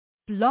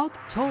Blog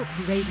Talk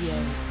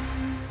Radio.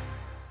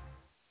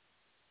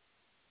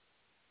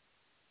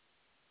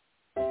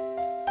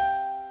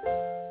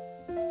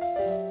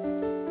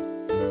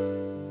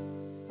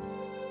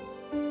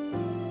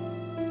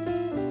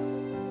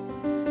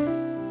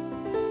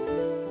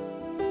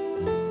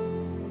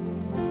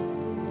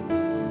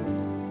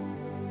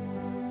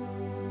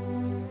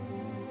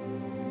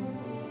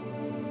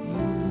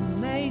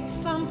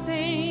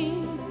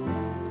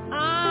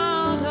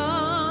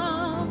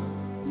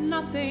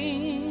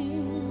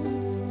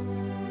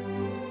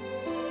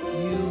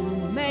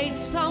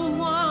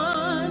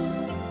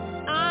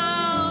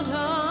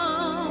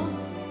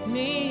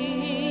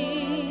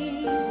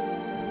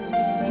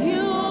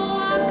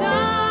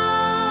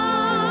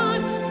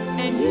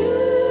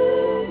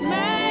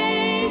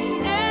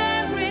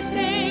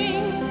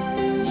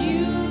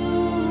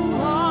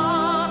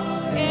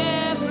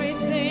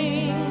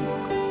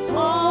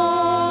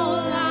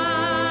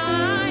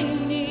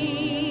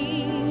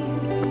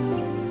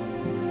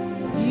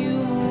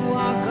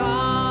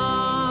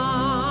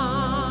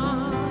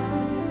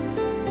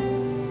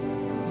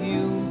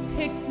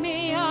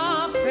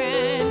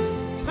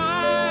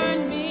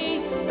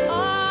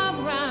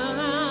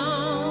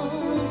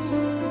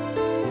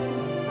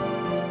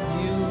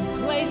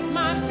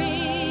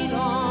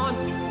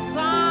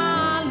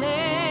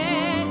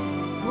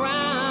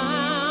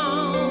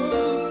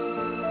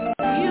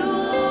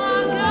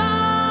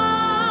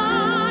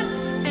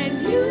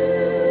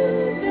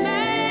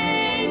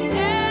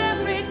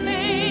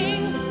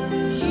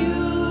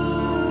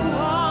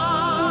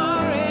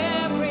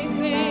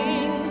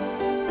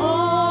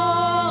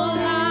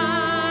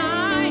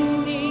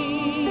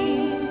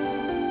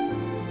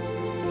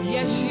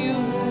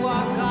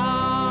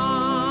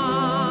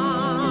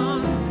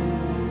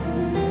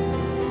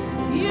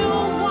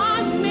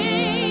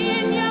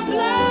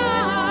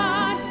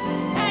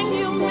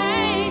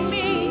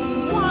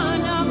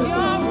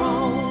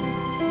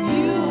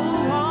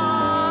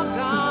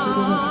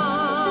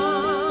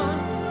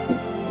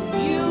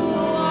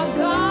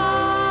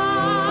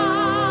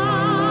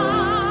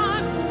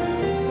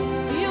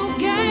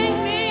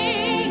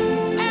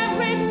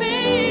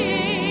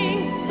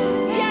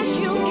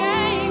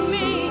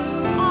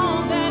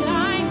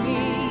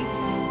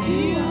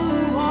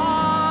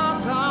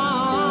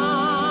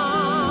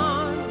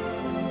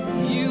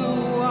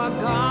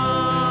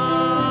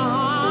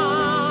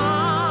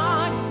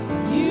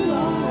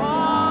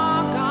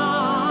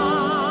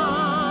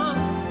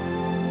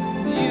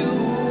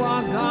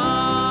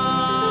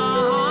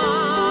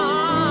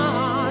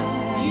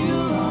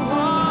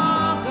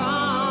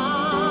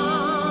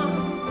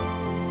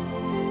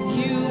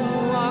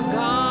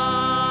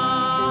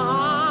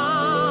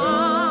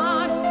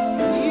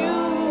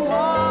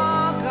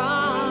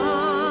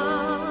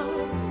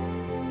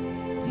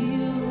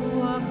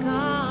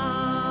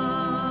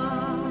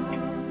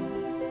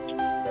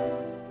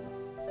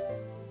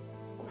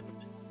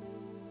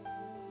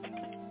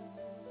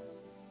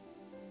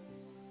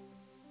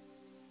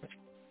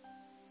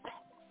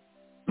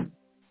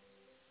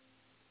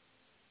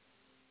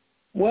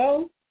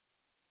 Well,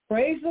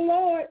 praise the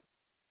Lord.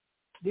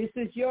 This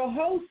is your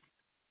host,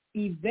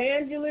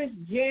 Evangelist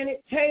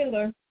Janet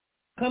Taylor,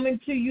 coming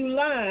to you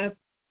live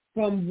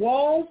from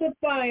Walls of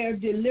Fire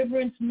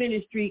Deliverance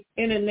Ministry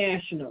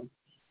International.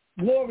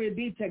 Glory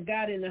be to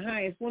God in the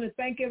highest. I want to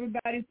thank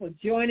everybody for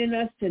joining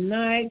us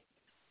tonight.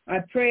 I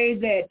pray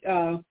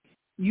that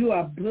you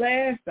are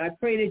blessed. I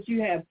pray that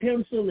you have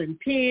pencil and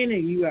pen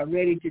and you are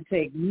ready to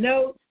take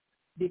notes,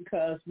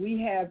 because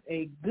we have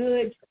a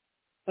good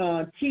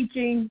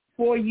teaching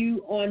for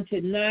you on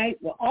tonight.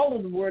 Well, all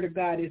of the Word of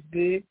God is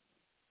good,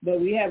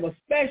 but we have a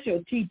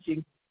special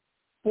teaching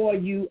for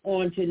you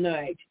on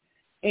tonight.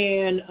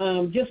 And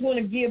just want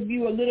to give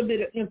you a little bit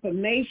of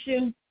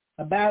information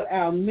about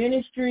our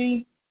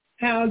ministry,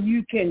 how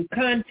you can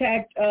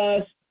contact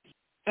us.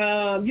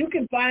 You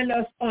can find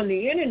us on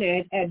the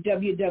internet at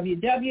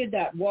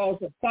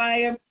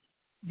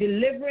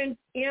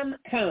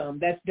www.wallsoffire.com.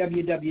 That's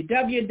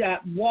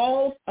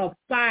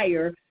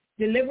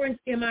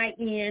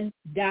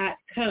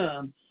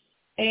www.wallsoffire.com.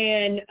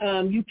 And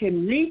you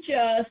can reach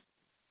us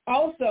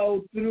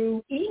also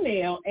through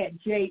email at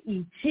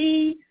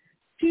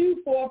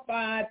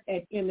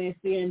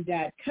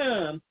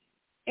jet245@msn.com.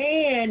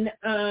 And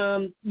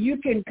you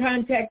can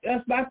contact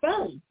us by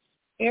phone,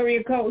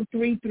 area code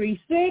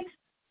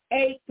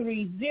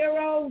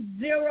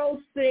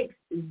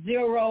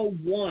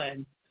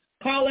 336-830-0601.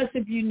 Call us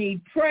if you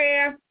need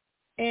prayer,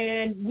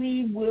 and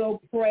we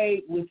will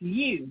pray with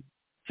you.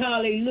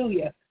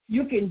 Hallelujah.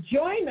 You can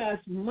join us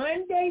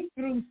Monday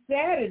through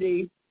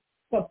Saturday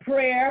for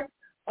prayer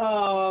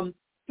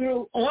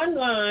through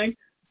online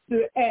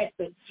at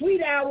the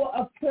Sweet Hour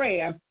of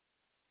Prayer.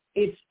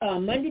 It's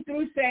Monday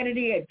through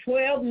Saturday at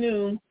 12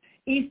 noon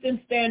Eastern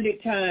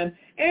Standard Time,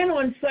 and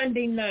on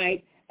Sunday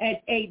night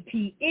at 8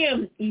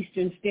 p.m.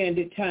 Eastern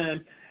Standard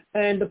Time.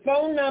 And the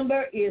phone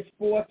number is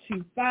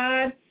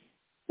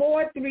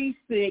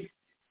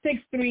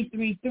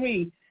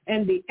 425-436-6333,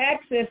 and the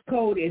access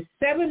code is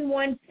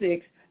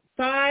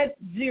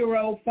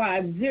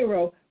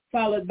 5050,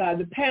 followed by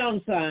the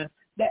pound sign.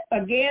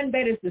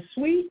 That is the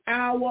sweet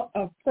hour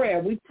of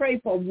prayer. We pray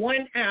for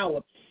 1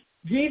 hour.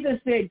 Jesus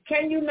said,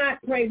 can you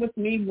not pray with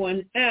me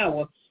 1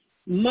 hour?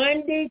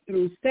 Monday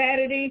through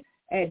Saturday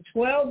at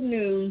 12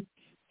 noon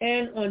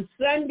and on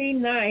Sunday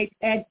night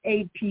at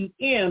 8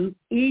 p.m.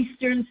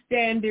 Eastern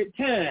Standard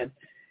Time.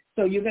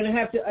 So you're going to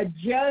have to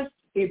adjust.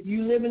 If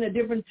you live in a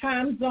different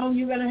time zone,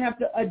 you're going to have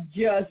to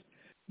adjust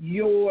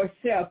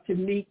yourself to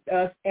meet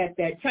us at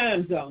that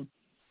time zone.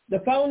 The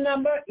phone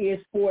number is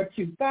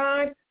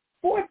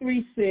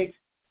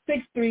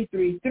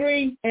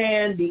 425-436-6333,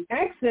 and the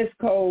access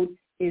code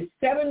is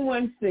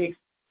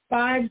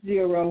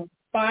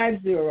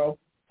 716-5050,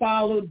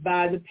 followed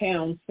by the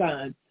pound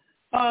sign.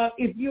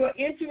 If you are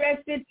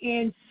interested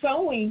in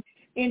sowing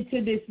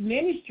into this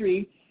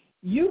ministry,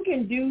 you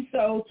can do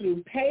so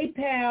through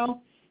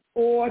PayPal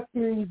or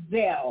through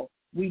Zelle.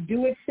 We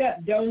do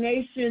accept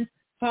donations,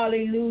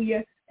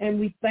 hallelujah, and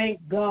we thank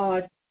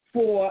God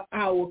for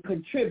our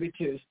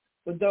contributors.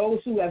 For those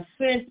who have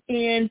sent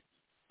in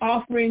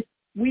offerings,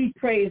 we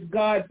praise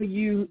God for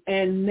you,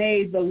 and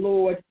may the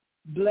Lord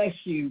bless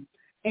you.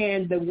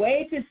 And the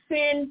way to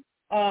send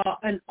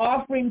an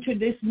offering to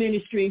this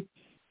ministry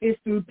is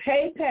through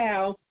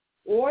PayPal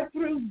or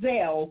through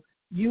Zelle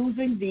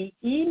using the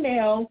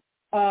email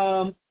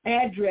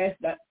address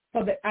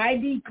for the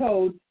ID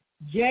code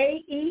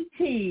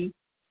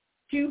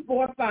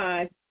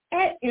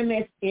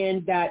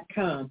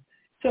JET245@msn.com.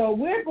 So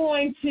we're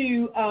going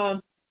to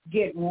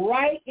get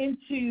right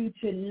into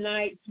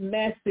tonight's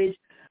message.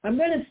 I'm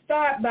going to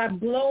start by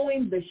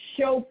blowing the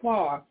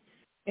shofar.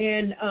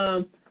 And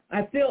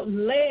I felt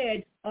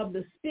led of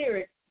the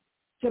Spirit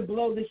to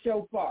blow the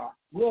shofar.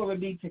 Glory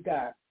be to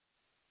God.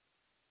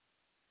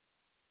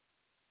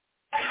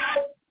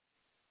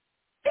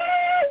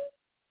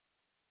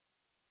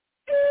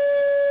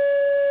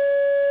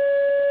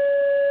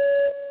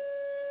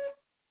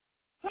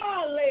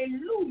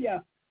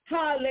 Hallelujah.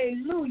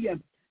 Hallelujah.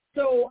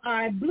 So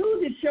I blew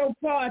the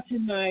shofar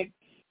tonight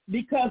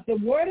because the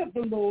word of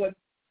the Lord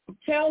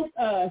tells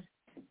us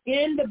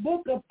in the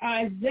book of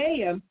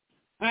Isaiah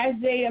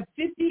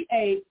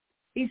 58,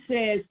 he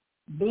says,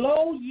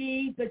 blow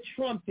ye the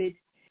trumpet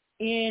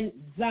in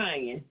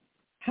Zion.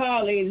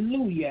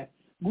 Hallelujah.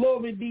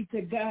 Glory be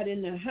to God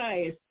in the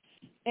highest.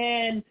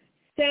 And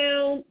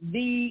sound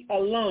the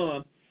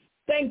alarm.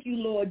 Thank you,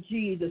 Lord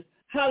Jesus.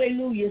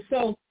 Hallelujah.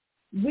 So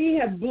we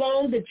have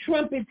blown the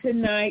trumpet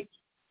tonight.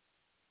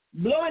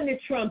 Blowing the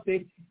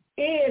trumpet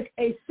is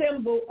a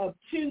symbol of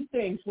two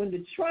things. When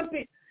the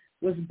trumpet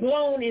was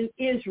blown in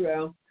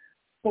Israel,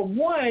 for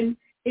one,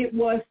 it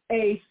was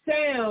a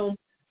sound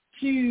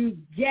to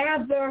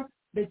gather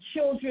the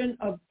children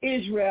of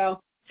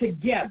Israel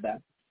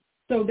together.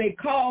 So they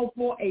called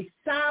for a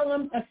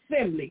solemn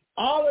assembly.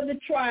 All of the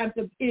tribes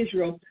of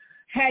Israel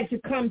had to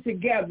come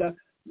together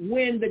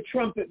when the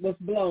trumpet was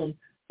blown.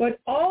 But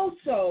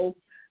also,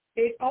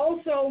 it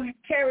also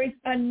carries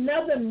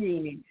another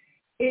meaning.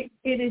 It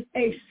is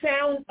a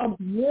sound of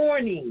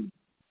warning,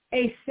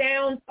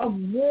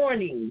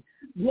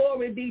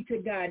 glory be to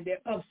God,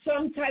 of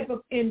some type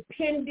of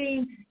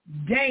impending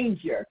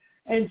danger.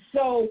 And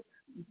so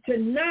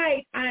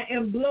tonight I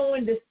am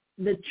blowing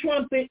the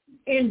trumpet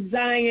in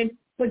Zion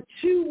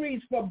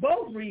for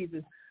both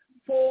reasons.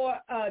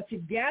 To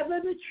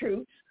gather the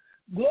troops,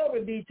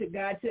 glory be to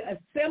God, to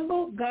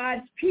assemble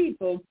God's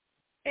people,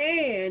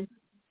 and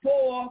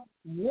for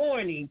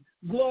warning,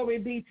 glory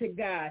be to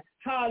God.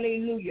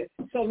 Hallelujah.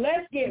 So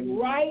let's get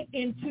right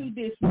into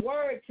this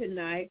word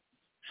tonight.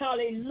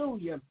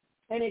 Hallelujah.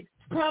 And it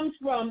comes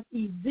from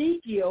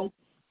Ezekiel,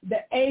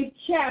 the 8th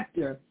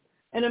chapter.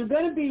 And I'm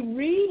going to be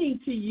reading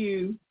to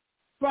you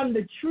from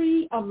the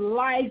Tree of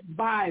Life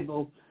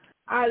Bible.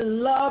 I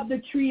love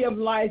the Tree of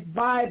Life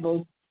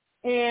Bible,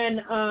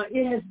 and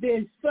it has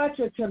been such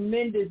a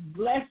tremendous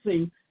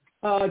blessing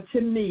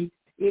to me.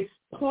 It's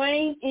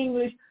plain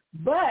English,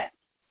 but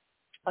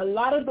a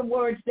lot of the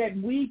words that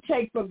we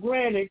take for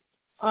granted,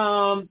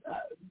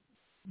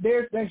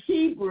 there's the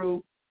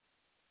Hebrew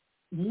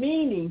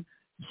meaning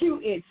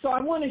to it. So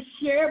I want to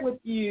share with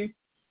you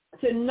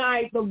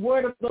tonight the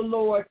word of the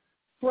Lord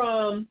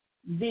from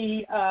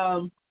the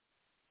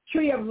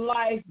Tree of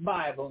Life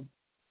Bible.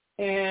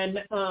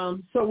 And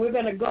so we're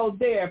going to go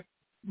there.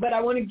 But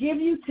I want to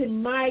give you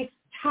tonight's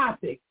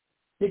topic.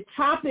 The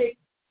topic,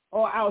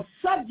 or our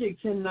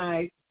subject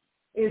tonight,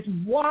 is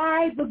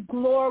why the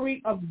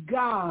glory of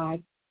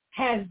God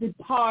has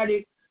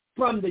departed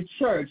from the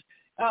church.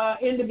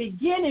 In the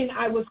beginning,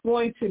 I was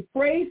going to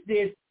phrase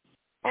this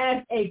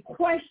as a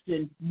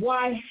question.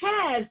 Why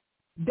has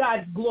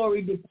God's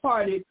glory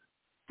departed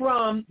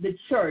from the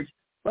church?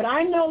 But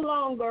I no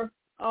longer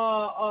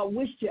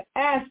wish to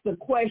ask the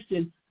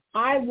question.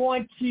 I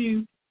want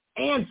to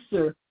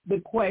answer the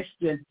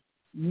question,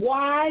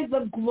 why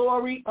the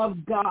glory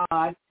of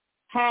God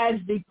has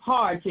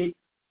departed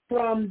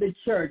from the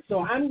church. So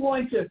I'm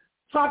going to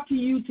talk to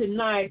you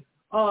tonight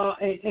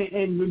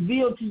and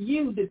reveal to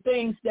you the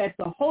things that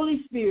the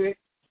Holy Spirit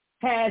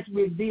has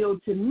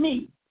revealed to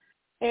me.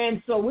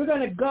 And so we're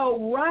going to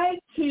go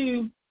right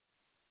to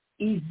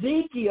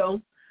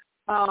Ezekiel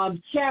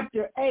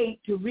chapter 8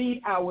 to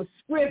read our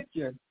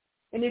scripture.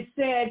 And it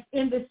says,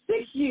 in the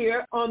 6th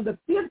year, on the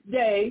 5th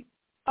day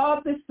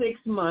of the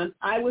 6th month,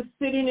 I was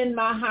sitting in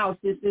my house.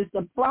 This is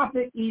the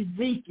prophet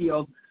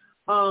Ezekiel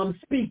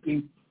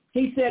speaking.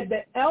 He said,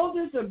 the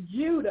elders of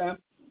Judah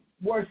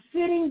were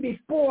sitting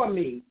before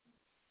me.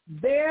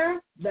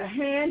 There the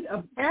hand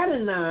of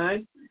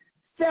Adonai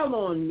fell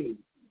on me.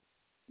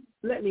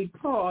 Let me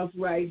pause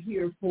right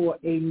here for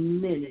a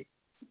minute.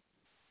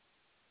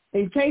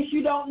 In case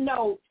you don't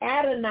know,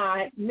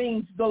 Adonai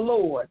means the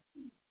Lord.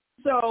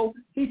 So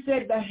he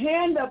said, the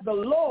hand of the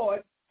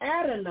Lord,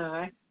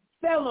 Adonai,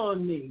 fell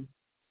on me.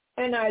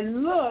 And I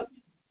looked,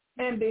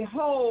 and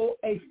behold,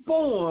 a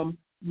form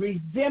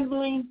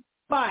resembling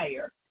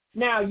fire.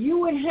 Now, you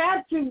would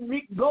have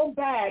to go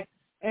back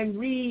and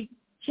read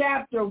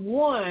chapter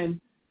 1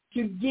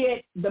 to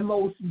get the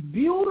most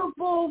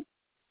beautiful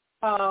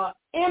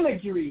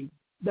imagery,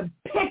 the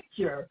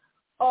picture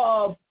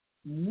of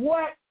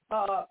what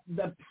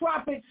the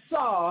prophet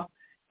saw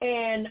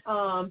and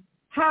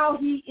how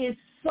he is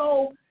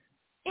so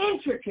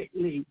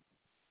intricately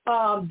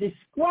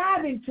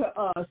describing to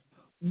us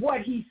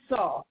what he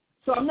saw.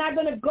 So I'm not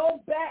going to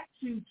go back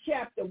to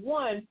chapter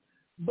 1,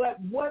 but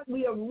what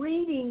we are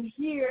reading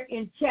here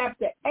in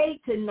chapter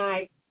 8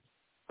 tonight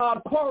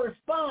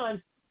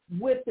corresponds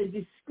with the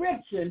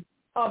description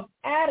of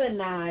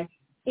Adonai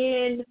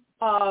in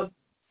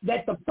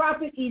that the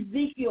prophet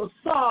Ezekiel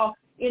saw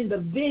in the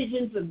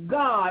visions of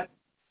God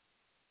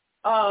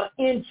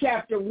in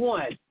chapter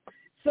 1.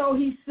 So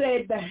he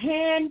said, the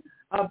hand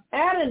of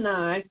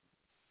Adonai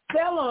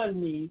fell on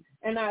me,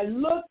 and I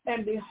looked,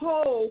 and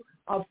behold,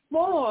 a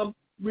form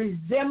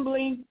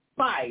resembling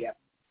fire.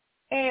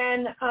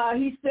 And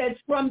he says,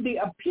 from the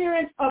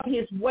appearance of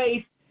his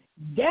waist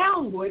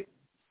downward,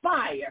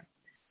 fire,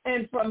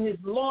 and from his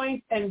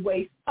loins and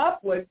waist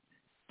upward,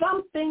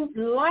 something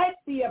like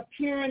the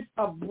appearance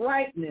of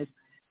brightness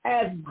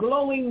as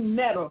glowing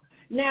metal.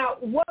 Now,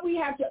 what we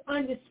have to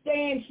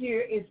understand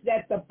here is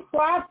that the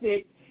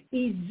prophet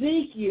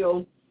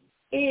Ezekiel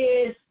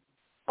is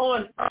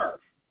on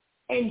earth,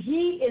 and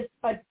he is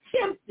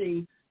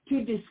attempting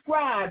to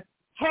describe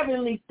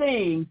heavenly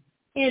things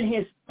in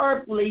his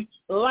earthly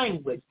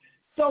language.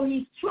 So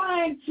he's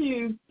trying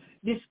to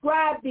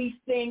describe these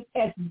things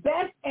as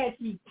best as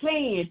he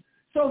can.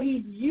 So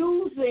he's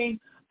using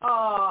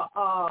what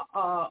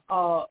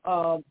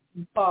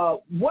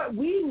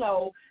we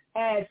know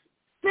as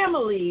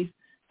similes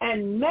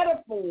and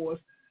metaphors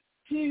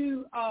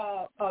to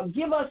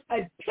give us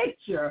a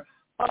picture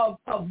of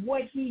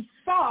what he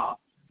saw,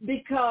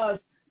 because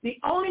the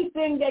only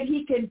thing that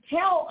he can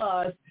tell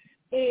us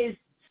is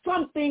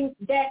something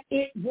that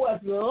it was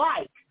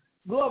like.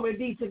 Glory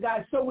be to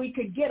God, so we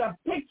could get a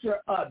picture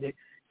of it.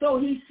 So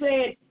he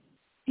said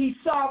he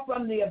saw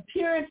from the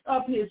appearance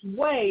of his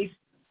waist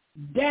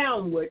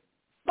downward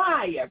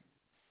fire,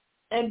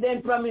 and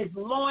then from his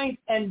loins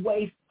and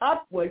waist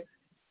upward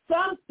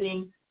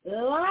something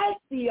like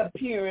the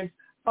appearance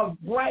of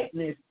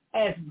brightness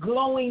as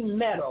glowing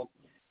metal,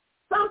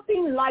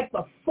 something like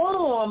the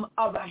form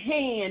of a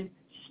hand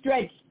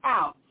stretched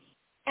out,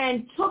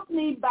 and took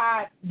me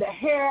by the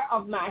hair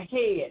of my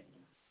head.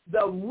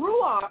 The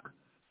Ruach,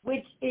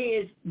 which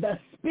is the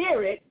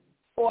spirit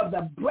or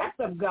the breath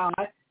of God,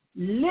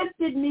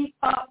 lifted me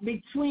up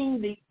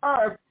between the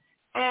earth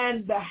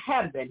and the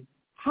heaven.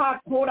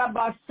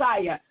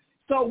 HaKorabasaya.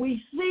 So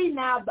we see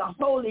now the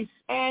Holy,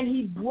 and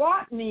he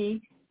brought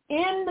me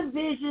in the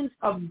visions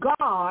of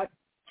God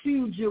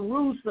to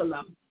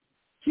Jerusalem,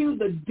 to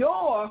the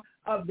door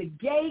of the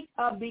gate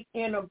of the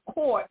inner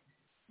court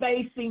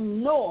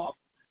facing north,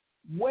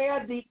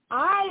 where the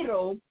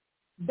idol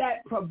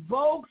that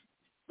provokes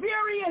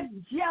furious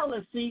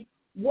jealousy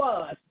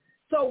was.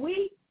 So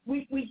we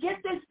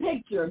get this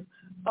picture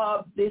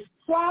of this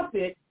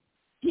prophet.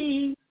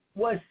 He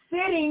was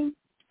sitting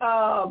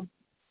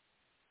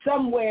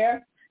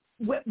somewhere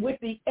with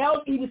the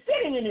he was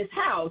sitting in his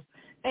house,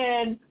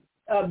 and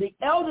the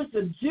elders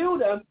of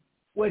Judah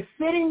were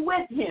sitting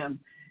with him,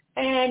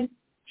 and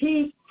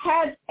he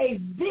has a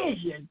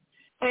vision,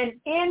 and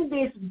in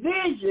this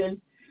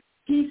vision,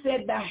 he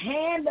said the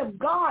hand of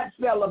God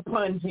fell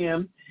upon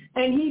him,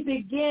 and he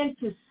began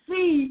to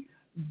see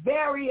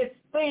various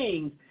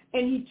things,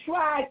 and he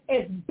tried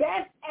as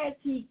best as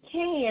he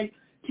can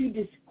to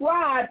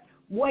describe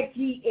what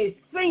he is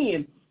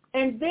seeing.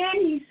 And then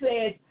he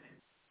says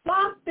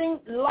something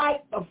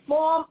like the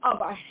form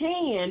of a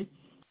hand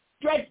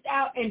stretched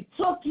out and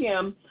took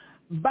him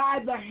by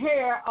the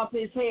hair of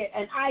his head.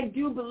 And I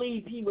do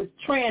believe he was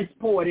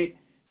transported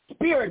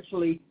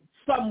spiritually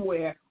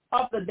somewhere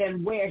other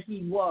than where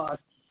he was.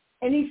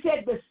 And he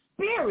said the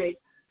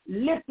spirit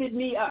lifted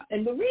me up.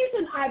 And the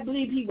reason I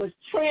believe he was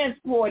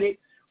transported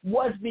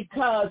was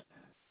because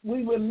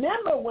we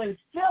remember when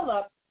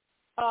Philip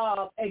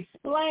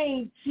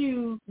explained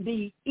to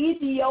the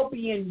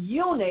Ethiopian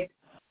eunuch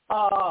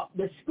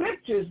the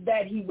scriptures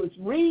that he was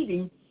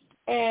reading,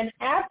 And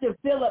after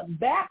Philip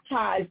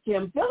baptized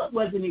him, Philip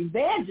was an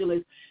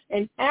evangelist,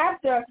 and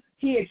after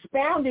he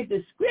expounded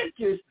the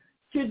scriptures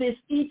to this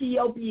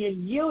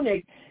Ethiopian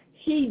eunuch,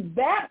 he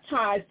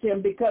baptized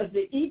him because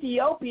the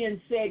Ethiopian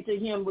said to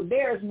him, well,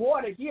 there is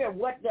water here.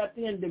 What doth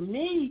hinder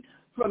me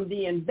from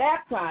being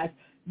baptized?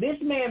 This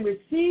man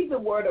received the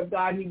word of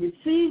God. He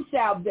received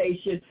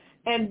salvation.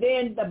 And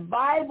then the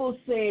Bible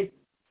says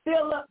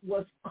Philip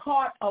was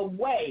caught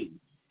away.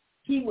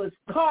 He was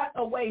caught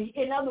away.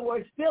 In other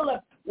words,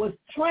 Philip was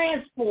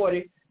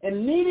transported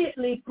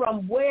immediately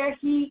from where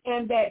he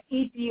and that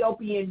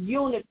Ethiopian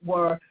eunuch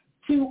were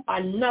to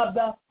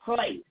another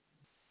place.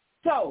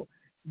 So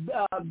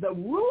the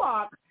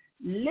Ruach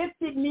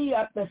lifted me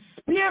up, the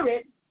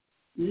Spirit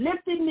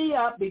lifted me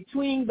up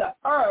between the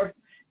earth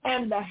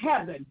and the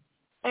heaven,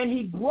 and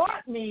he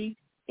brought me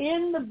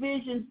in the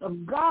visions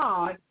of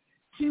God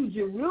to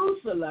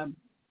Jerusalem.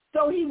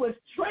 So he was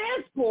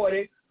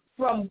transported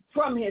from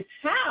his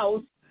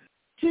house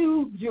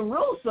to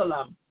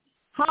Jerusalem.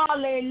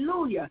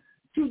 Hallelujah.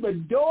 To the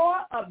door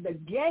of the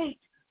gate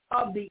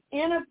of the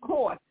inner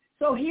court.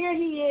 So here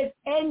he is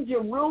in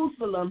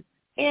Jerusalem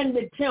in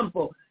the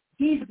temple.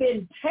 He's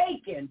been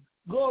taken,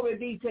 glory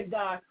be to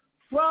God,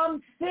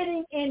 from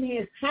sitting in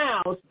his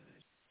house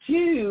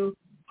to,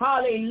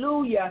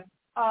 hallelujah,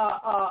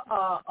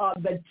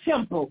 the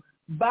temple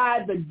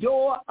by the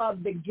door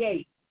of the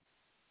gate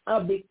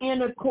of the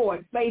inner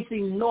court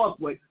facing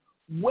northward,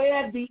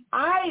 where the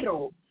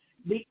idol,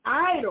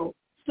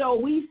 so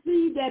we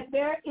see that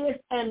there is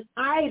an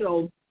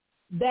idol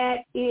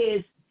that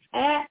is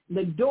at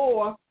the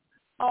door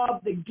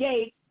of the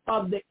gate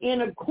of the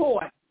inner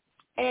court.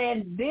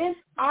 And this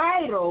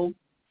idol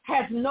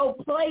has no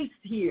place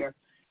here.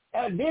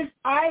 This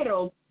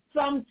idol,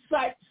 some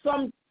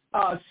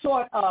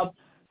sort of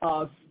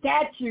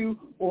statue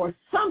or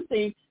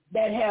something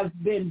that has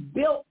been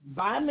built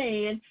by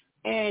man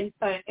and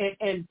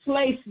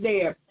placed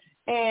there.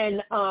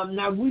 And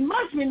now we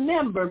must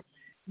remember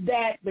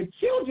that the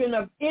children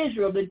of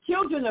Israel, the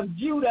children of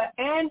Judah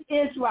and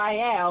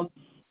Israel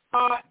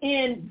are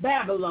in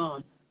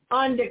Babylon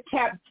under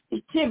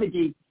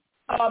captivity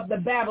of the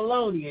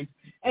Babylonians.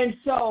 And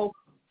so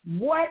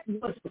what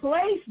was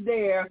placed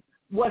there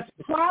was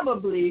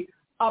probably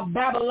a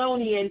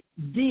Babylonian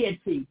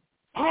deity.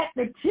 At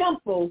the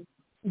temple,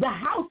 the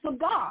house of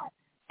God,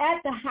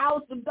 at the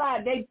house of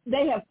God,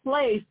 they have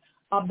placed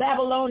a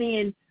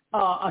Babylonian,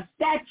 a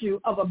statue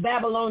of a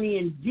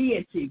Babylonian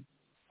deity.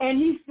 And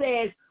he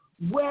says,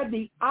 where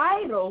the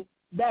idol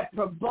that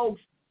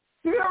provokes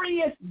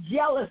furious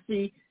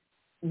jealousy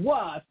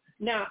was.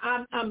 Now,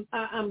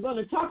 I'm going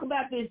to talk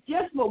about this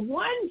just for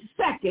 1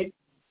 second,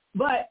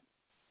 but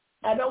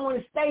I don't want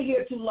to stay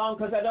here too long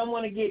because I don't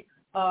want to get,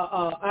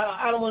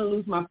 I don't want to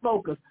lose my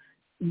focus.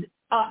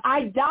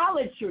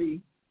 Idolatry,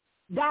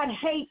 God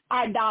hates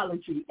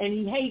idolatry, and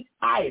he hates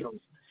idols.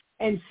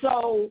 And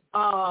so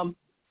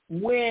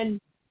when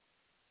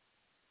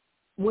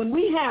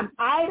we have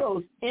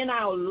idols in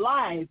our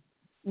life,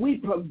 we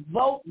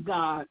provoke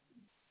God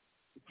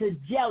to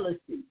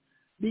jealousy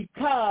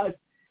because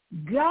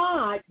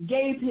God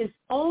gave his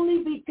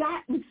only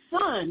begotten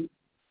Son,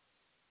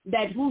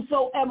 that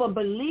whosoever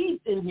believes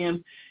in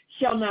him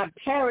shall not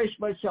perish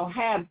but shall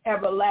have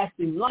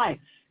everlasting life.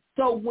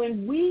 So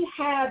when we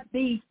have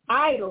these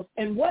idols,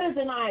 and what is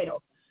an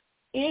idol?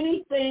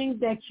 Anything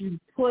that you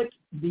put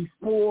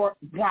before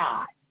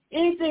God,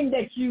 anything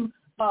that you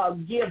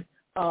give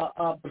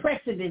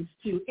precedence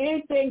to,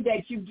 anything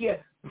that you give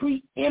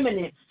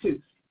preeminence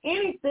to,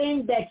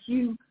 anything that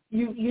you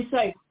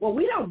say, well,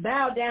 we don't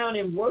bow down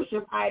and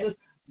worship idols.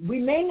 We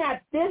may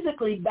not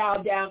physically bow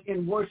down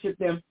and worship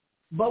them,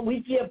 but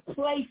we give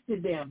place to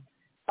them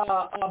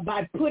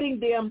by putting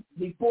them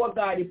before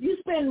God. If you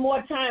spend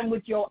more time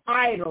with your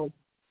idol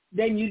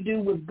than you do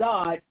with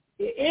God,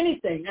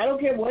 anything, I don't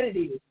care what it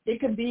is. It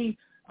could be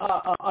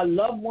a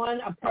loved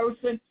one, a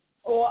person,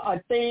 or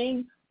a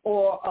thing,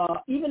 or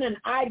even an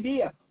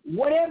idea.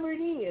 Whatever it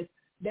is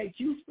that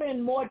you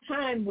spend more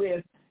time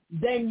with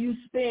than you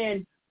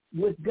spend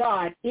with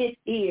God, it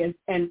is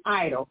an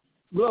idol.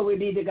 Glory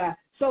be to God.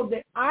 So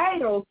the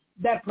idol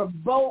that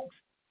provokes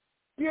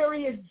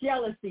furious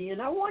jealousy,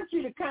 and I want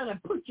you to kind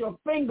of put your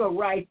finger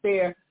right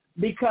there,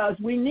 because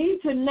we need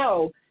to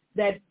know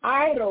that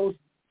idols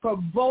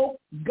provoke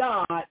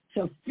God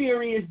to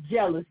furious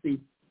jealousy.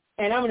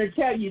 And I'm going to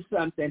tell you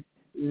something.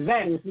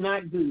 That is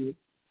not good.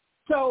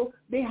 So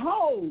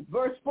behold,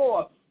 verse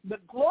 4, the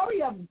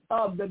glory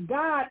of the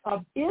God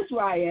of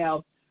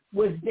Israel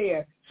was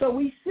there. So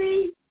we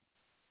see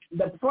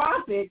the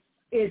prophet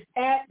is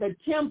at the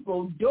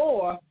temple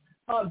door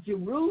of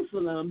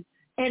Jerusalem,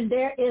 and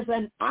there is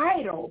an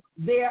idol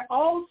there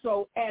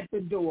also at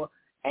the door.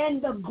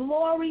 And the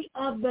glory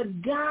of the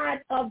God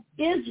of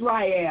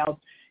Israel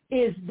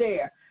is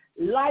there,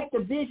 like the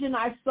vision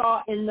I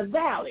saw in the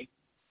valley.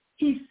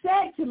 He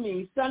said to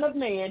me, Son of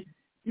man,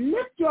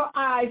 lift your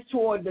eyes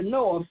toward the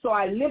north. So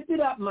I lifted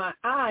up my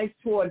eyes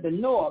toward the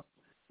north.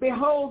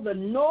 Behold, the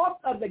north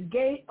of the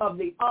gate of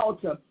the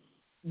altar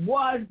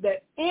was the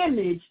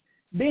image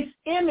this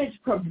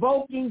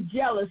image-provoking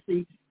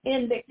jealousy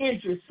in the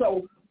entrance.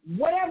 So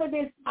whatever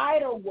this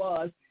idol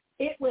was,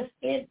 it was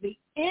in the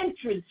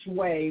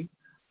entranceway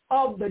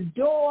of the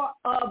door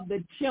of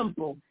the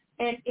temple,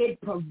 and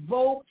it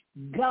provoked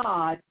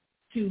God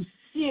to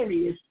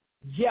serious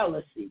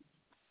jealousy.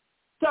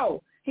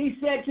 So he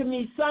said to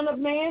me, Son of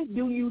man,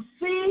 do you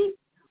see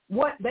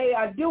what they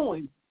are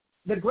doing?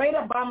 The great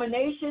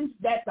abominations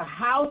that the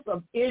house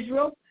of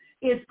Israel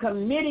is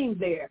committing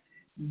there,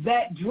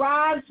 that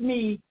drives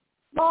me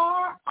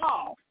far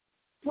off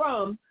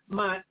from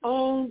my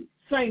own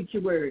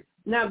sanctuary.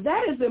 Now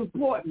that is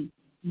important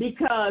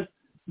because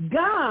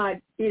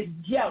God is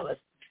jealous,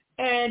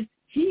 and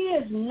he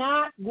is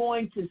not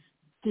going to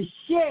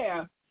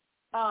share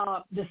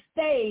the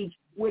stage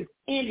with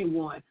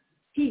anyone.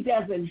 He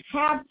doesn't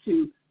have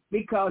to,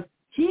 because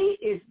he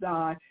is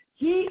God,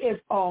 he is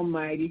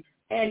almighty,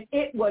 and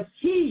it was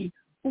he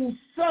whose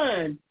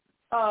son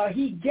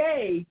he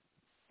gave,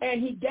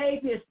 and he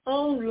gave his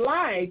own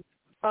life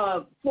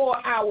for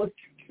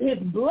his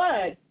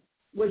blood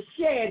was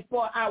shed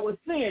for our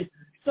sins.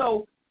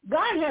 So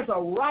God has a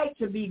right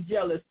to be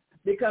jealous,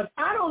 because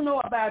I don't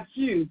know about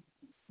you,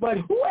 but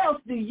who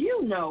else do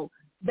you know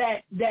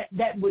that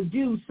would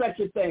do such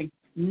a thing?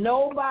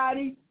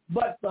 Nobody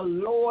but the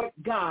Lord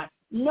God.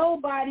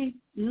 Nobody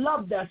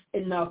loved us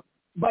enough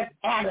but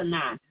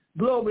Adonai.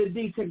 Glory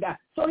be to God.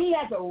 So he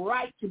has a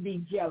right to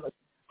be jealous.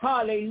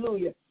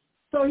 Hallelujah.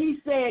 So he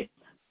said,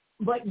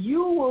 but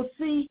you will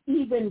see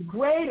even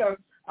greater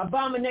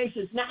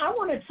abominations. Now, I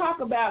want to talk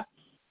about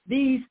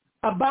these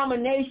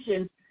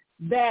abominations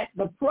that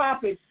the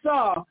prophet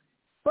saw.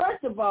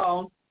 First of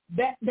all,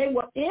 that they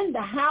were in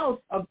the house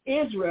of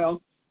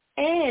Israel.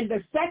 And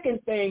the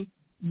second thing,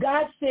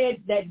 God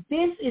said that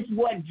this is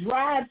what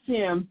drives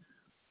him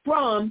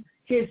from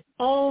his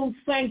own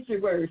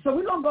sanctuary. So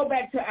we're going to go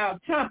back to our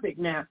topic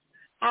now.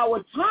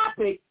 Our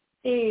topic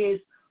is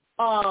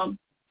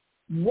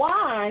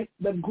why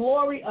the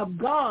glory of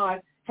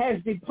God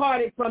has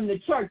departed from the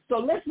church. So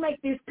let's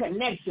make this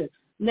connection.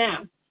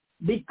 Now,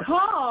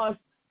 because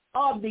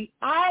of the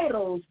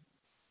idols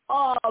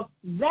of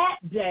that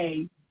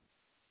day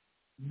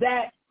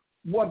that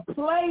were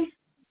placed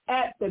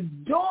at the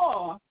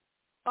door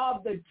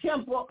of the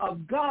temple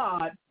of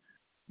God,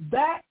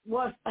 that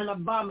was an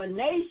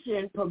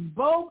abomination,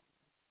 provoked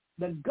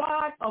the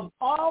God of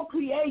all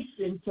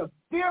creation to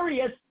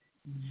furious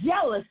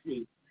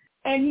jealousy.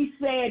 And he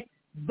said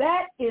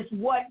that is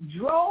what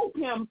drove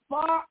him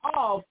far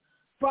off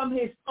from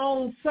his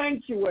own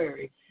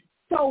sanctuary.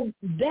 So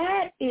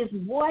that is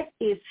what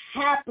is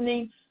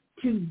happening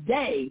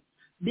today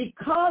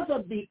because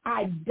of the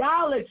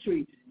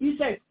idolatry. You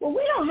say, well,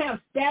 we don't have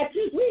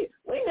statues.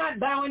 We're not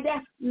bowing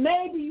down.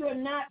 Maybe you're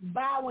not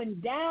bowing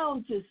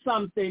down to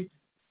something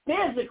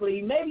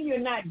physically. Maybe you're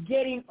not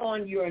getting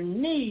on your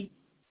knee,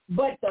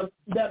 but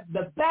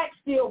the fact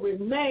still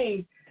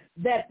remains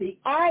that the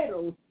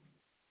idols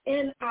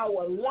in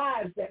our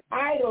lives, the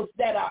idols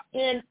that are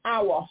in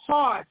our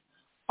hearts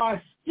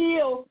are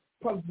still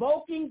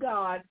provoking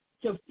God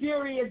to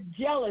furious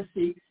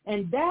jealousy,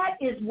 and that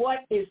is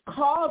what is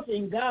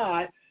causing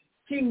God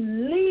to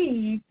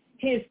leave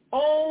his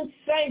own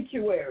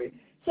sanctuary.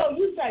 So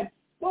you say,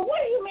 well,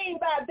 what do you mean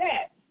by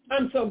that?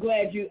 I'm so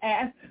glad you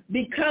asked,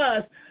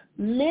 because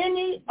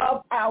many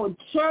of our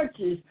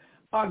churches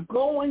are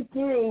going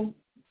through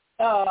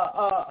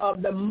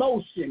the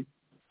motion.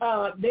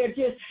 They're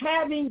just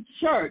having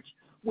church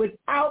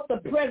without the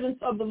presence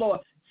of the Lord.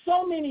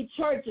 So many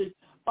churches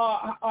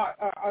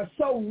are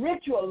so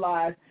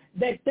ritualized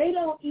that they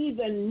don't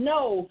even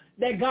know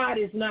that God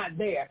is not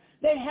there.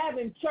 They have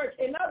in church.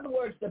 In other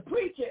words, the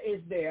preacher is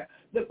there,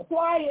 the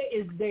choir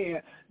is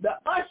there, the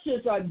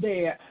ushers are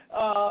there,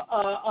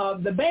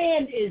 the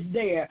band is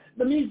there,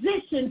 the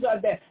musicians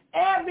are there.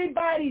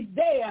 Everybody's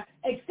there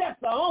except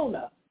the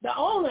owner. The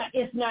owner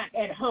is not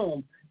at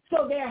home.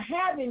 So they're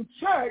having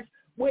church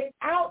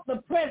without the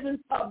presence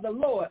of the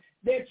Lord.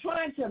 They're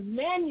trying to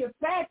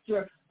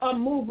manufacture a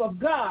move of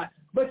God,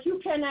 but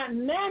you cannot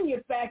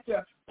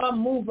manufacture a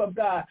move of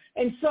God.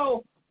 And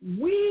so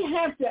we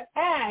have to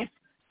ask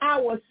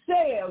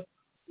ourselves,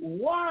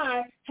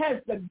 why has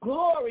the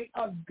glory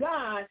of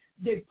God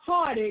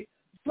departed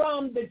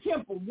from the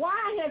temple?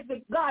 Why has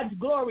God's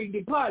glory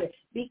departed?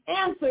 The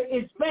answer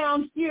is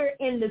found here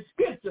in the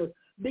scripture,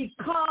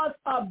 because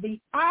of the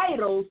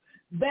idols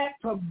that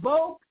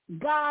provoke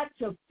God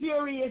to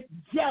furious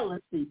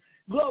jealousy.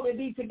 Glory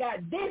be to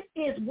God. This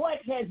is what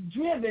has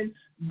driven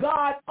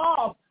God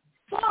off,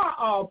 far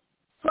off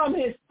from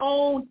his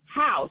own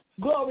house.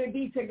 Glory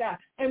be to God.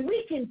 And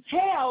we can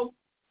tell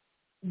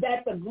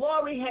that the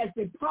glory has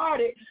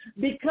departed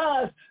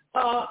because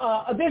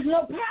there's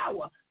no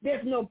power.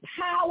 There's no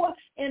power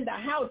in the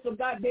house of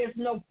God. There's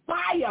no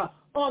fire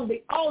on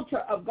the altar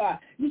of God.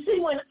 You see,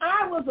 when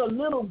I was a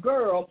little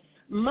girl,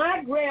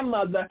 my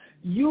grandmother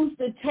used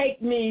to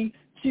take me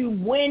to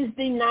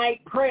Wednesday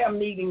night prayer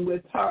meeting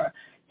with her.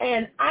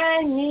 And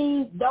I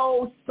mean,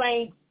 those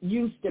saints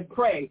used to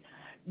pray.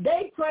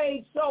 They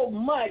prayed so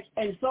much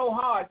and so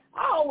hard.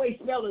 I always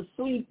fell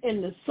asleep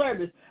in the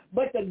service.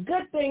 But the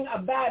good thing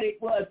about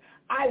it was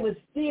I was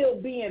still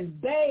being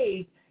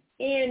bathed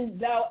in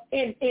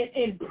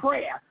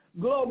prayer.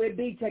 Glory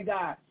be to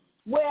God.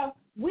 Well,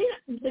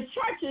 the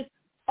churches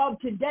of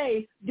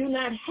today do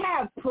not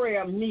have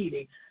prayer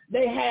meetings.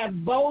 They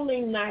have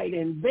bowling night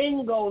and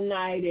bingo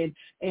night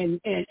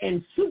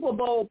and Super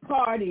Bowl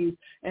parties,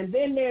 and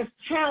then there's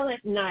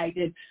talent night,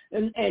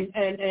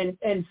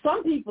 and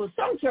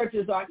some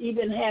churches are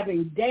even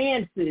having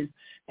dances,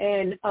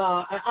 and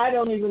I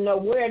don't even know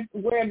where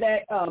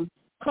that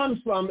comes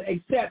from,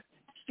 except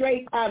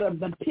straight out of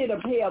the pit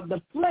of hell.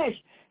 The flesh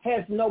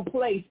has no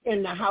place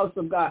in the house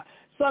of God.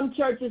 Some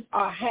churches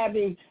are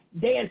having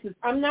dances.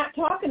 I'm not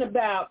talking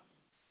about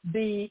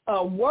the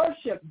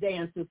worship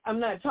dances. I'm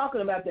not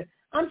talking about that.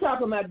 I'm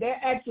talking about they're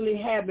actually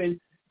having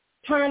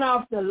turn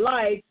off the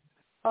lights,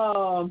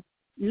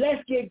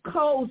 let's get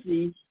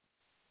cozy,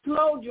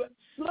 slow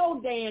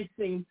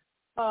dancing,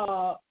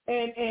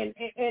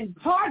 and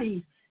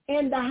parties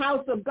in the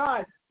house of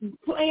God,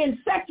 playing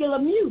secular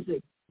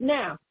music.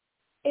 Now,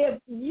 if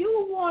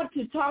you want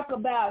to talk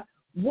about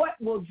what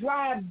will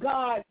drive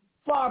God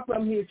far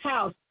from his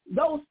house,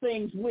 those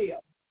things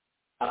will.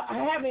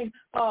 Having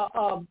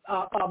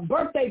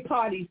birthday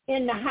parties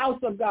in the house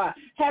of God,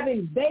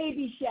 having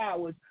baby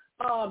showers,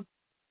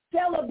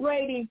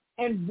 celebrating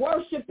and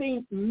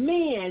worshiping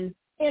men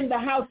in the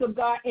house of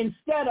God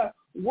instead of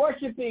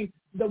worshiping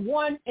the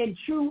one and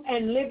true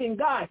and living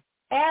God,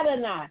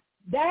 Adonai.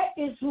 That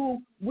is who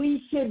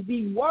we should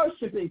be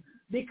worshiping,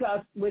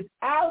 because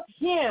without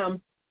him,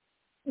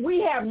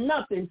 we have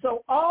nothing.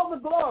 So all the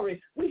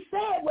glory, we say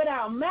it with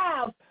our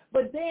mouths,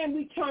 but then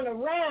we turn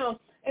around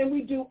and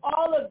we do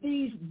all of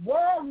these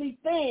worldly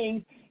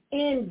things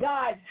in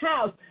God's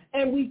house,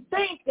 and we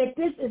think that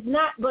this is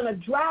not going to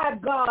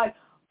drive God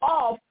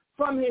off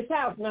from his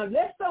house. Now,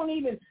 let's don't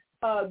even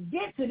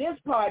get to this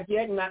part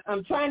yet, and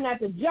I'm trying not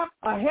to jump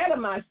ahead of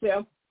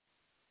myself.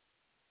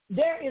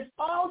 There is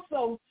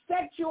also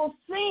sexual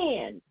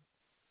sin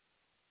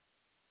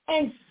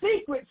and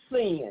secret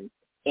sin,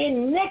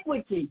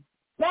 iniquity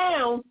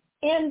found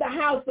in the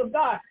house of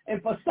God.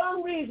 And for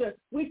some reason,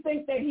 we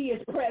think that he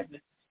is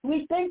present.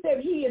 We think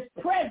that he is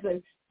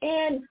present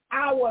in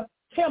our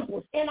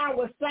temples, in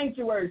our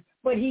sanctuaries,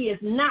 but he is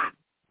not.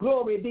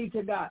 Glory be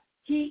to God.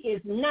 He is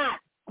not.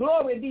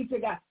 Glory be to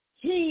God.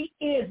 He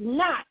is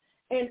not.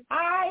 And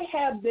I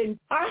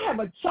have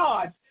a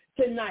charge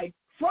tonight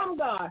from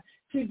God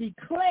to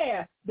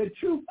declare the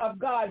truth of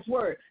God's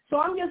word. So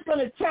I'm just going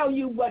to tell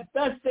you what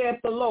thus saith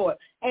the Lord.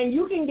 And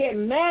you can get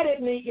mad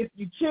at me if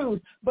you choose,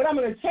 but I'm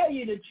going to tell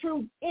you the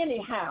truth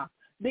anyhow,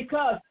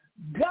 because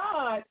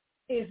God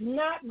is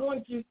not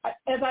going to,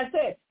 as I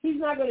said, he's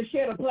not going to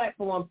share the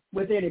platform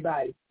with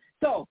anybody.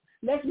 So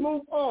let's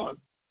move on.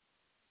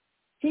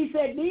 He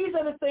said, these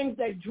are the things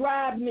that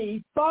drive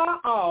me far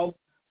off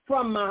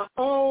from my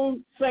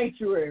own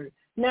sanctuary.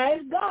 Now,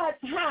 it's God's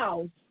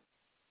house.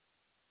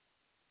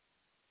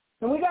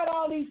 And we got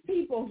all these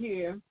people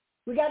here.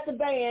 We got the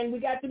band. We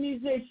got the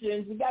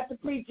musicians. We got the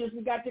preachers.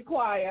 We got the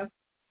choir.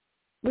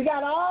 We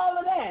got all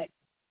of that.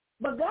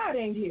 But God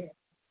ain't here.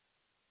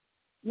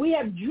 We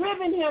have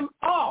driven him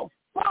off,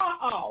 far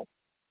off,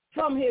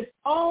 from his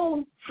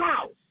own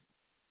house.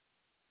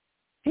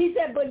 He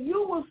said, but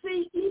you will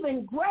see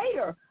even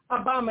greater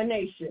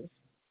abominations.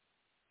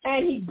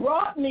 And he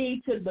brought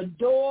me to the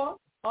door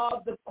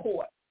of the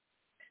court.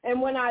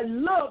 And when I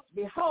looked,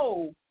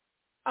 behold,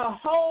 a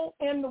hole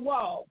in the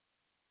wall.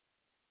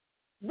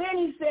 Then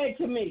he said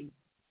to me,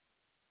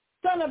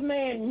 Son of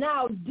man,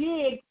 now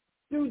dig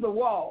through the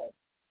wall.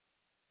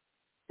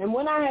 And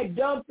when I had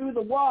dug through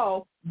the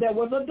wall, there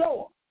was a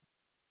door.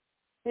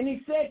 And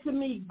he said to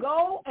me,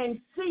 go and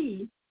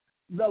see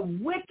the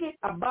wicked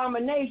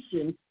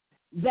abominations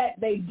that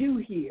they do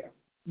here.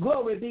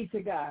 Glory be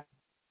to God.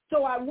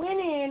 So I went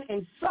in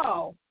and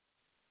saw,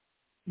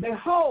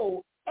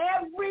 behold,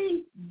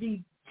 every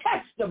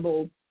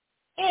detestable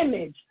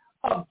image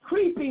of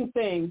creeping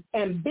things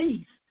and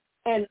beasts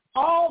and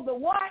all the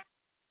what?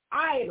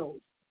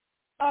 Idols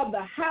of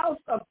the house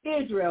of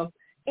Israel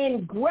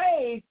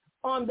engraved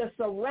on the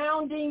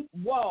surrounding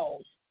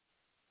walls.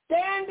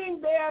 Standing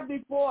there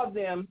before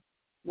them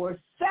were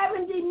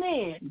 70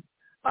 men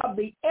of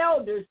the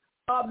elders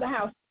of the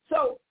house.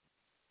 So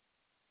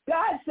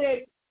God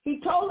said, he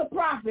told the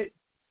prophet,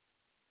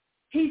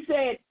 he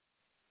said,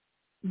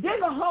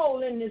 dig a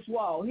hole in this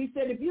wall. He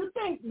said, if you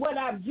think what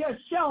I've just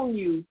shown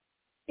you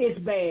is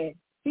bad,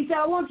 he said,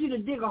 I want you to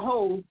dig a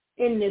hole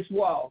in this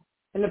wall.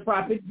 And the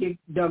prophet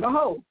dug a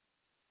hole.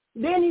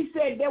 Then he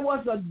said there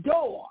was a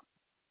door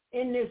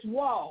in this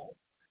wall.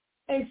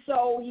 And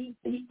so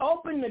he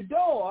opened the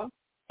door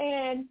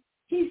and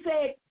he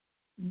said,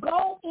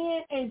 go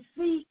in and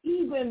see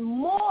even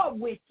more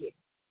wicked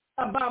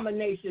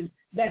abominations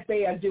that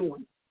they are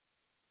doing.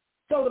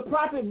 So the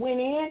prophet went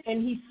in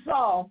and he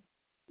saw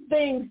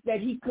things that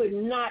he could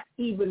not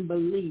even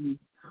believe.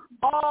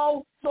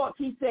 All sorts,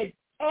 he said,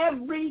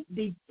 every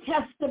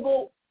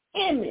detestable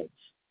image,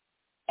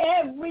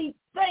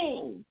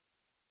 everything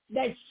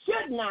that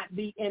should not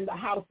be in the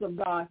house of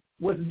God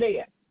was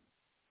there.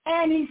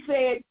 And he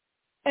said,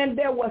 and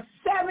there were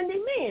 70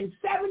 men,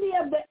 70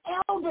 of the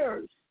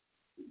elders,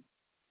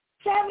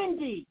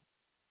 70,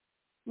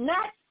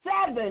 not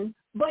 7,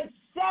 but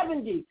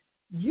 70.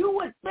 You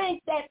would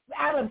think that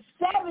out of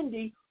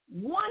 70,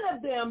 one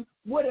of them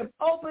would have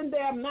opened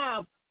their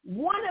mouth.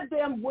 One of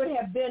them would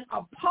have been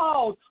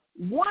appalled.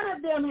 One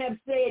of them have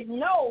said,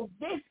 no,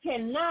 this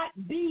cannot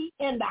be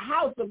in the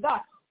house of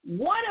God.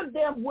 One of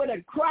them would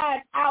have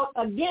cried out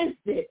against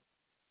it.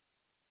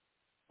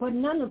 But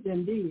none of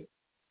them did.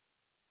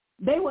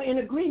 They were in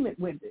agreement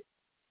with it.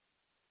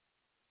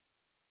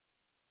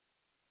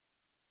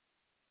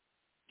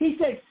 He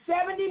said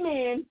 70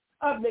 men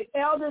of the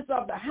elders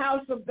of the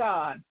house of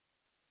God,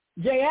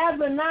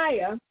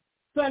 Jaazaniah,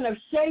 son of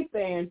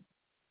Shaphan,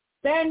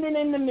 standing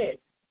in the midst,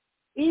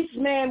 each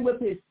man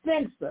with his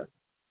censer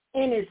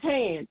in his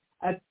hand,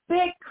 a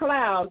thick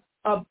cloud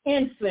of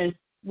incense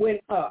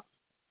went up.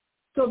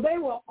 So they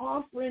were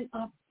offering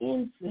up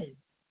incense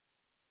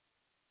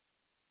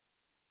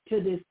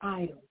to this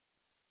idol.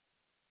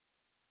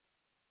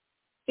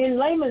 In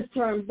layman's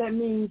terms, that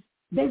means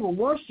they were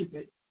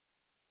worshiping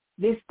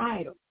this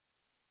idol.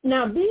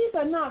 Now, these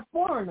are not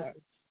foreigners.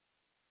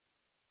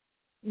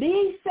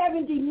 These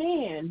 70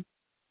 men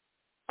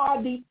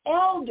are the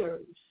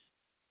elders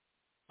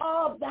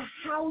of the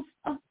house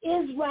of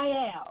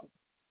Israel.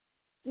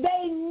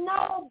 They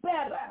know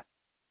better.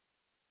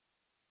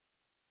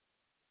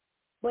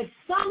 But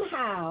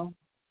somehow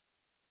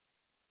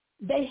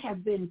they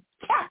have been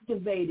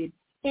captivated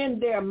in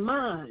their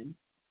mind,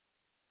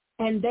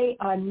 and they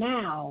are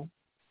now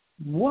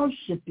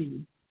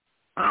worshiping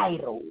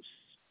idols.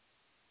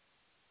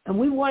 And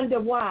we wonder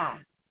why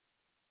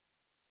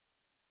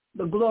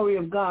the glory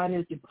of God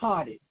has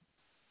departed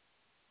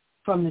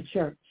from the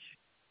church.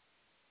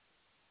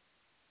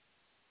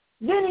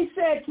 Then he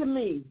said to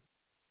me,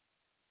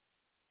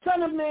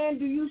 Son of man,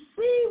 do you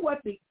see what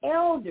the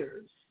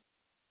elders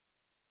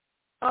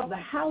of the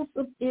house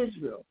of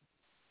Israel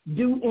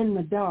do in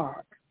the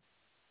dark?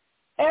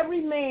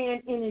 Every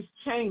man in his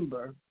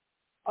chamber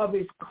of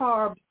his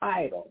carved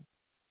idol.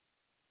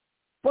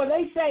 For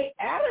they say,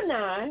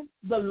 Adonai,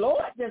 the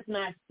Lord does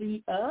not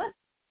see us.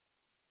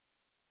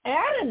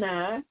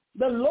 Adonai,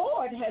 the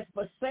Lord has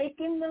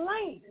forsaken the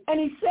land. And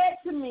he said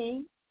to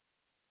me,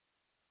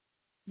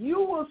 you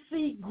will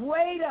see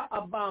greater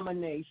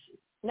abominations.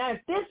 Now, if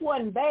this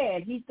wasn't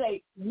bad, he'd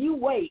say, you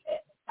wait.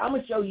 I'm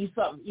going to show you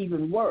something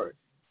even worse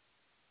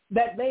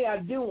that they are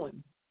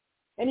doing.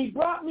 And he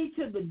brought me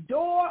to the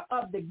door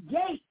of the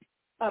gate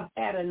of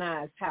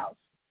Adonai's house,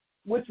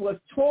 which was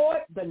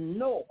toward the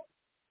north.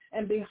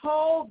 And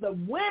behold, the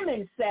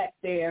women sat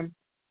there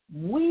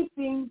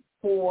weeping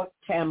for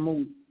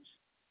Tammuz.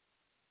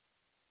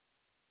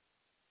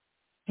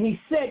 He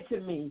said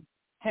to me,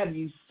 have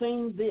you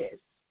seen this,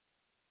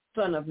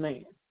 son of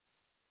man?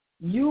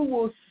 You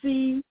will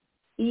see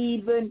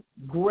even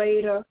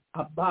greater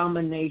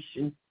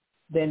abominations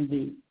than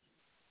these.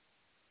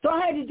 So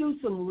I had to do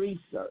some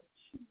research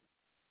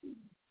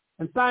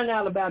and find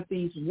out about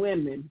these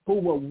women who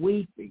were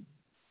weeping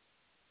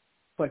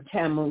for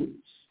Tammuz.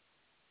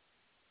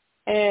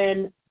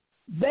 And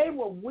they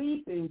were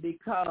weeping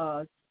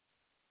because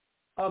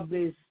of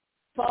this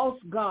false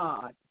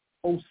god,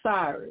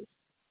 Osiris,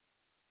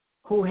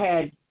 who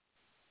had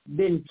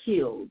been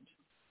killed.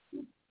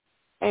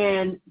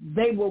 And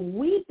they were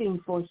weeping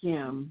for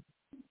him,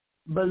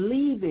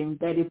 believing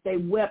that if they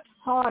wept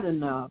hard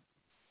enough,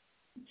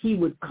 he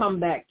would come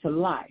back to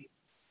life.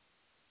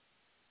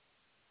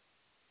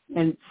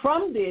 And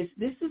from this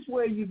is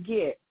where you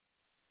get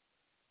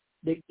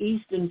the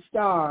Eastern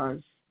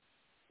Stars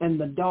and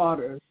the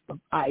Daughters of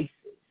Isis.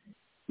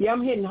 Yeah,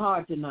 I'm hitting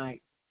hard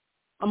tonight.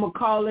 I'm going to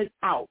call it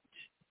out.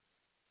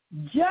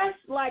 Just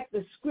like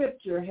the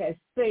scripture has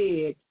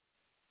said,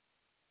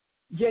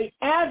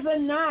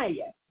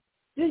 Jaazaniah,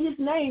 his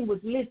name was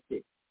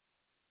listed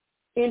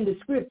in the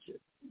scripture.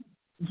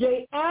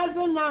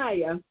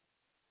 Jaazaniah,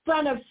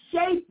 son of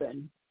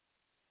Shaphan,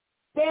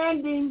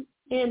 standing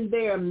in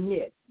their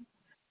midst.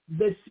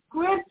 The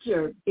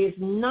scripture is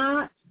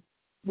not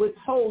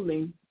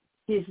withholding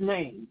his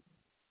name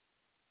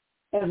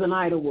as an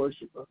idol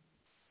worshiper.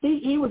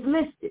 He was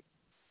listed.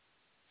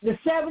 The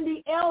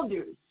 70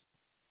 elders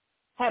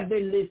have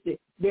been listed.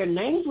 Their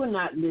names were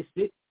not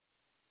listed.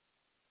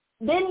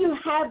 Then you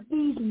have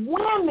these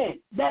women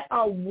that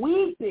are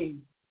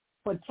weeping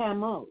for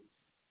Tammuz.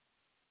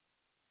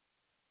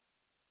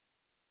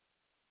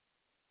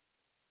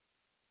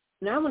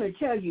 Now I'm going to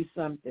tell you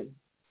something.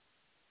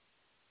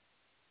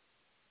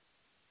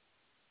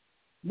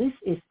 This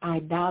is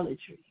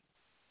idolatry.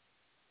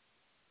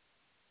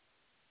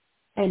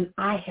 And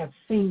I have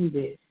seen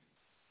this.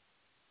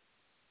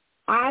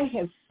 I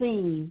have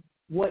seen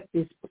what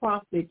this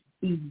prophet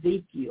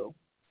Ezekiel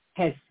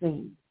has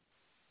seen.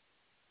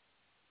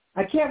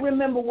 I can't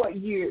remember what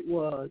year it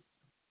was,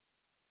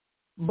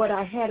 but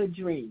I had a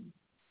dream.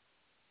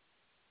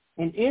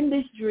 And in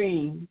this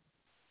dream,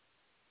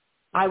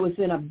 I was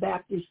in a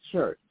Baptist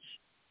church.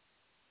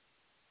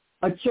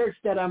 a church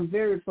that I'm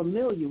very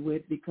familiar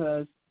with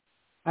because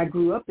I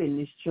grew up in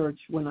this church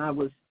when I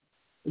was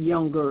a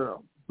young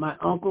girl. My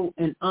uncle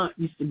and aunt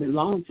used to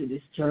belong to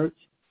this church.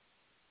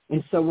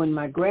 And so when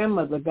my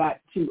grandmother got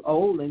too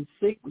old and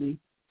sickly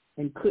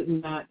and could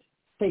not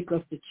take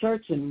us to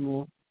church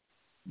anymore,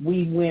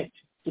 we went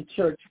to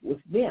church with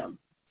them.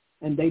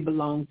 And they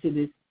belonged to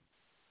this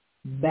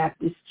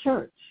Baptist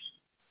church.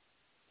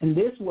 And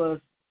this was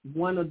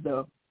one of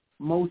the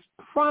most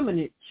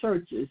prominent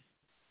churches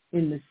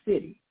in the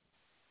city,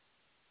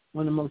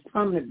 one of the most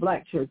prominent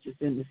black churches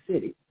in the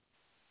city.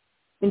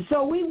 And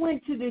so we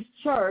went to this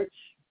church,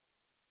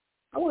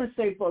 I want to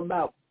say for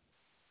about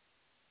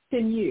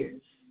 10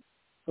 years,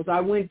 because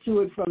I went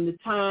to it from the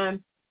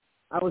time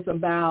I was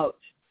about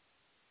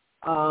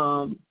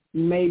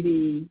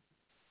maybe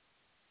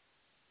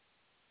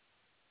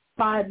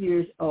 5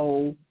 years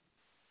old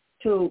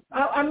to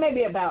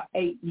maybe about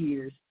 8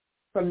 years.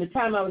 From the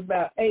time I was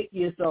about 8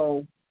 years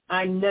old,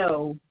 I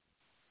know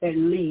at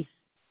least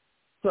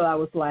till I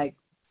was like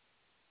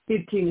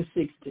 15 or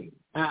 16.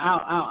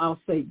 I'll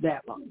say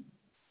that long.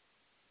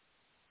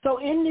 So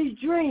in this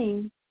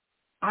dream,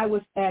 I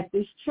was at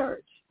this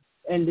church,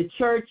 and the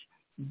church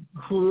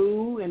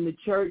grew, and the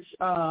church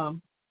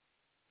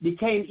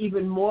became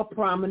even more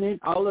prominent.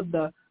 All of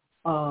the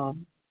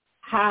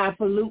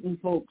highfalutin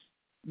folks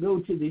go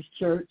to this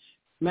church.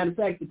 Matter of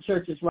fact, the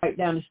church is right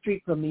down the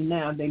street from me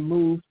now. They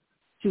moved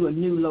to a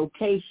new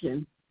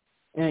location,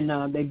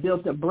 and they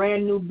built a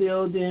brand new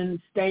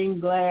building,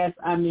 stained glass,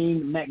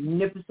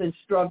 magnificent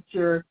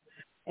structure,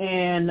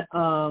 and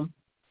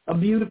a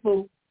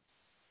beautiful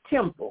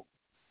temple.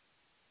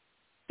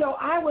 So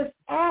I was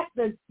at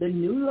the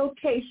new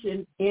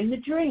location in the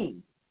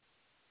dream,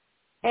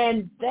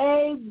 and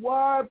they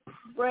were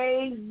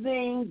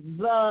praising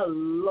the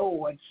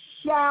Lord,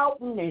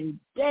 shouting and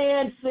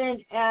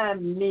dancing.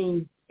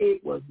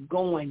 It was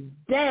going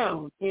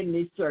down in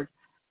this church.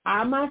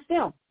 I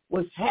myself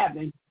was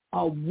having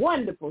a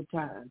wonderful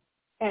time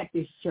at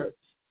this church.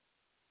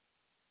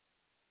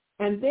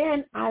 And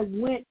then I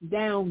went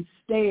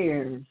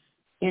downstairs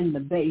in the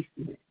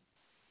basement.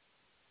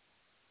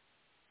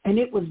 And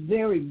it was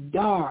very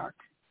dark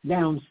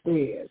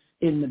downstairs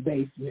in the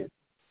basement.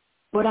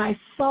 But I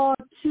saw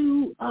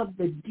two of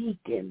the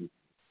deacons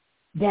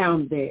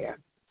down there.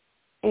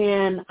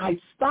 And I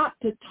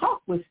stopped to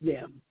talk with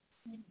them.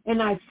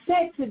 And I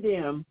said to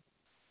them,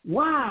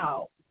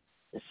 wow,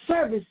 the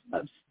service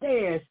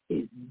upstairs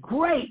is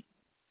great.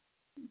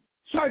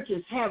 Church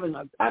is having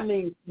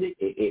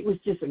it was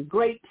just a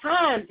great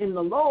time in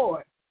the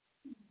Lord.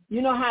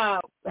 You know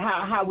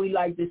how we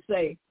like to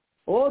say,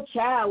 oh,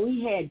 child,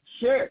 we had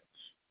church.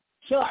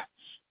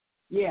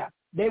 Yeah,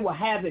 they were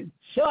having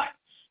church.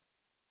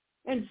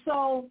 And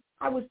so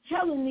I was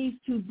telling these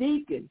two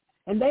deacons,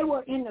 and they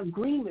were in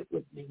agreement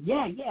with me.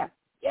 Yeah,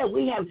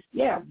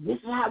 this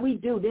is how we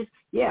do this.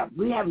 Yeah,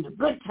 we're having a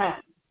good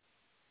time.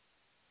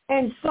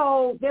 And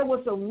so there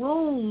was a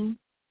room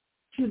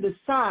to the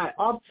side,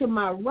 off to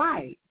my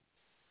right,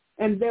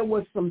 and there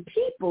were some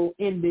people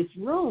in this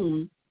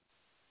room,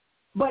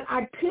 but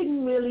I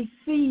couldn't really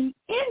see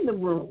in the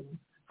room.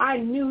 I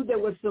knew there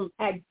was some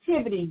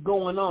activity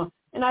going on.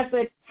 And I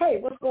said, hey,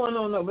 what's going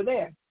on over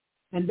there?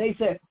 And they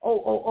said,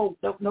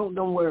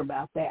 don't worry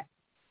about that.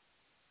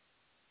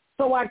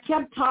 So I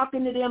kept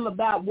talking to them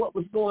about what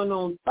was going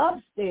on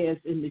upstairs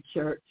in the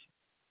church.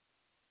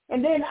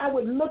 And then I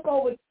would look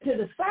over to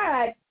the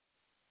side,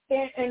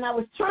 and I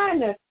was trying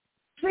to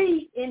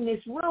see in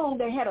this room.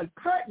 They had a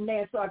curtain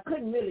there, so I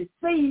couldn't really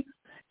see.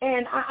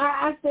 And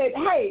I said,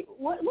 hey,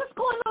 what's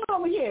going on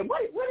over here?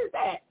 What is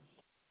that?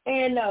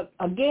 And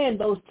again,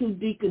 those two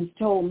deacons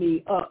told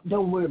me,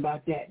 don't worry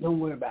about that. Don't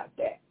worry about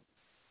that.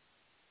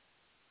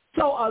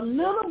 So a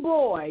little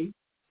boy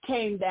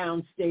came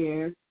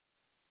downstairs,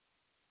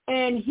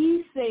 and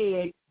he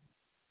said,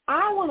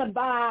 I want to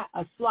buy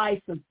a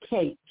slice of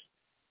cake.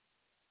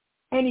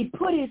 And he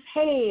put his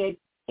head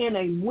in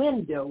a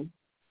window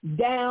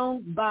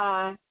down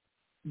by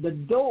the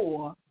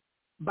door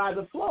by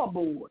the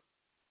floorboard.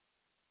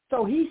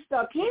 So he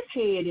stuck his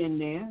head in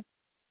there.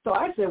 So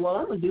I said, well,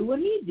 I'm going to do what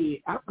he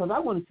did because I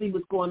want to see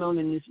what's going on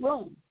in this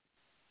room.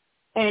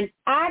 And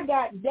I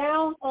got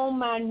down on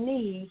my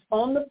knees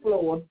on the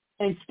floor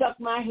and stuck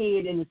my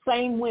head in the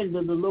same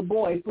window the little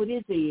boy put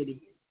his head in.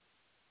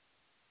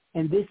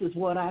 And this is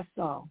what I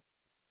saw.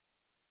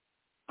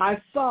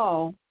 I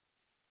saw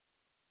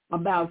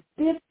about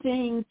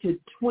 15 to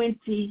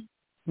 20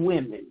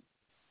 women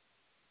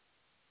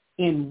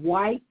in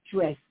white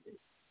dresses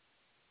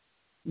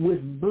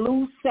with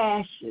blue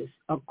sashes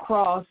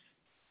across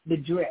the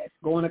dress,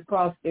 going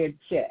across their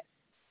chest.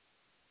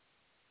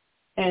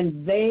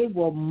 And they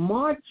were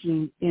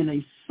marching in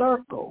a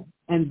circle,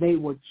 and they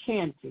were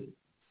chanting.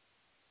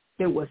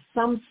 There was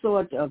some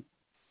sort of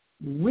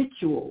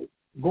ritual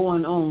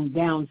going on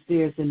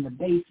downstairs in the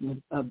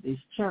basement of this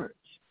church.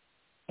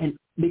 And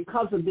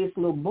because of this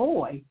little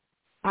boy,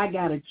 I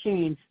got a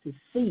chance to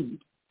see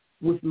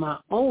with my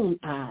own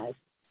eyes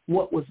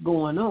what was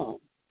going on.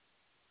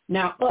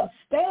 Now,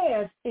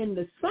 upstairs in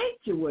the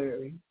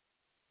sanctuary,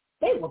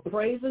 They were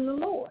praising the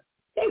Lord.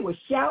 They were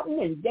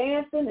shouting and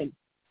dancing and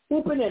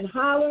whooping and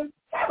hollering,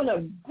 having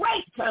a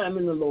great time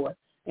in the Lord.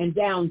 And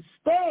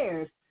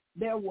downstairs,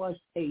 there was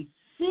a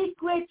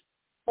secret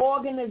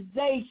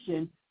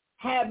organization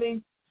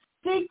having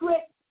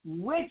secret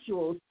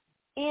rituals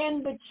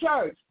in the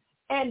church.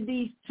 And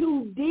these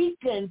two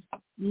deacons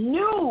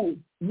knew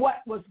what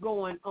was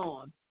going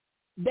on.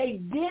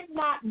 They did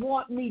not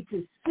want me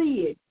to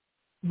see it,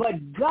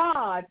 but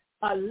God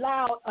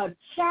allowed a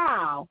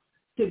child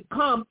to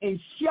come and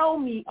show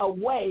me a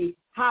way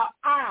how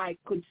I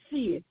could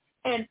see it.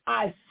 And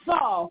I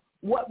saw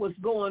what was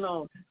going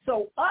on.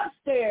 So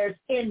upstairs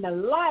in the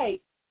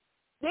light,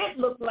 it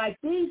looked like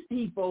these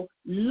people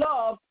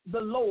loved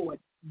the Lord.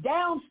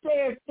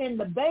 Downstairs in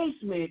the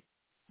basement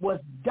was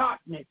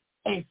darkness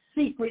and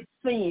secret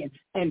sins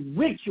and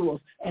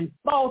rituals and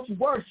false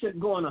worship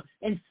going on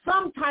and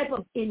some type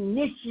of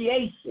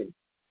initiation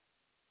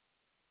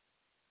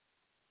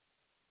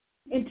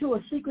into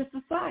a secret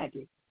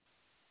society.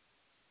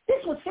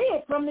 This was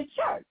hid from the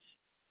church,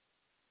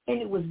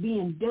 and it was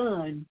being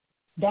done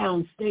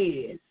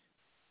downstairs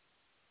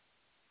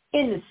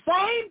in the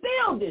same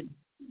building,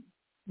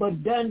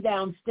 but done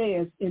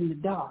downstairs in the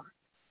dark.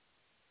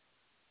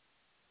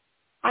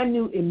 I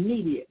knew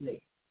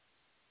immediately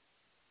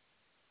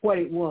what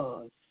it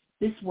was.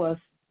 This was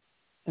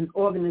an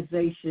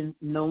organization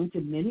known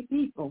to many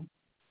people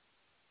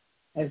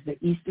as the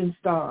Eastern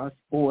Stars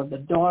or the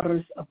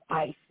Daughters of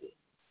Isis.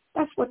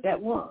 That's what that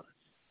was.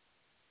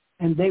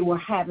 And they were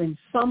having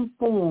some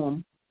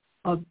form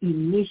of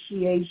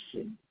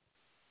initiation.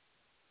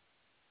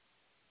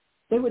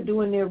 They were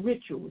doing their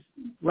rituals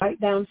right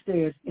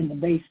downstairs in the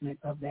basement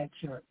of that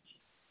church.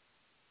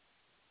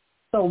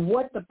 So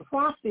what the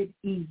prophet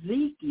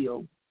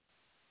Ezekiel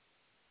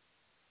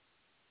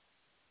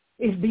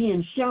is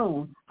being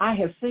shown, I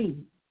have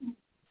seen.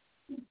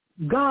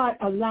 God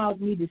allowed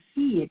me to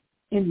see it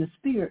in the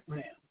spirit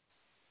realm.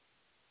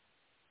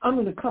 I'm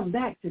going to come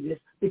back to this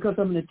because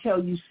I'm going to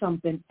tell you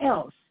something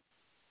else.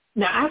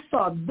 Now, I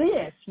saw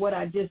this, what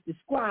I just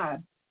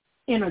described,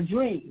 in a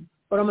dream,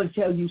 but I'm going to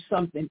tell you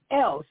something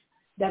else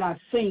that I've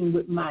seen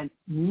with my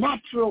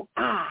natural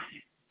eyes.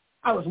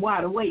 I was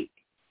wide awake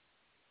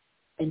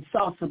and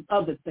saw some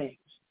other things,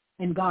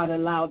 and God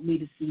allowed me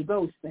to see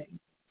those things.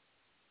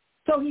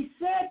 So he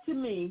said to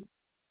me,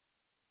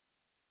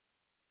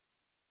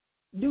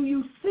 do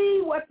you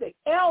see what the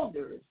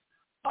elders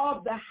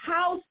of the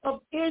house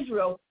of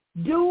Israel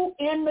do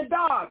in the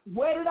dark?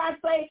 Where did I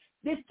say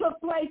this took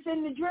place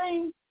in the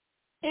dream?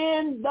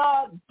 In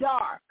the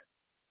dark.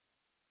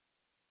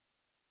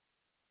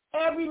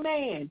 Every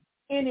man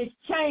in his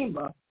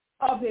chamber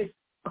of his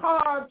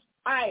carved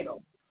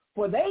idol.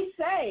 For they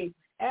say,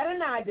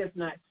 Adonai does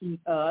not see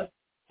us.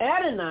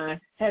 Adonai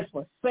has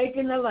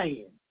forsaken the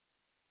land.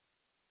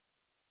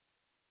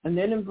 And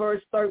then in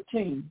verse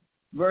 13,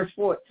 verse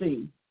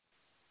 14,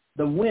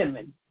 the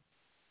women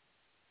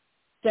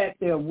sat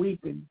there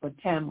weeping for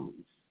Tammuz.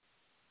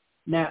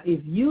 Now,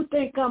 if you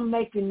think I'm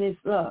making this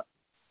up,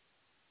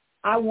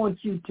 I want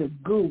you to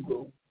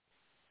Google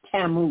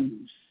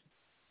Tammuz,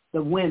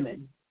 the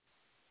women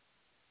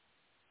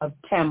of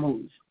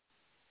Tammuz.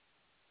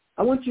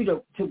 I want you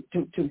to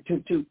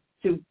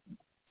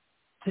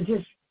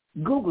just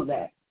Google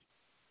that.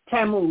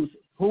 Tammuz,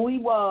 who he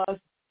was,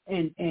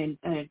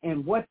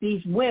 and what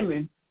these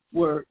women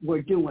were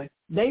doing.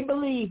 They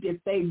believed if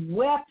they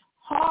wept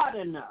hard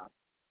enough,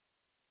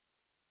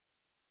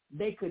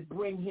 they could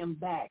bring him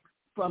back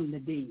from the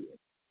dead.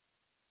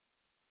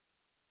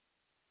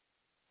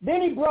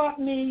 Then he brought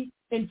me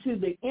into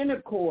the inner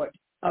court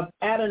of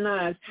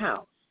Adonai's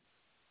house.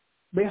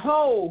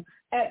 Behold,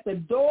 at the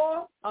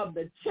door of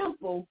the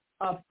temple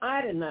of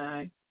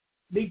Adonai,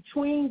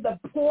 between the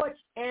porch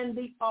and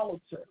the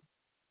altar.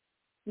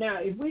 Now,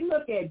 if we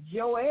look at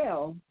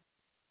Joel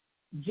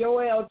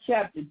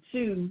chapter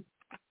 2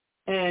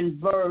 and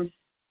verse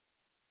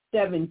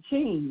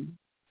 17,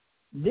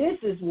 this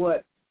is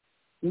what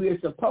we're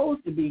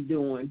supposed to be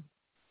doing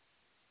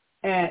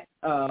at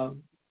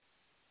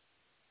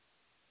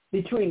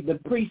between the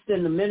priests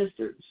and the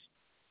ministers.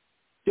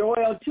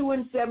 Joel 2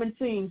 and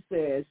 17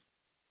 says,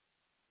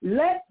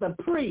 let the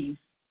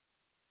priests,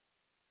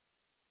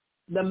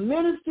 the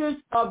ministers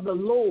of the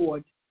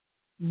Lord,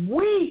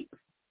 weep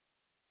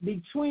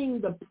between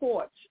the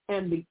porch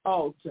and the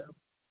altar,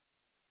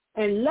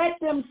 and let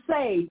them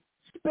say,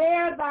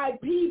 spare thy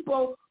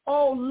people,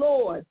 O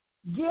Lord,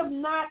 give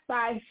not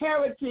thy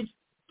heritage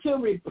to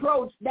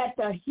reproach, that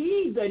the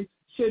heathen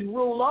should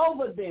rule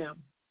over them.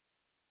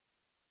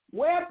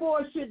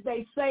 Wherefore should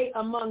they say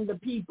among the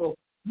people,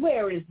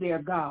 where is their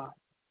God?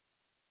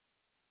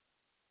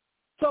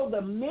 So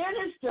the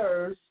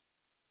ministers,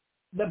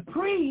 the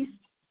priests,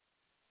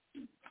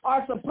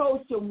 are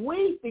supposed to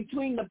weep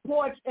between the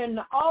porch and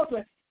the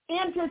altar,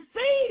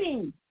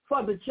 interceding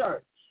for the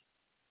church.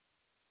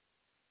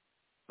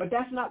 But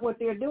that's not what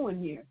they're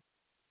doing here.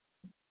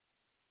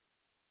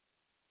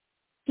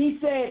 He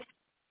said,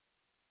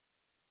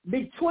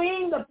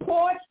 between the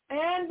porch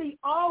and the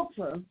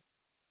altar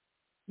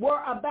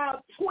were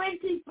about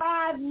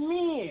 25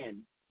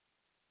 men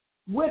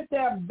with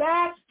their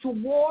backs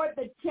toward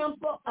the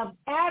temple of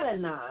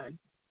Adonai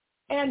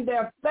and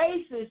their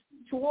faces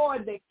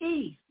toward the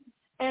east,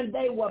 and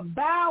they were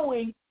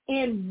bowing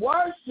in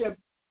worship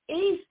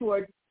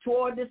eastward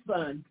toward the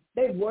sun.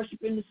 They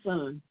worshiping the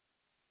sun.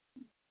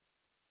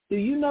 Do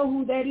you know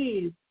who that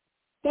is?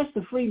 That's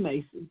the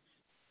Freemasons.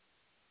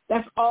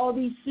 That's all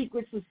these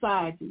secret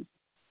societies.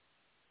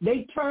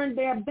 They turned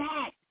their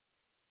back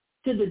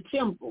to the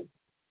temple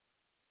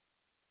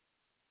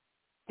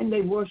and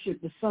they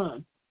worship the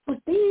sun. But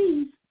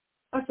these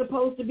are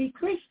supposed to be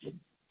Christians.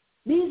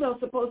 These are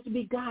supposed to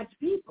be God's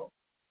people.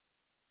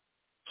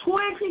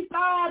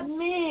 25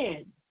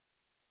 men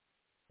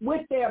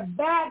with their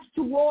backs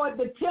toward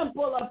the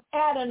temple of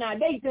Adonai.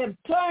 They have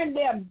turned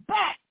their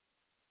back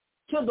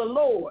to the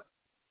Lord.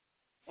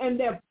 And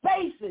their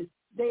faces,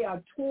 they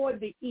are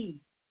toward the east,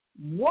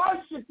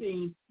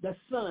 worshiping the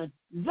sun.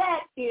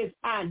 That is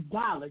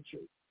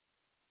idolatry.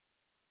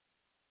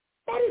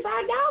 That is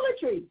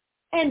idolatry.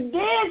 And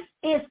this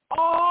is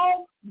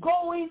all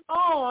going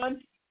on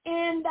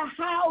in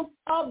the house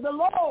of the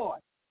Lord.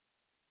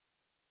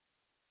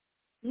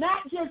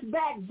 Not just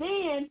back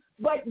then,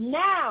 but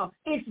now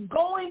it's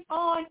going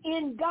on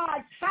in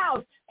God's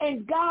house.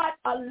 And God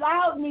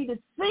allowed me to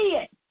see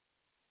it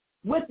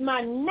with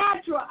my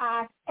natural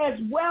eye as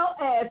well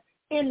as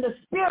in the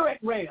spirit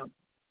realm.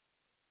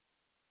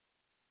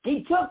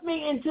 He took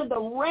me into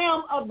the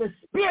realm of the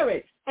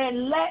spirit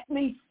and let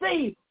me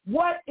see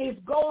what is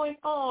going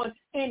on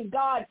in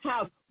God's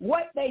house,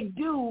 what they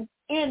do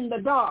in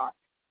the dark.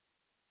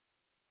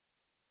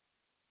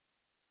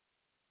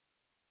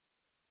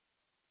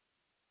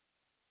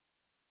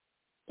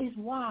 Is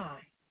why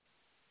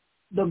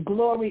the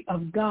glory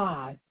of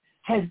God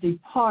has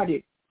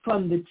departed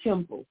from the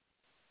temple.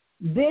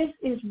 This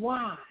is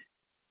why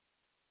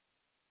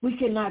we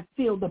cannot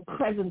feel the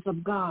presence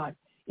of God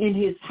in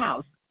his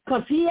house,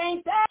 because he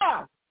ain't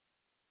there.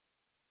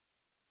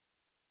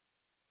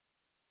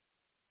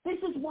 This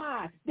is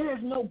why there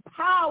is no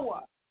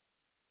power.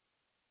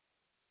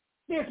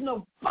 There's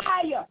no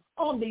fire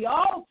on the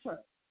altar.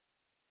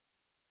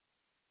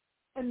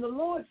 And the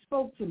Lord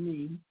spoke to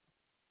me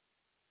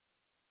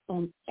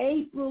on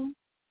April,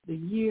 the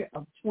year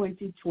of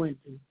 2020.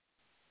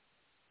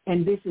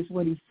 And this is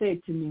what he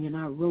said to me, and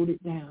I wrote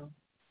it down.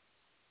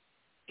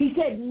 He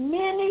said,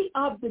 many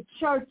of the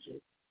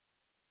churches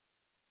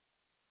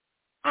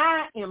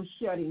I am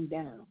shutting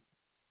down,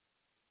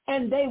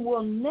 and they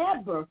will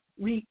never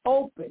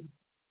reopen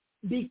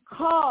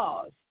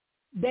because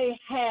they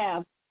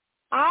have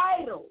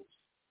idols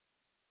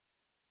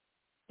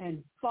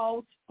and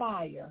false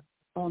fire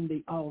on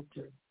the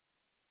altar.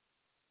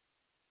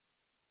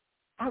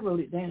 I wrote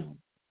it down.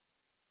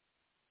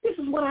 This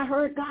is what I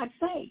heard God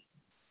say.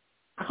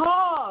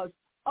 Cause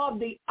of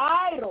the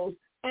idols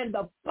and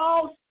the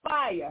false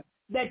fire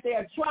that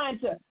they're trying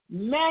to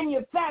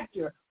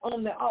manufacture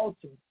on the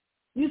altar.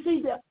 You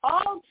see, the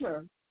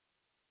altar,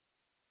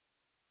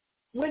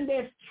 when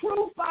there's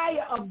true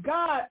fire of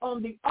God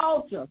on the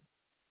altar,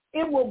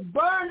 it will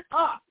burn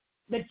up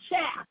the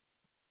chaff.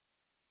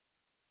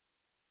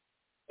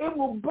 It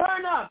will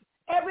burn up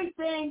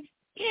everything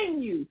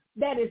in you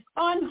that is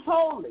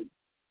unholy.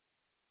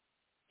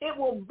 It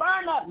will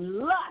burn up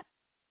lust.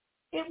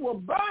 It will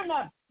burn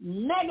up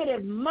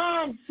negative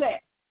mindset.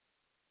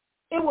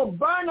 It will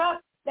burn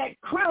up that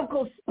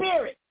critical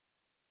spirit.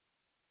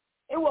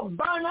 It will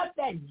burn up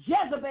that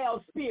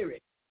Jezebel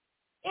spirit.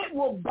 It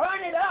will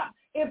burn it up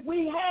if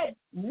we had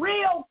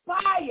real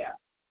fire,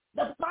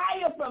 the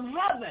fire from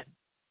heaven,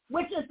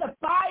 which is the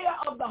fire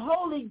of the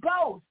Holy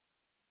Ghost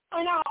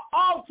in our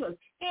altars,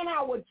 in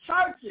our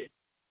churches.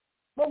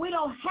 But we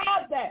don't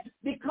have that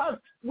because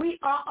we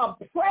are a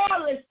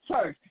prayerless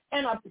church,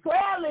 and a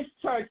prayerless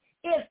church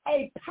is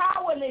a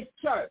powerless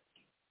church.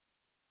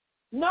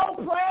 No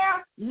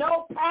prayer,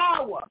 no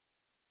power.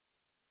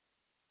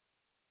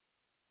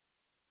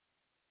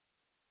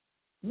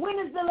 When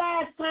is the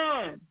last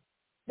time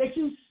that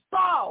you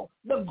saw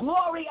the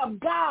glory of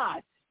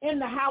God in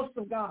the house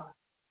of God?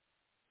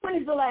 When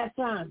is the last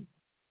time?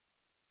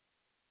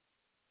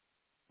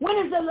 When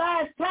is the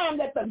last time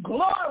that the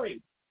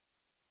glory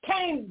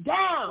came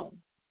down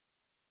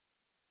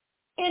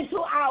into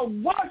our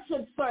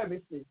worship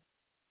services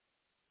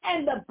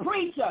and the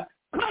preacher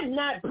could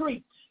not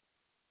preach?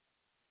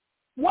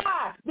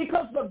 Why?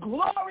 Because the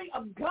glory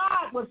of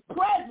God was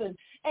present,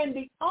 and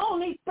the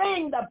only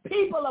thing the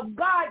people of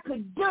God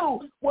could do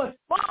was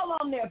fall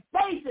on their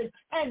faces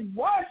and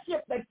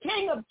worship the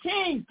King of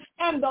Kings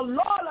and the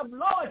Lord of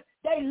Lords.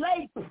 They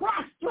lay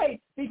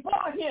prostrate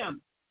before him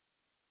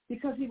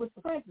because he was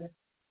present.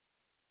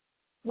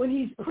 When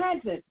he's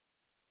present,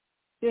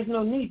 there's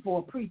no need for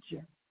a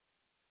preacher.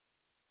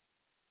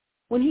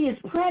 When he is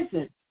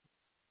present,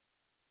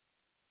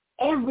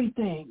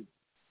 everything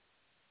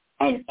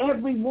and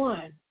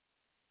everyone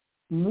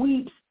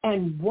weeps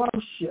and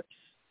worships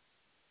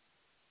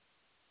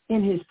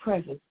in his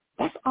presence.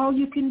 That's all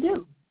you can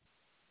do.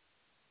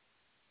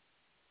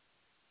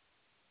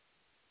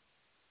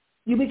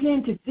 You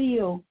begin to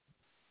feel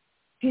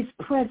his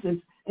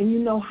presence And you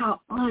know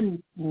how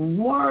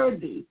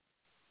unworthy,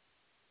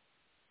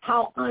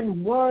 how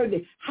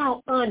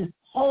unholy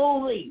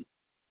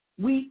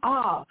we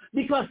are,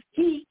 because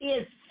he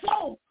is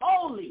so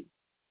holy.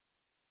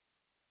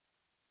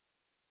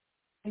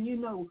 And you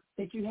know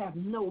that you have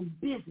no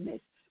business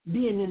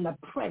being in the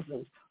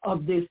presence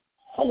of this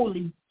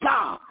holy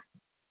God.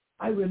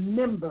 I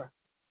remember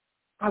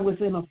I was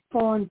in a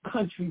foreign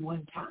country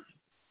one time,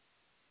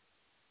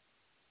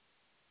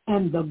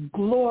 and the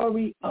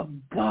glory of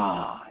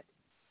God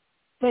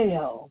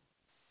fell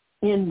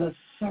in the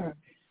service.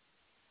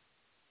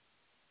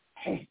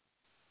 Hey.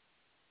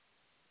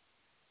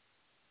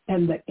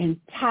 And the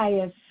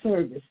entire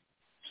service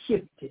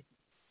shifted.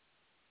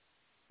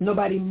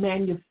 Nobody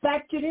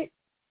manufactured it.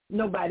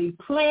 Nobody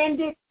planned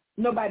it.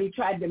 Nobody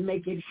tried to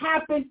make it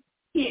happen.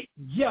 It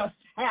just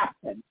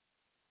happened.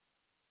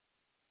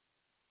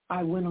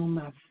 I went on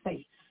my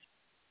face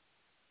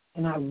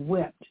and I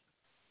wept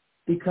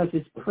because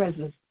his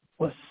presence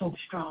was so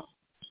strong.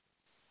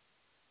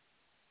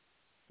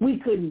 We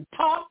couldn't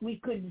talk, we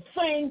couldn't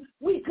sing,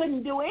 we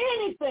couldn't do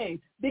anything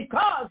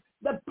because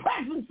the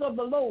presence of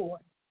the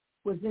Lord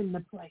was in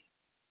the place.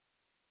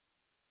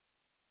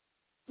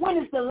 When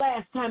is the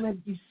last time have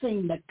you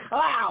seen the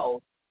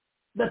cloud,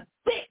 the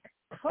thick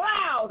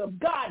cloud of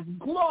God's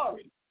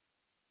glory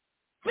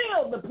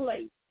fill the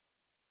place?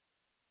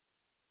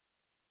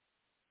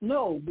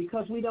 No,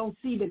 because we don't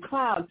see the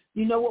cloud.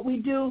 You know what we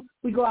do?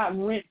 We go out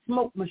and rent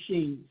smoke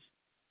machines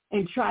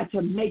and try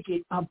to make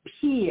it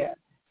appear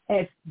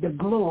as the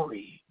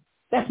glory.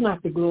 That's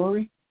not the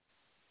glory.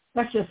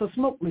 That's just a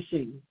smoke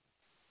machine.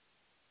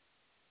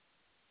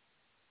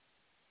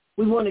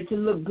 We want it to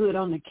look good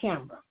on the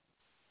camera.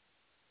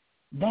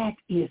 That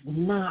is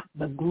not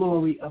the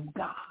glory of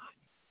God.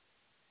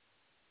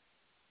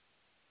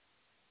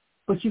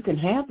 But you can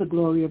have the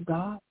glory of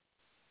God.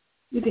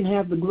 You can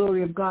have the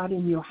glory of God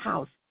in your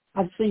house.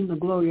 I've seen the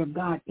glory of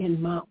God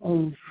in my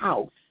own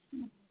house.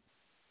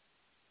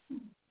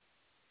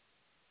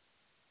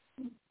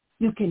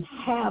 You can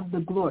have the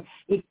glory.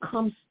 It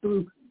comes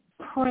through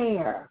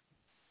prayer,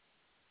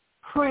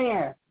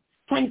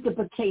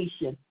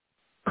 sanctification,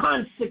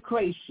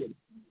 consecration,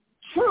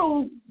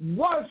 true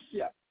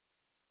worship.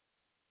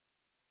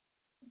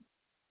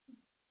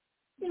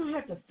 You don't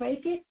have to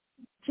fake it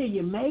till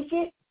you make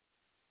it.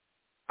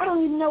 I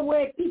don't even know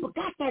where people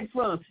got that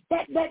from.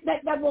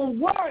 That won't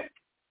work.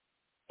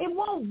 It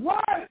won't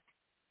work.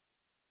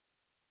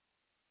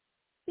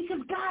 Because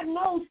God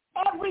knows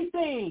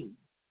everything.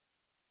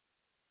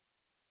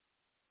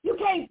 You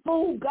can't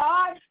fool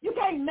God. You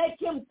can't make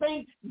him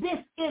think this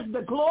is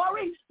the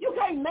glory. You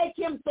can't make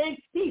him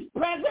think he's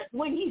present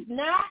when he's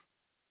not.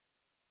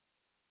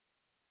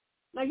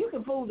 Now, you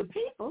can fool the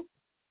people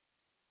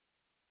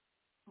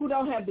who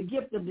don't have the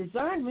gift of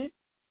discernment,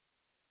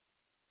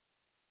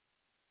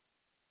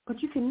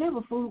 but you can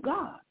never fool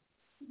God.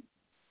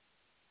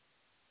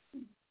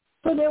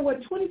 So there were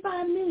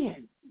 25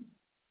 men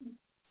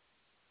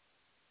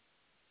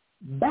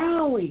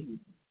bowing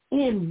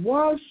in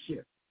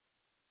worship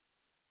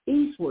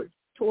eastward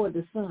toward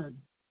the sun.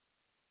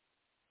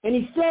 And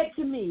he said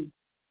to me,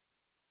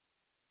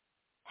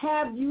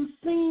 have you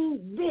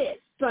seen this,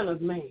 Son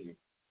of Man?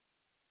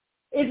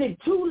 Is it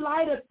too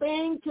light a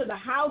thing to the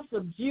house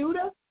of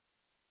Judah,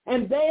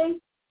 and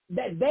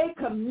that they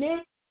commit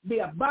the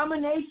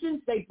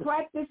abominations they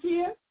practice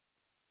here,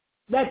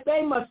 that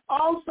they must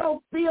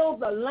also fill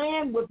the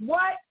land with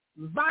what?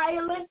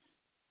 Violence,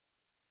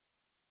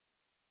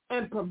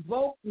 and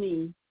provoke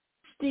me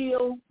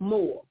still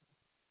more.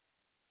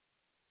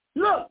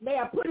 Look, they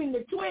are putting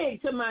the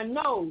twig to my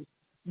nose.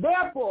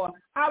 Therefore,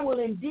 I will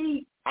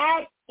indeed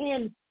act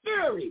in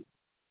fury.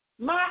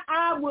 My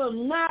eye will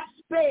not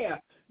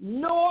spare,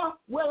 nor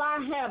will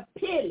I have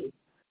pity.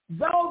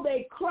 Though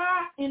they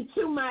cry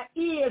into my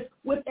ears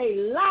with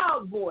a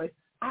loud voice,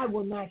 I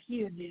will not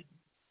hear them.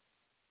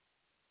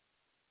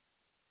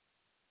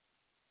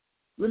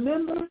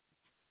 Remember?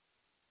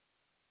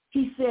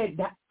 He said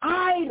the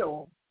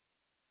idol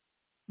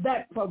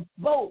that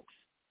provokes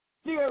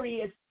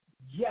furious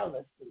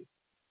jealousy.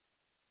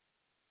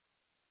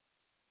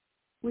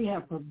 We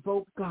have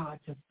provoked God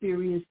to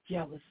furious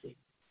jealousy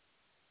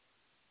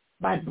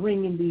by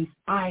bringing these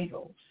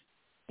idols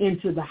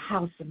into the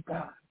house of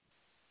God.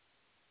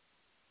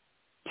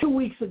 2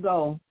 weeks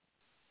ago,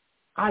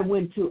 I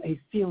went to a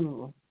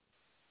funeral.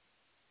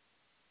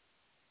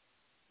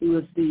 He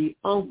was the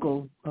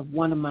uncle of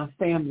one of my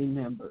family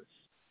members.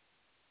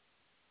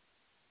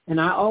 And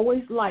I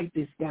always liked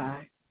this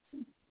guy.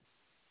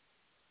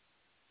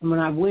 And when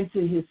I went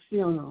to his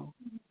funeral,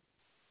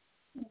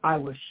 I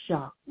was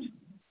shocked.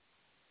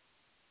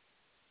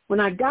 When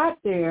I got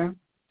there,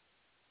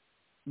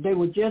 they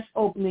were just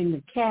opening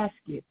the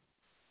casket.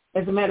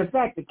 As a matter of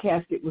fact, the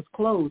casket was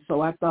closed,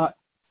 so I thought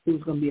it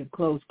was going to be a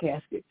closed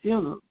casket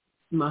funeral.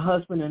 My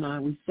husband and I,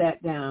 we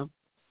sat down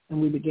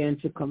and we began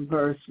to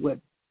converse with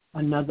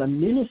another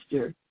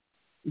minister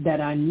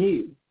that I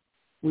knew.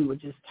 We were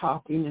just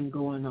talking and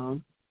going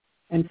on.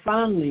 And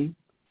finally,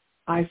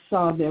 I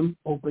saw them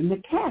open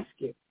the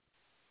casket.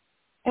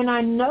 And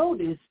I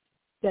noticed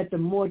that the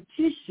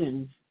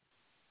morticians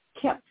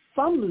kept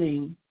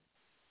fumbling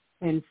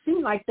and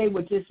seemed like they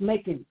were just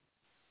making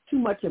too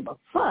much of a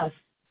fuss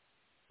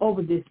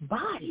over this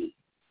body.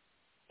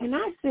 And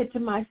I said to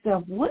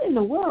myself, what in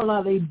the world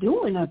are they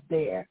doing up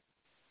there?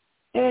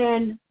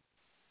 And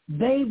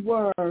they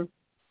were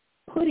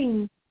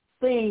putting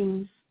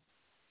things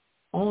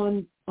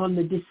on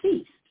the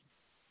deceased.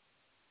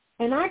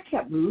 And I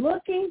kept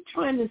looking,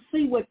 trying to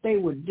see what they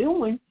were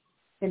doing.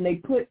 And they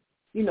put,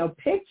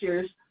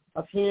 pictures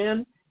of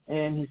him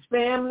and his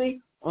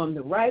family on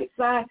the right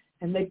side.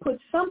 And they put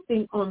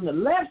something on the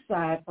left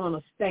side on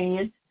a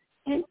stand.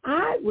 And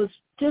I was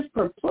just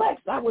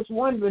perplexed. I was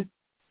wondering,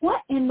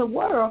 what in the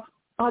world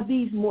are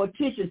these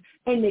morticians?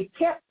 And they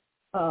kept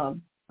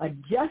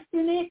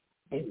adjusting it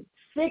and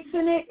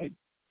fixing it. And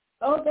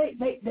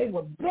they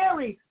were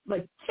very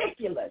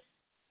meticulous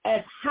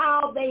as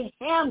how they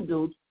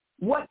handled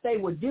what they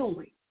were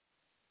doing.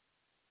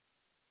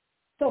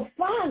 So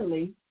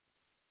finally,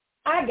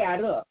 I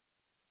got up.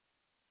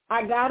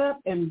 I got up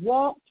and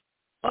walked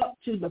up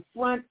to the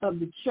front of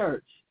the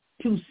church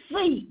to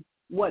see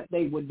what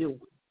they were doing.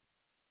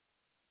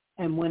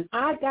 And when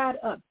I got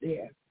up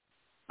there,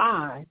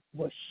 I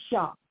was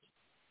shocked.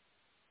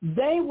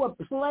 They were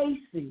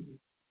placing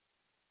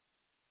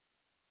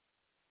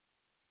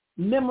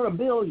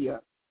memorabilia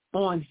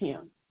on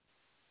him.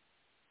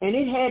 And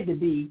it had to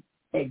be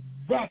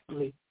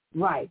exactly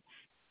right.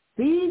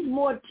 These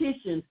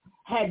morticians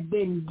had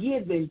been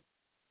given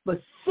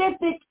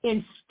specific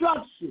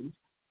instructions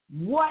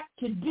what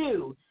to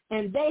do,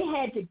 and they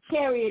had to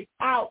carry it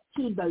out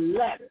to the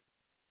letter.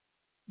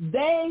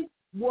 They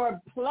were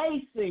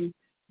placing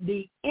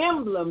the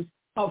emblems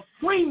of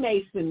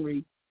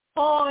Freemasonry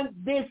on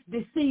this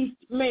deceased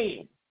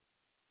man.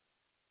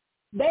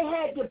 They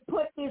had to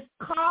put this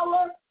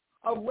collar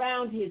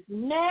around his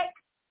neck.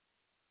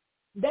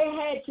 They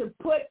had to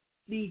put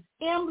these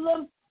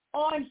emblems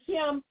on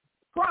him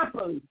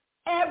properly.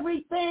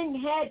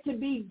 Everything had to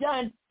be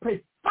done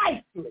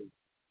precisely.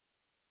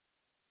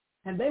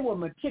 And they were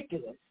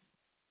meticulous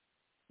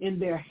in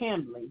their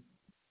handling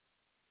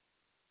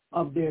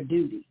of their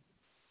duty.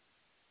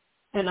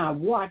 And I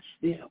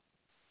watched them.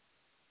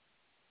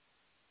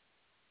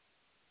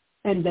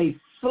 And they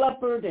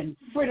fluppered and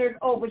frittered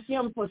over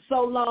him for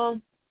so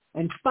long.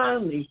 And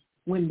finally,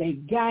 when they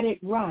got it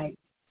right,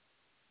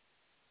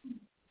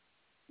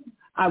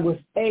 I was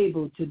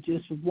able to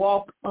just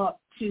walk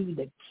up to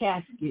the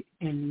casket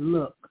and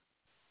look.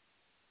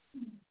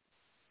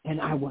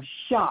 And I was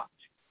shocked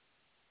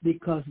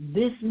because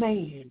this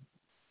man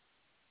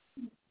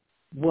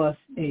was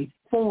a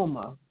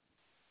former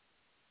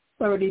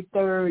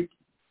 33rd,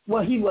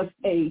 he was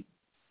a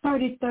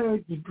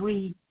 33rd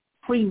degree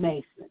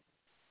Freemason.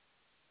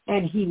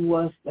 And he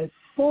was the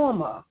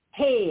former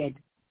head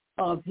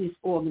of his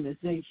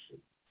organization.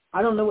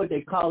 I don't know what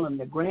they call him,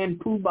 the Grand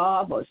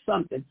Poobah or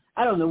something.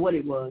 I don't know what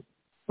it was.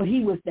 But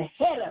he was the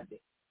head of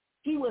it.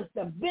 He was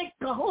the big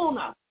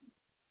kahuna.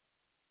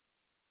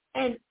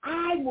 And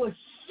I was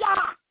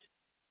shocked.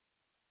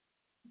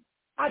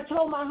 I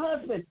told my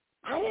husband,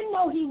 I didn't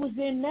know he was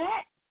in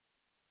that.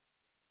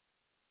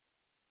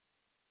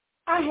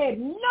 I had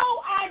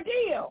no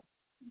idea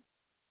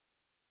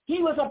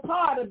he was a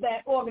part of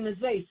that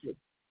organization.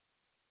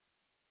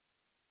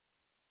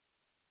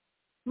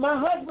 My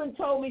husband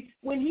told me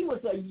when he was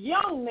a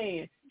young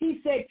man, he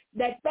said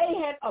that they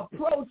had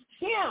approached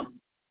him,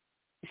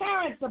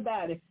 parents,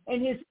 about it.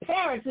 And his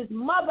parents, his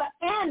mother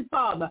and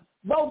father,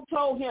 both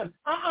told him,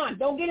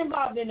 don't get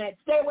involved in that.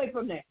 Stay away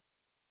from that.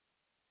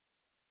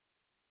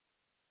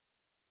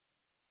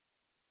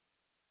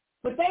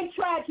 But they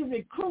tried to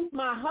recruit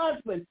my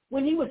husband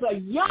when he was a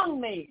young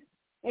man.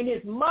 And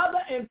his mother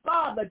and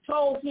father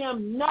told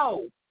him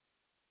no.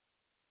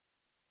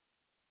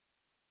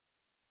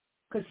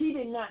 Because he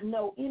did not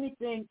know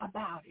anything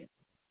about it.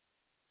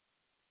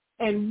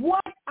 And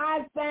what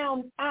I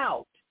found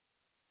out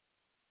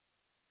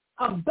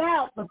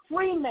about the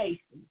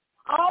Freemasons,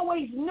 I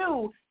always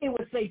knew it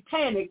was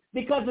satanic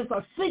because it's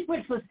a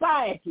secret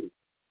society,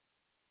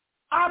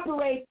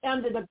 operate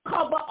under the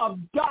cover of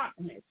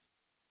darkness.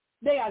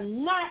 They are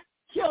not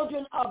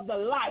children of the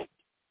light.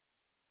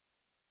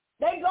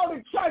 They go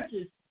to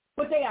churches,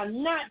 but they are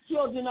not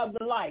children of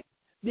the light.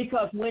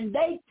 Because when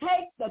they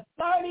take the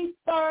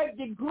 33rd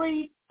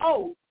degree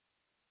oath,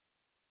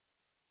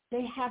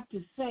 they have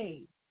to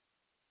say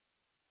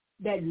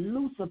that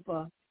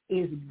Lucifer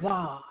is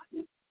God.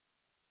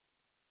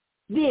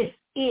 This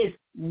is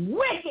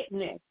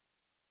wickedness.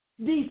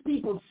 These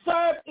people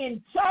serve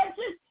in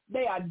churches.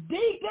 They are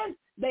deacons.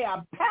 They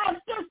are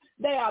pastors.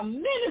 They are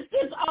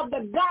ministers of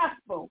the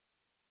gospel.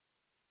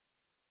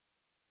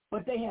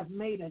 But they have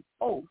made an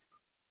oath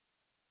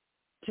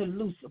to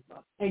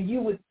Lucifer. And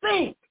you would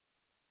think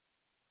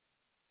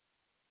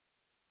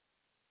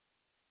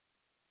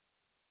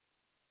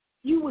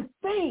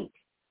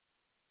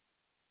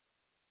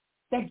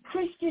that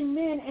Christian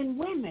men and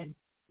women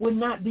would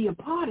not be a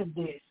part of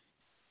this.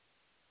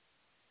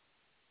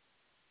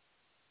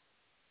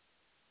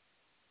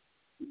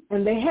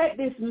 And they had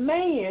this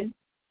man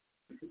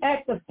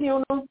at the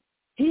funeral.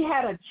 He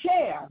had a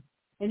chair,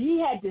 and he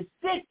had to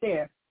sit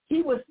there.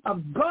 He was a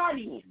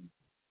guardian.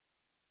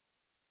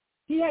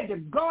 He had to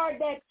guard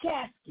that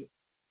casket.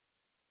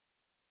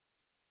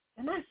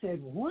 And I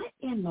said, what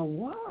in the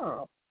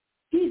world?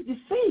 He's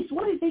deceased.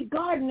 What is he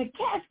guarding the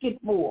casket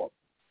for?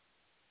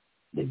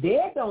 The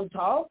dead don't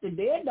talk. The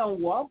dead don't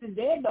walk. The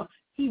dead don't.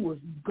 He was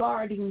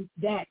guarding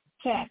that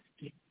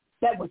casket.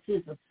 That was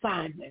his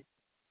assignment.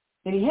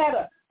 And he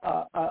had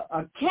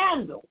a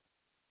candle.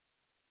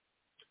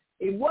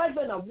 It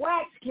wasn't a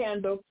wax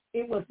candle.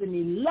 It was an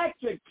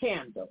electric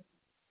candle.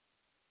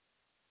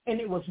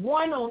 And it was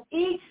one on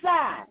each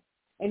side.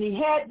 And he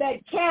had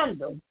that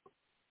candle.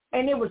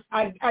 And it was,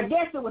 I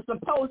guess it was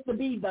supposed to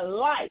be the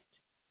light.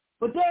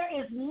 But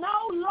there is no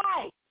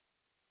light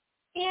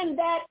in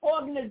that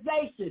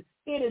organization.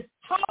 It is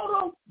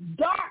total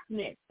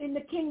darkness in the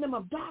kingdom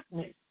of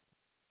darkness.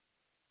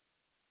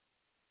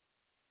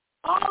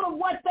 All of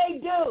what they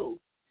do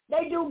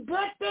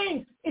good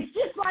things. It's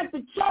just like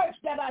the church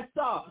that I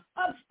saw.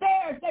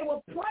 Upstairs, they were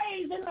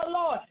praising the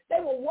Lord. They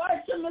were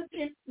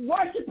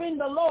worshiping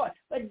the Lord.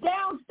 But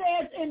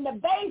downstairs in the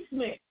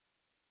basement,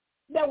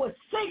 there was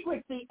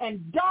secrecy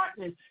and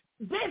darkness.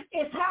 This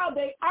is how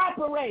they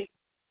operate.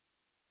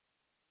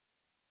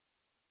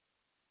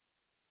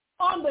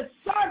 On the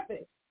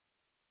surface,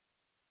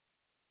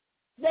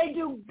 they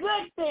do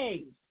good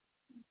things.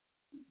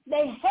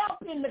 They help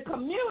in the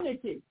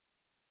community.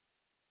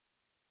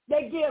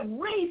 They give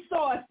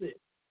resources.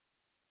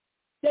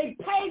 They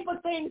pay for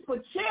things for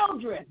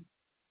children.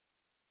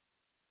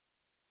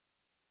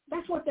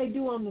 That's what they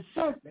do on the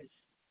surface.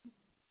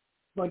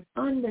 But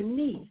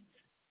underneath,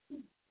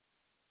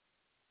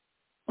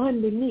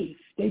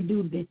 they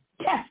do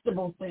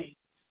detestable things.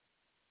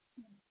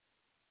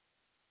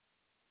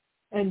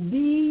 And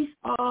these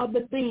are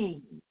the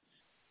things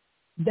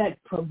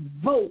that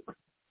provoke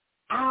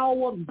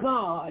our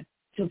God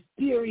to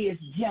furious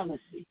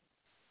jealousy.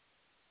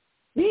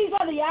 These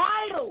are the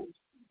idols.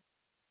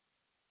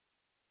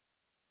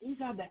 These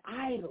are the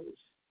idols.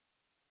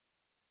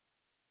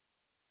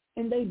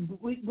 And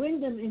we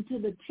bring them into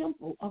the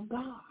temple of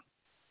God.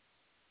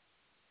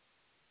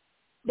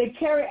 They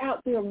carry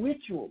out their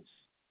rituals.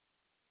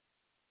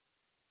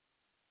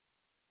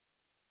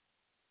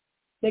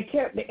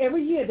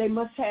 Every year they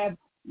must have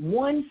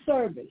one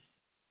service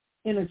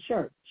in a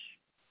church.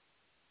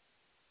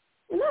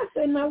 And I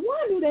said, now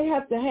why do they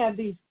have to have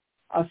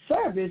a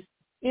service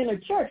in a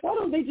church? Why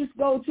don't they just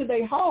go to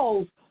their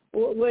halls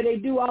where they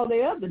do all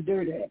their other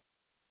dirt at?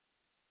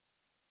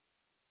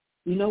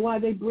 You know why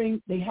they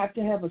have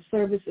to have a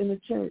service in a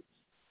church?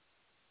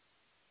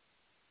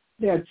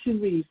 There are two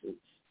reasons.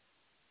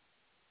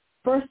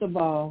 First of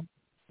all,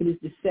 it is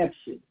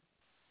deception.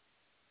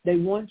 They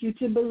want you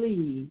to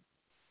believe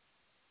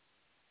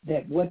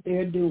that what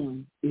they're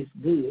doing is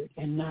good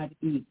and not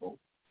evil.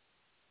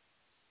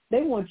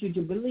 They want you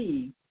to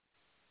believe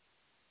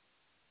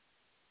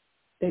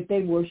that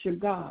they worship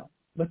God,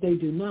 but they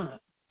do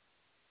not.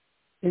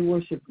 They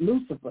worship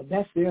Lucifer.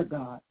 That's their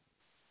God.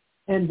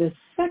 And the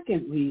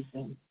second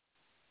reason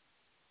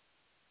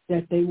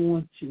that they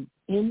want to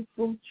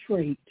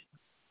infiltrate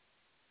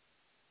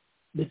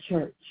the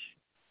church.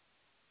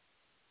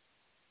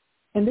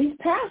 And these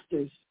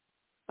pastors,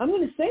 I'm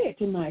going to say it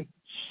tonight,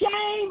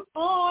 shame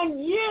on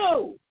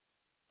you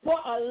for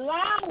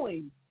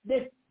allowing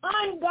this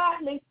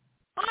ungodly,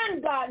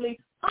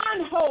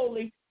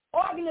 unholy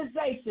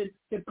organization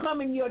to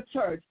come in your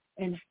church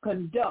and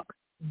conduct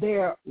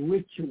their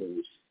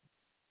rituals.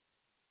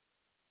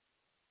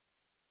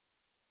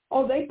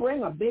 Oh, they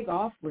bring a big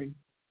offering.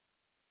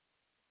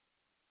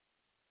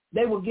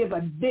 They will give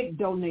a big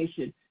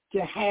donation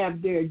to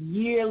have their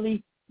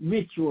yearly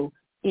ritual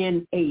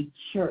in a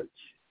church.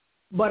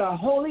 But a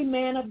holy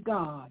man of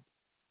God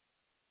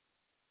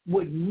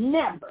would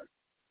never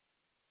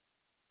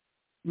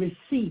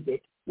receive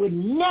it, would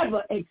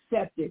never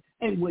accept it,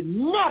 and would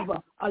never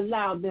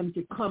allow them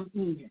to come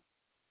in.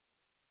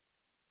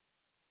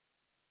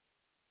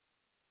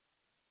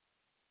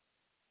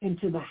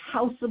 Into the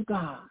house of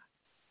God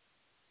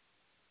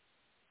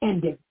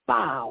and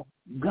defile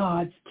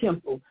God's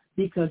temple,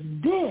 because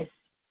this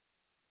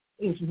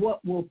is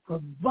what will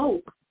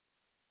provoke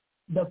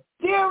the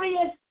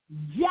furious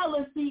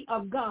jealousy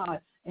of God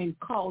and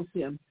cause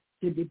him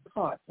to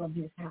depart from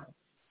his house.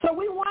 So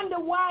we wonder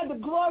why the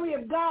glory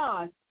of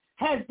God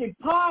has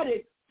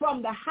departed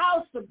from the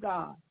house of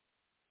God.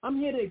 I'm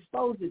here to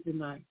expose it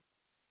tonight.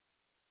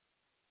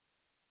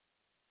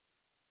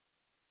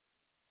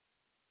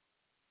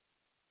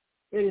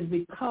 It is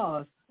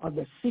because of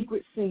the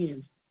secret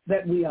sins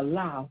that we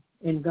allow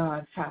in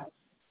God's house.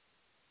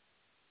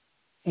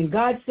 And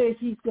God says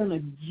he's going to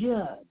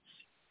judge.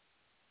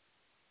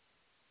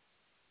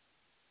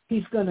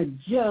 He's going to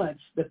judge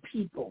the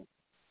people.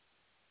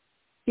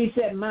 He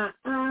said, my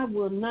eye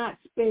will not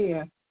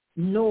spare,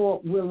 nor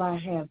will I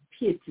have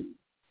pity.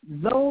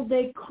 Though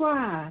they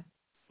cry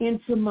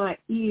into my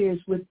ears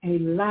with a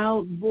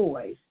loud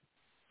voice,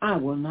 I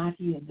will not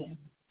hear them.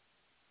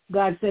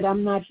 God said,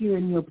 I'm not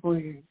hearing your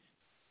prayers.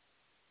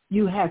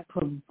 You have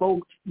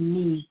provoked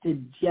me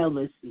to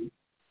jealousy.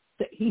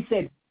 He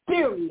said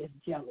furious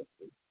jealousy.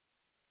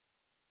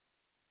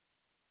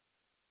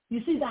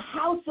 You see, the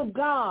house of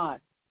God,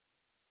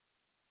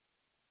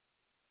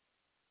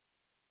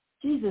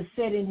 Jesus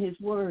said in his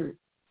word,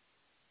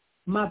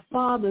 my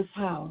Father's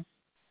house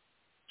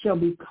shall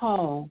be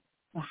called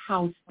the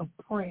house of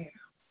prayer.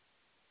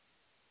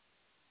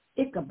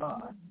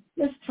 Ichabod.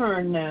 Let's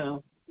turn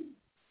now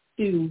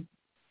to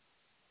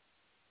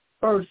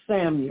 1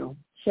 Samuel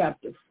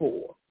chapter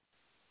 4.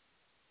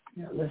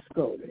 Now let's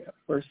go there.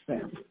 1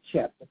 Samuel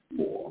chapter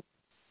 4.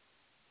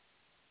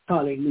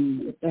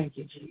 Hallelujah. Thank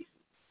you, Jesus.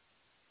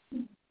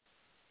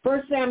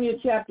 1 Samuel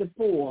chapter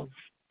 4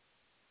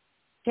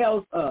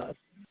 tells us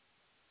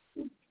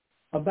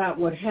about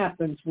what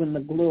happens when the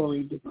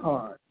glory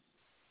departs.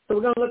 So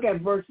we're going to look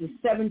at verses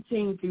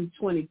 17 through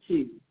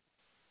 22.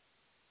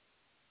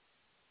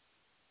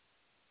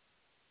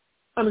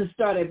 I'm going to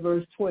start at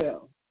verse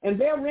 12. And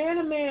there ran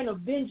a man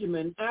of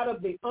Benjamin out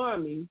of the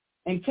army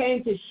and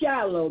came to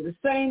Shiloh the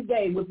same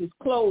day with his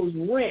clothes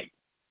rent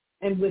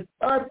and with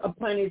earth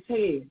upon his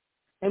head.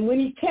 And when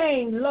he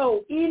came,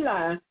 lo,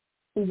 Eli,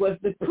 who was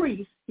the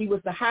priest, he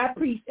was the high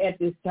priest at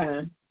this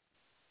time,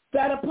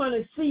 sat upon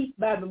a seat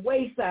by the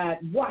wayside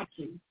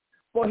watching,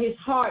 for his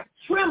heart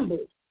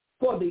trembled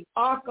for the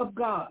ark of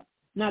God.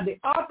 Now the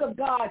ark of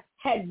God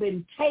had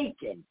been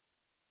taken.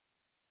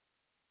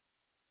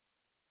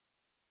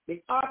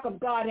 The ark of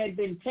God had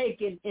been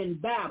taken in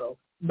battle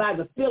by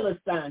the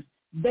Philistines.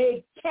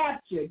 They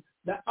captured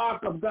the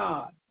ark of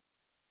God.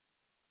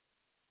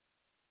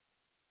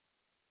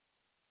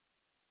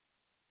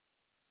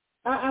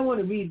 I want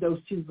to read those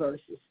two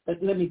verses.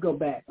 Let me go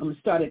back. I'm going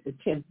to start at the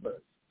 10th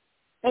verse.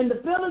 And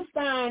the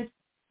Philistines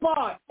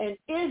fought, and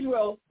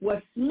Israel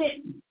was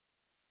smitten.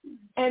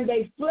 And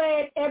they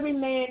fled every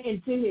man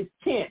into his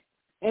tent.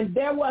 And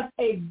there was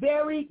a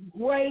very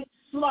great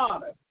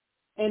slaughter.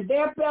 And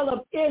there fell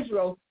of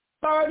Israel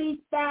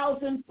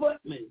 30,000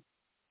 footmen.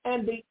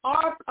 And the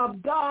ark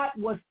of God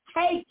was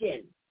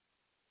taken.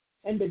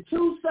 And the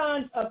two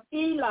sons of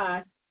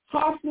Eli,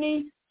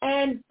 Hophni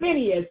and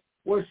Phinehas,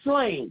 were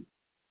slain.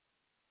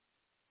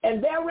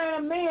 And there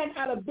ran a man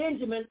out of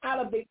Benjamin,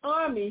 out of the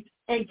army,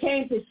 and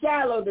came to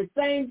Shiloh the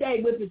same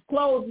day with his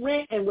clothes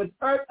rent and with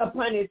earth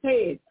upon his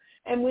head.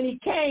 And when he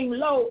came,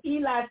 lo,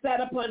 Eli sat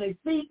upon a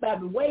seat by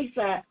the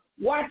wayside,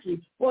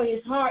 watching, for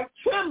his heart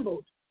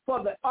trembled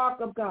for the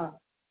ark of God.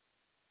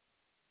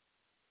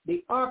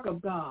 The ark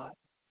of God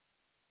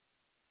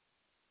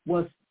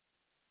was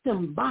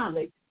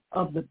symbolic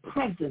of the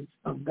presence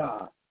of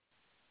God.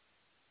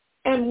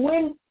 And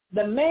when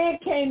the man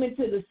came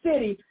into the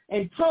city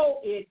and told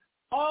it,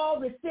 all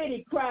the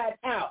city cried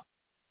out.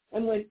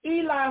 And when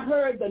Eli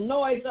heard the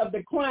noise of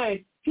the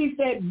crying, he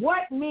said,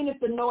 what meaneth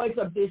the noise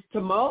of this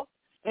tumult?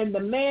 And the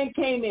man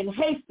came in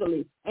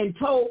hastily and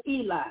told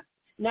Eli.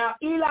 Now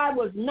Eli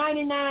was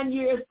 99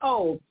 years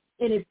old,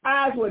 and his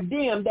eyes were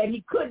dim that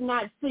he could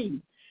not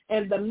see.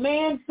 And the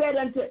man said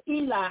unto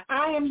Eli,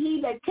 I am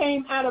he that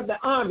came out of the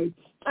army.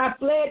 I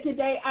fled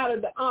today out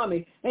of the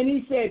army. And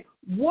he said,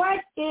 what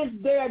is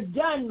there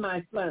done,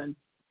 my son?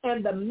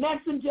 And the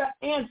messenger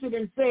answered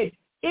and said,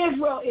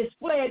 Israel is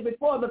fled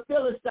before the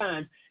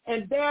Philistines,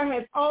 and there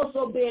has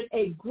also been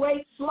a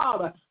great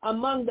slaughter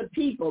among the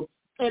people.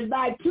 And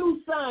thy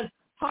two sons,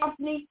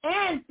 Hophni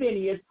and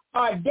Phinehas,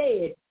 are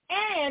dead,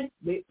 and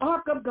the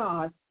ark of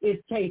God is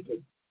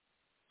taken.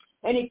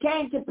 And it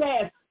came to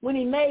pass, when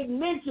he made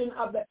mention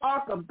of the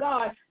ark of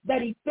God,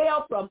 that he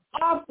fell from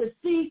off the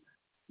seat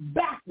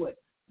backward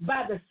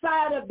by the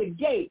side of the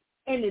gate,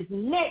 and his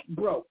neck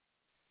broke.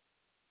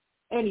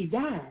 And he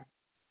died.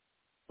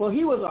 For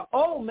he was an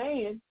old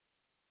man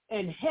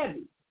and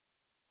heavy,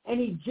 and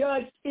he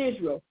judged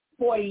Israel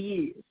 40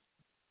 years.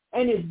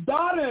 And his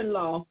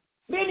daughter-in-law,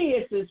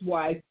 Phinehas'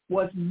 wife,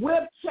 was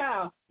with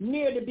child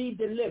near to be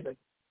delivered.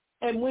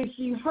 And when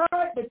she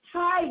heard the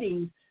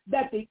tidings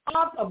that the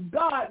ark of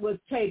God was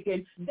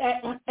taken,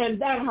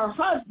 and that her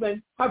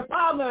husband, her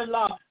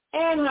father-in-law,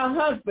 and her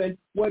husband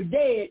were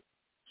dead,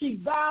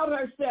 she vowed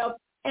herself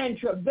and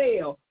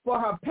travailed, for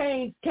her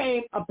pains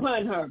came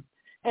upon her.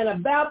 And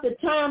about the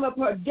time of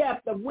her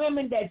death, the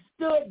women that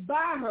stood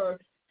by her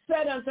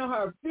said unto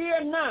her,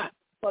 fear not,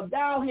 for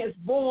thou hast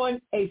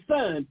borne a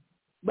son.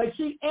 But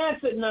she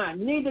answered not,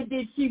 neither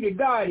did she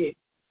regard it.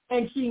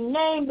 And she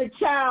named the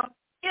child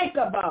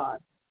Ichabod,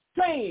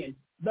 saying,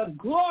 the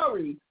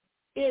glory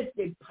is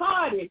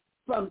departed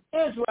from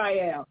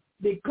Israel,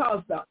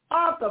 because the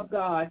ark of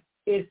God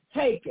is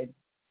taken,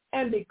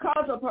 and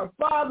because of her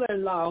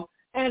father-in-law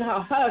and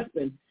her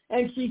husband.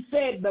 And she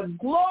said, the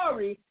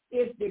glory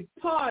is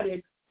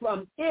departed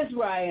from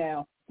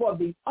Israel, for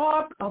the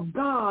ark of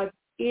God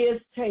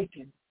is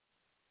taken.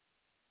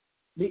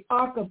 The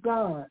ark of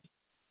God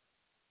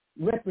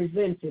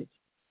represented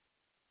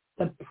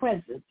the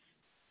presence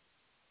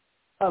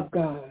of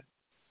God.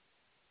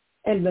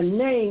 And the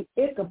name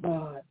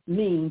Ichabod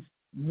means,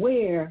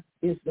 where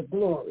is the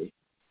glory?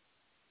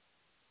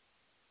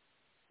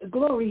 The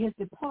glory has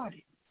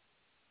departed.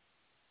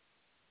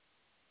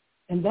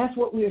 And that's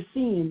what we're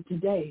seeing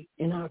today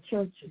in our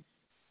churches.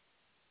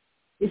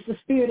 It's the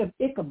spirit of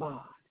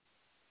Ichabod.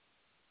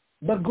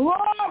 The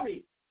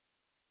glory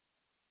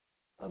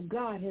of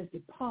God has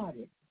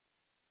departed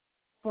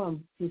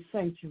from his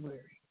sanctuary.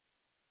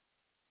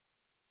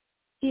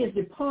 He has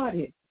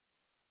departed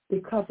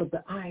because of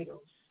the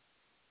idols.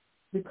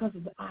 Because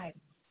of the idols.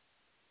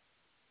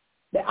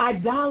 The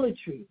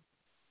idolatry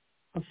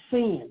of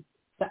sin.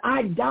 The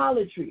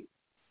idolatry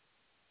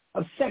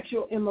of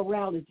sexual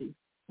immorality.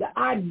 The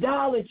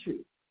idolatry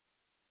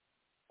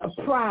of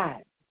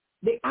pride.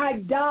 The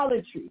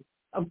idolatry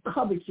of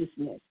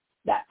covetousness.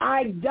 The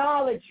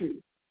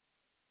idolatry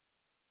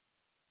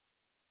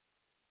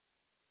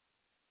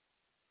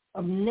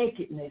of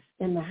nakedness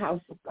in the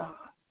house of God.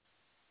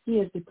 He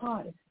has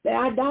departed. The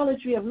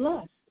idolatry of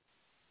lust.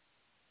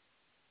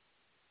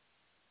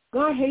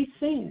 God hates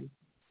sin.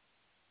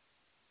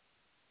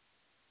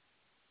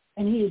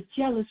 And he is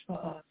jealous for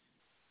us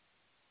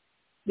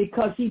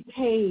because he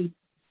paid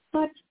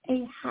such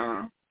a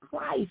high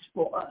price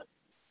for us.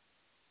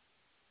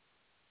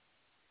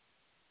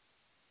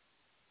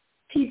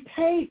 He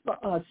paid for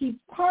us. He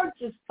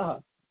purchased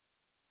us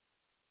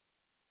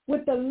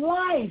with the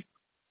life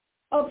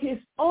of his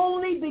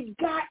only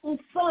begotten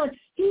Son.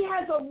 He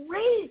has a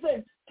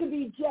reason to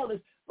be jealous,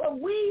 but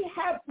we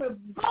have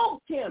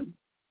provoked him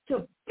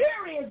to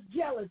furious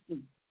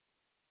jealousy.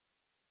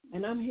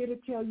 And I'm here to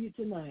tell you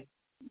tonight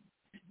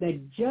that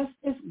just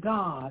as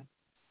God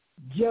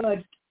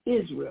judged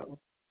Israel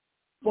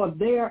for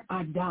their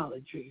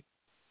idolatry,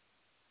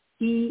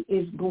 he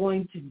is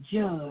going to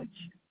judge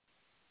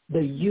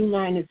the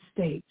United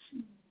States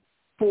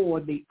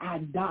for the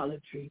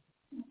idolatry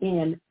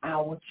in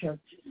our churches.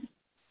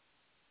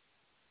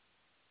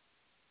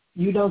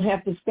 You don't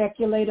have to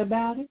speculate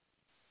about it.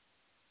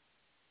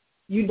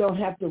 You don't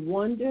have to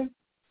wonder.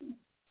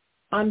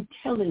 I'm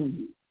telling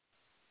you,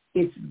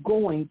 it's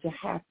going to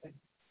happen.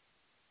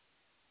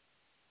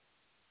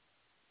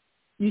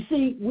 You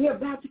see, we're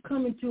about to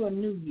come into a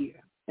new year.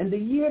 And the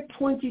year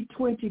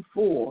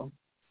 2024,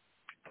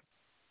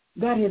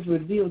 God has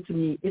revealed to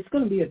me it's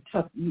going to be a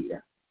tough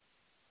year.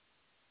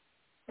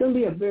 It's going to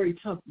be a very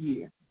tough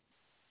year.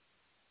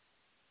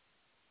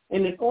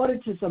 And in order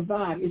to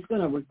survive, it's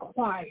going to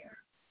require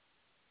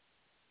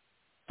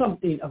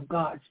something of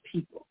God's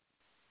people.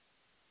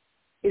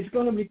 It's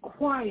going to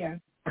require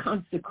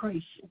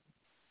consecration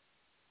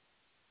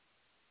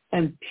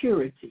and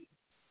purity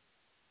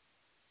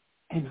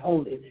and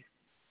holiness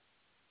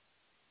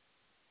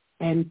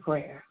and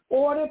prayer. In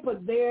order for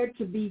there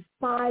to be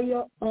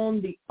fire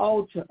on the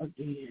altar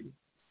again,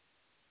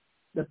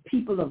 the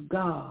people of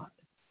God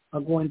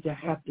are going to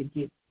have to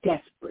get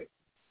desperate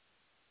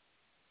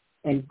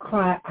and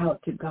cry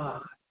out to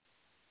God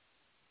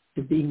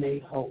to be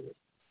made holy.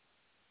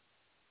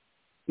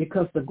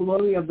 Because the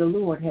glory of the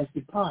Lord has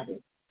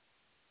departed.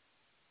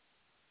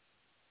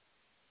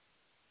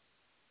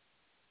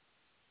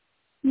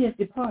 He has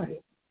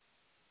departed.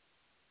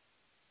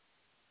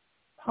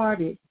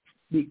 Departed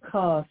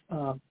because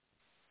of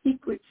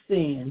secret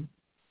sin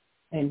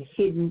and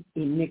hidden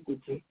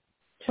iniquity.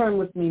 Turn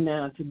with me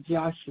now to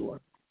Joshua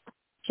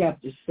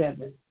chapter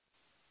 7.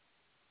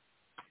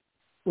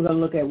 We're going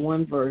to look at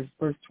one verse,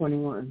 verse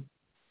 21.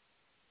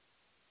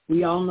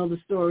 We all know the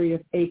story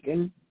of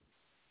Achan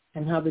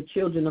and how the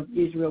children of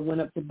Israel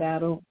went up to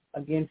battle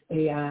against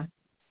Ai.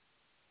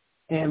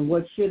 And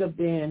what should have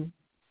been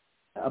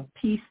a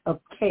piece of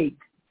cake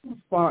as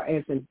far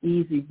as an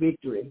easy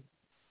victory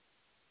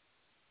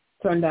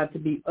turned out to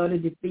be utter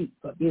defeat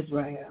for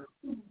Israel.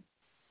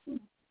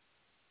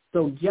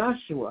 So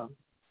Joshua,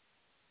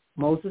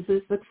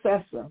 Moses'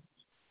 successor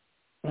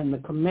and the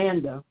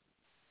commander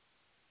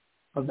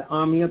of the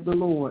army of the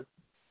Lord,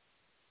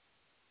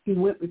 he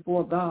went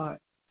before God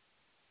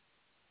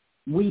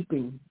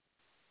weeping.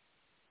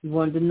 He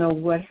wanted to know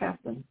what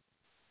happened.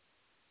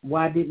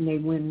 Why didn't they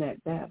win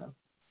that battle?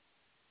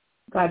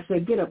 God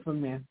said, get up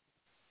from there.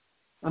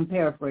 I'm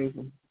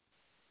paraphrasing.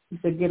 He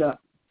said, get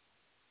up.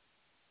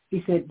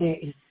 He said, there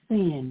is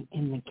sin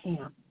in the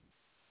camp.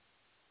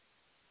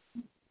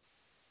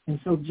 And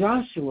so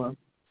Joshua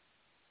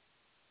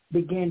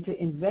began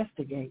to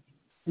investigate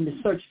and to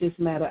search this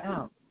matter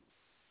out.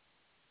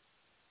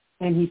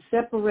 And he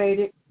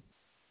separated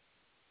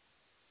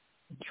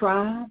the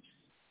tribes.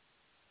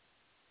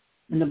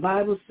 And the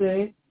Bible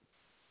said,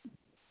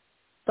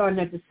 starting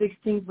at the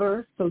 16th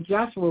verse, so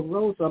Joshua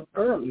rose up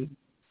early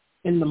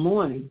in the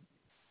morning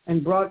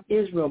and brought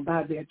Israel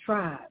by their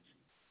tribes.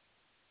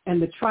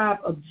 And the tribe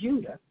of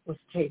Judah was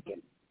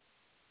taken.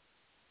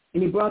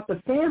 And he brought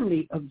the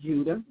family of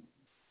Judah,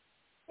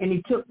 and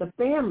he took the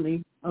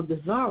family of the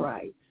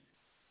Zarites.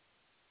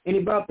 And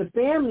he brought the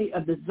family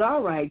of the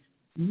Zarites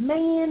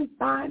man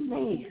by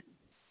man.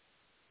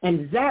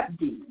 And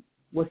Zabdi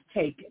was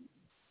taken.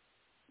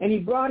 And he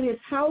brought his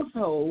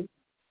household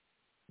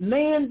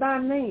man by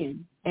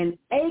man. And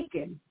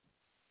Achan,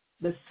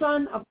 the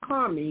son of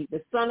Carmi,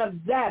 the son of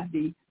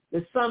Zabdi,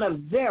 the son of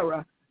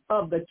Zerah,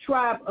 of the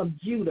tribe of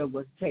Judah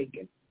was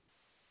taken.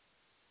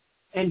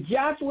 And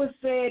Joshua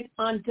said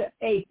unto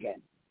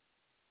Achan,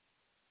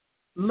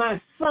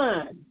 my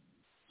son,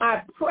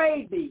 I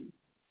pray thee,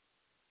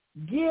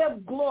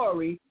 give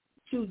glory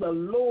to the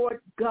Lord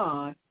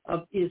God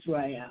of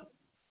Israel.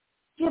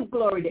 Give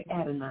glory to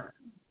Adonai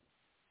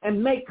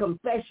and make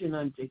confession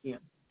unto him.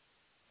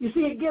 You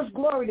see, it gives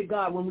glory to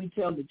God when we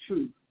tell the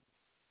truth.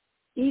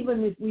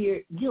 Even if we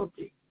are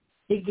guilty,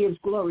 it gives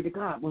glory to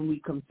God when we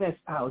confess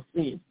our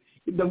sins.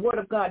 The word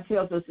of God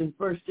tells us in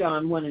 1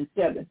 John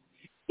 1:7,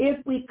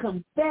 if we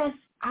confess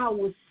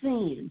our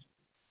sins,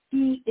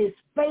 he is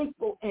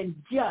faithful and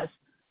just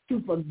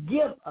to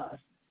forgive us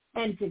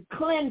and to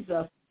cleanse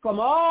us from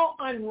all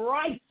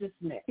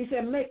unrighteousness. He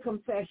said, make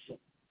confession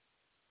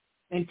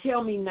and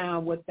tell me now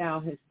what thou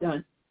hast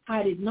done.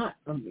 Hide it not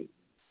from me.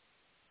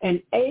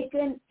 And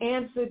Achan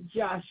answered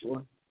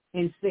Joshua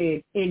and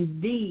said,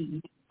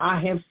 indeed, I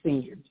have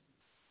sinned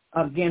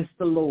against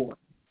the Lord,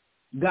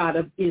 God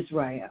of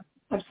Israel.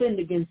 I've sinned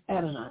against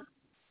Adonai.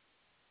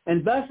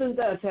 And thus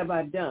have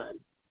I done.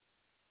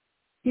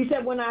 He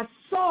said, when I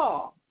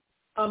saw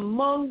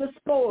among the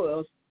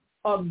spoils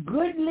a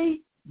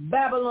goodly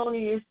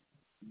Babylonian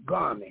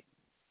garment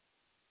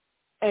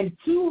and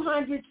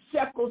 200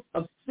 shekels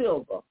of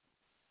silver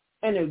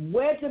and a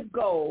wedge of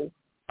gold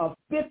of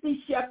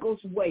 50 shekels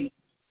weight,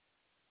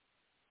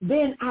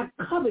 then I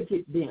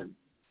coveted them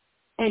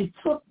and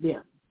took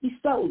them. He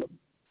stole them.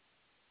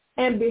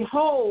 And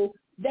behold,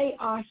 they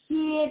are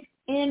hid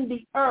in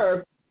the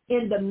earth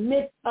in the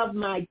midst of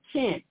my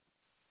tent,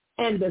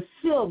 and the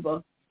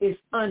silver is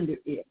under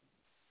it.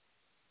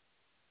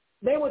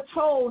 They were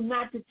told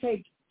not to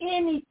take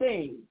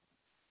anything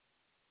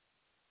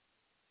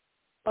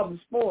of the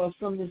spoils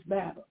from this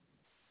battle.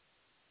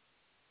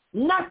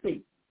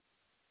 Nothing.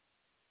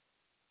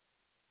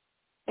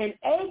 And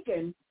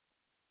Achan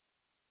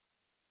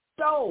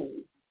stole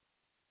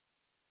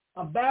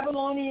a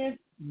Babylonian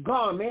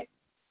garment,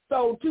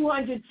 stole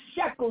 200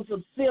 shekels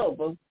of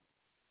silver,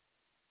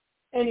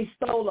 and he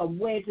stole a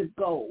wedge of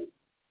gold.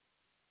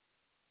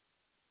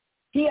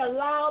 He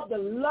allowed the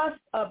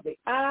lust of the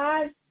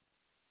eyes,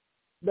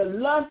 the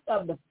lust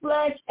of the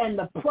flesh, and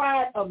the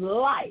pride of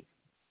life.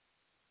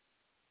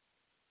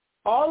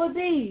 All of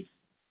these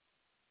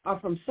are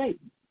from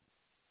Satan.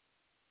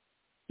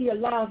 He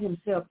allowed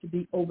himself to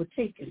be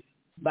overtaken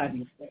by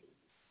these things.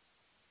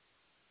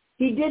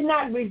 He did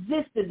not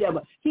resist the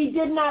devil. He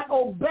did not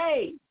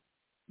obey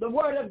the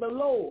word of the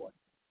Lord.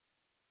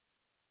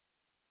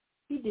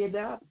 He did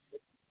the opposite.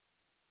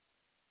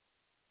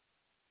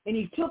 And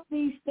he took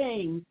these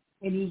things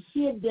and he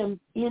hid them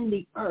in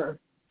the earth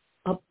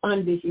up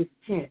under his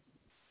tent.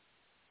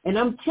 And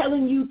I'm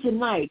telling you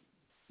tonight,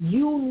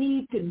 you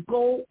need to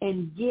go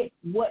and get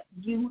what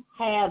you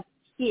have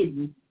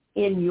hidden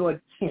in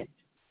your tent.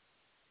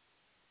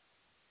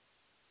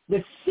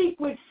 The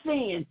secret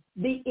sin,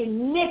 the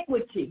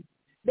iniquity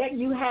that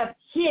you have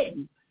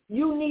hidden,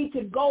 you need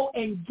to go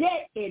and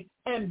get it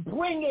and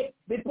bring it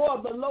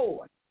before the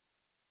Lord.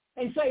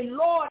 And say,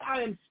 Lord,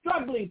 I am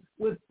struggling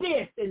with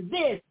this and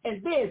this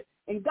and this.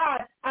 And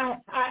God,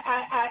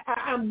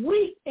 I'm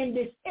weak in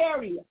this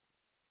area.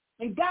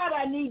 And God,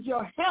 I need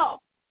your help.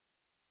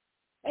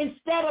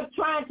 Instead of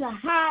trying to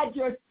hide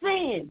your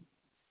sins,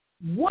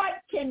 what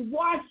can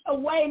wash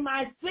away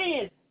my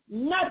sins?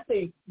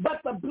 Nothing but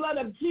the blood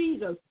of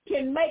Jesus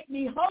can make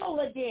me whole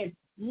again.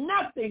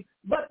 Nothing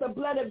but the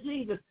blood of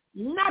Jesus.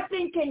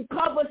 Nothing can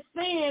cover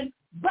sin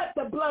but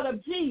the blood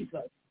of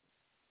Jesus.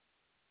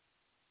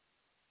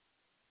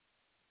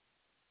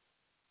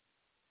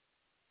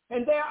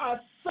 And there are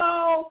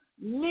so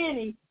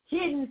many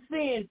hidden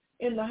sins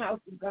in the house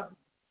of God.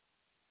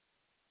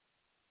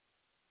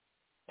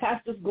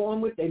 Pastors going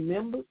with their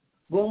members,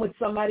 going with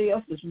somebody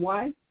else's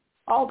wife,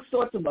 all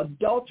sorts of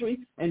adultery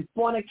and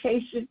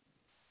fornication,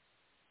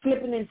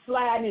 flipping and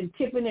sliding and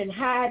tipping and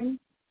hiding,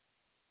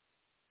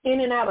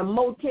 in and out of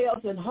motels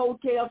and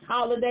hotels,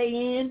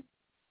 Holiday Inn.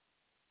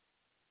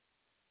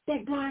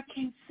 That God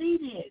can see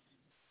this.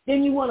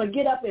 Then you want to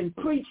get up and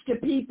preach to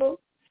people,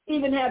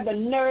 even have the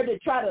nerve to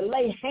try to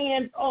lay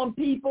hands on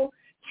people,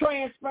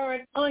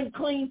 transferring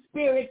unclean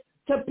spirits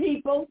to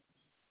people.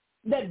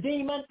 The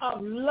demon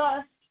of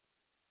lust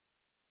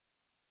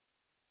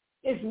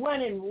is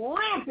running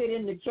rampant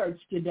in the church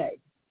today.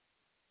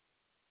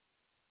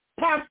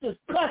 Pastors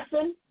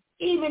cussing,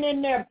 even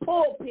in their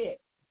pulpit.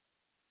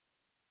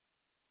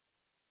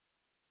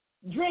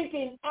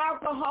 Drinking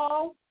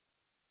alcohol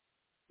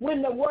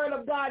when the word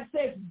of God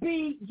says,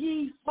 be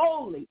ye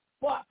holy,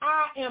 for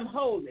I am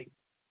holy.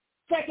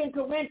 2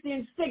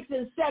 Corinthians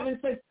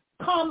 6:7 says,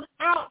 come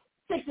out,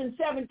 6 and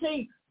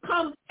 17,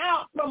 come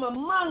out from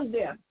among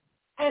them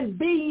and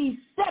be ye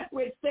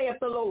separate, saith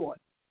the Lord.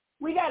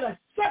 We got to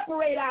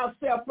separate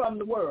ourselves from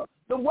the world.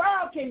 The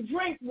world can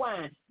drink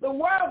wine. The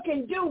world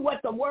can do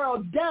what the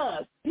world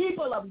does.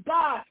 People of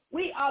God,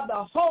 we are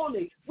the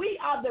holy. We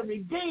are the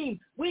redeemed.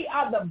 We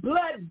are the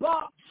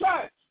blood-bought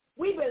church.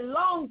 We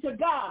belong to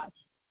God.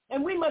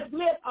 And we must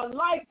live a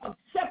life of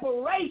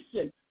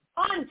separation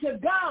unto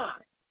God.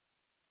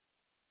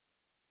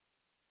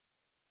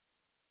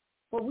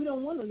 But we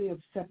don't want to live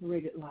a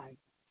separated life.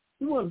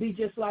 We want to be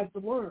just like the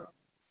world.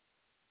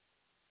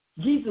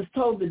 Jesus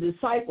told the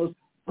disciples,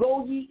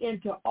 go ye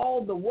into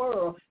all the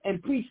world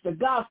and preach the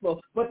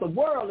gospel. But the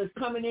world is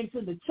coming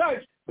into the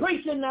church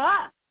preaching to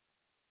us.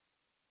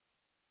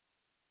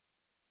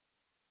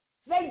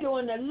 They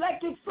doing the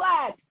electric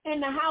slide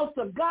in the house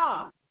of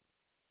God.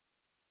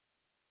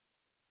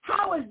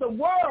 How is the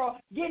world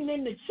getting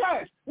in the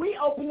church? We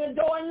open the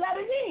door and let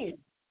it in.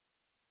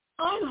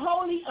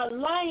 Unholy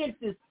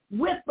alliances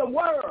with the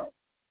world,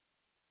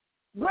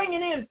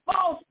 bringing in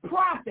false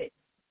prophets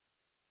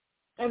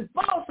and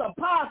false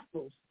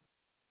apostles.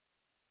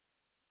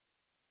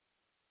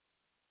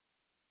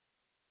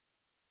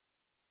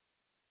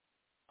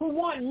 Who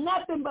want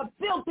nothing but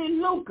filthy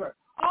lucre.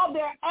 All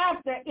they're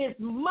after is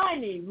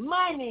money,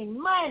 money,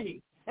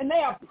 money. And they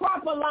are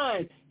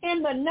prophesying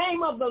in the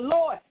name of the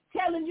Lord,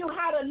 telling you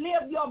how to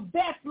live your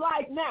best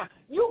life now.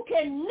 You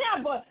can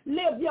never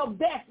live your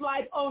best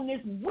life on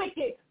this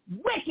wicked,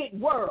 wicked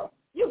world.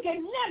 You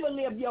can never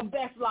live your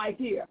best life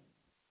here.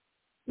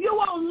 You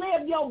won't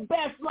live your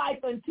best life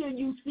until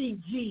you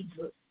see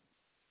Jesus.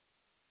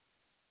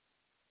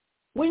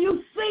 When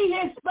you see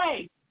his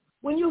face,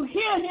 when you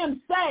hear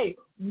him say,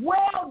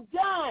 well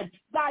done,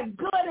 thy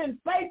good and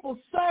faithful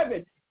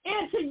servant,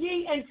 enter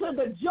ye into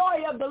the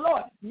joy of the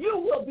Lord, you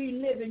will be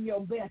living your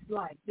best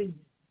life.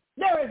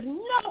 There is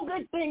no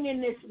good thing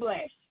in this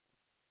flesh.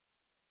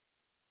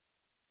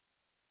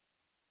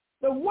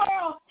 The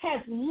world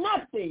has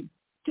nothing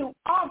to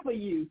offer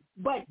you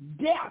but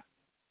death.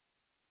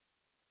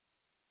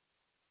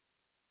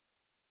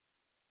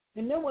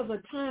 And there was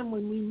a time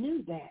when we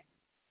knew that.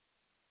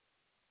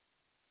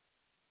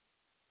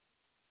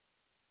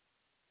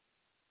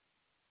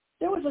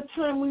 There was a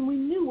time when we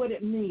knew what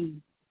it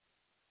means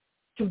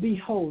to be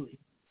holy.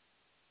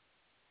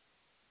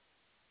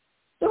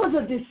 There was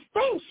a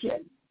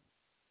distinction.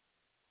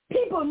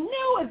 People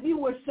knew if you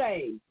were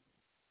saved.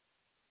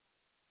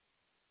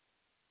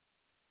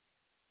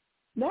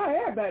 Now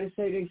everybody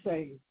say they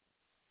saved.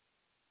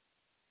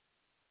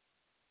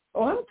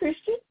 Oh, I'm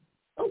Christian.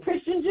 I'm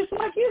Christian just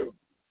like you.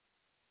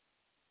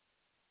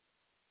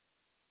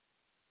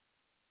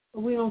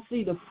 But we don't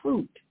see the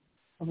fruit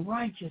of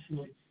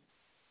righteousness.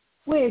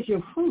 Where's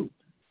your fruit?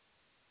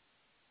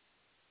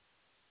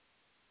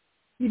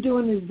 You're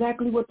doing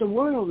exactly what the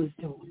world is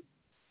doing.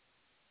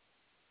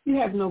 You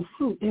have no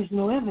fruit. There's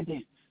no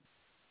evidence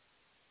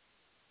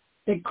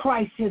that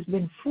Christ has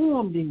been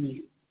formed in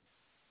you.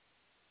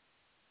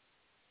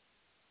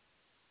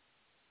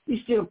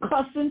 You're still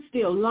cussing,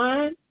 still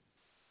lying,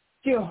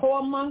 still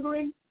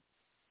whoremongering,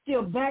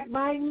 still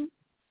backbiting,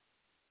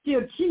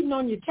 still cheating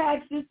on your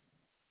taxes,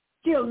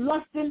 still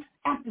lusting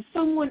after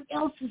someone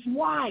else's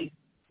wife.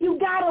 You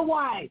got a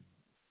wife.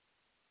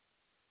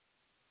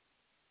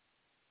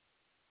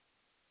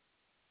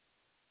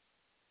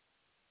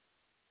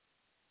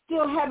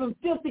 Still having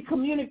filthy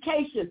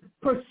communication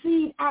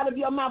proceed out of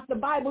your mouth. The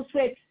Bible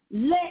says,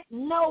 let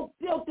no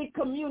filthy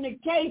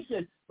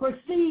communication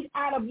proceed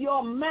out of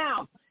your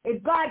mouth.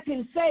 If God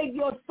can save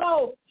your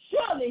soul,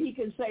 surely he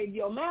can save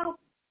your mouth.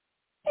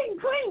 He can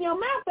clean your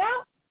mouth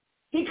out.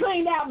 He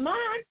cleaned out mine.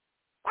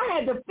 I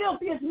had the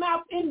filthiest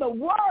mouth in the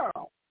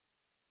world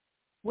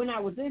when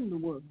I was in the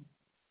world.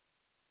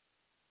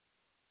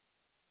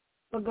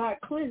 But God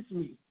cleansed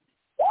me.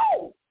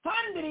 Woo! How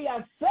did I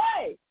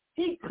say?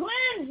 He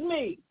cleansed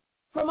me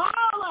from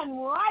all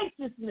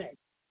unrighteousness.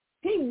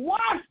 He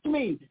washed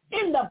me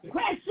in the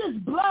precious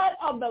blood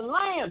of the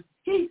Lamb.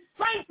 He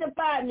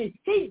sanctified me.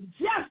 He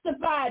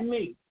justified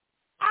me.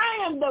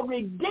 I am the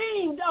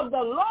redeemed of the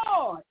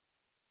Lord.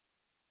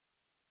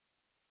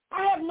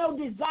 I have no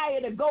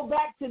desire to go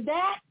back to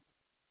that.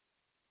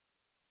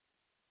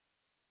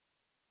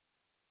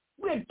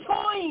 We're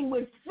toying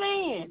with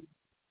sin.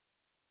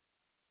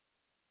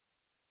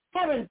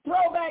 Having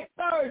Throwback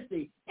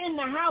Thursday in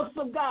the house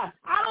of God.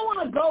 I don't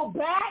want to go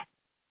back.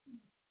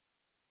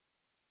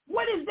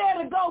 What is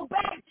there to go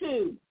back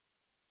to?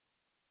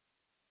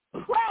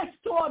 Press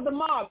toward the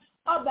mark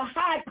of the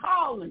high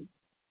calling,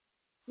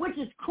 which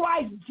is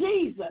Christ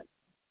Jesus.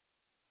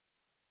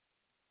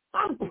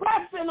 I'm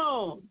pressing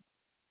on.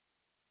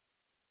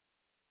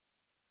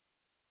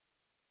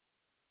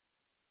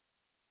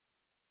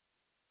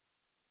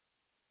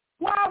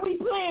 Why are we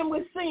playing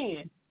with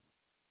sin?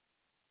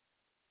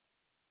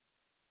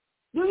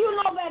 Do you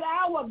know that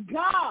our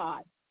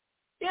God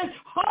is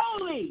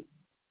holy?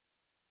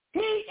 He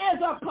is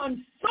a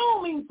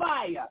consuming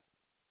fire.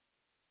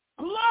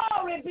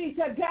 Glory be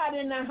to God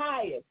in the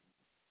highest.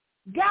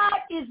 God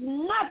is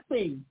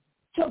nothing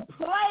to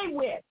play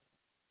with.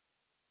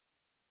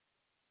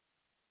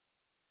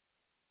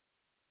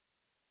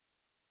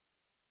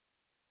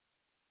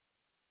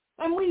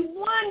 And we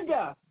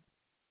wonder,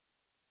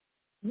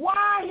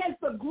 why has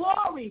the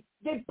glory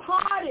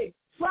departed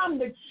from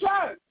the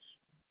church?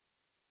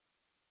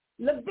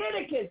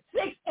 Leviticus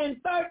 6 and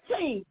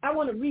 13. I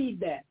want to read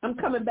that. I'm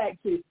coming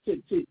back to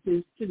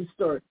the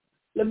story.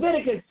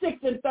 Leviticus 6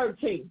 and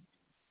 13.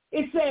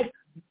 It says,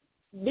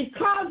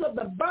 because of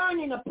the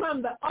burning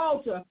upon the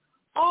altar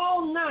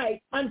all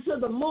night until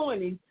the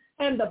morning,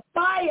 and the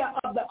fire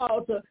of the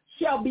altar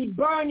shall be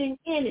burning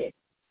in it.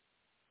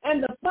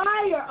 And the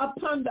fire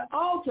upon the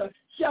altar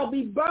shall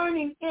be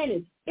burning in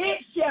it. It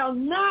shall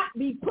not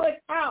be put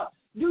out.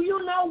 Do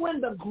you know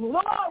when the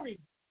glory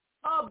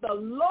of the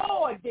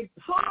Lord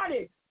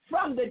departed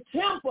from the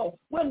temple,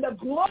 when the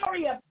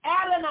glory of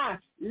Adonai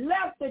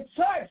left the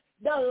church,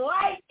 the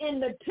light in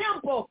the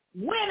temple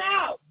went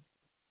out?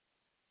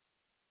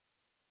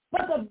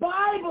 But the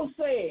Bible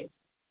says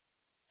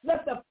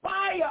that the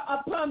fire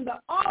upon the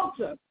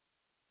altar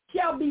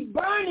shall be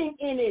burning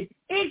in it.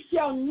 It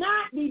shall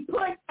not be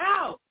put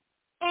out.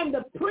 And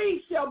the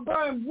priest shall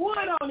burn wood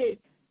on it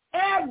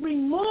every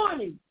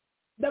morning.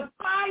 The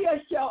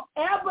fire shall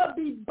ever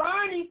be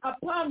burning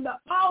upon the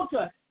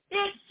altar.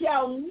 It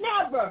shall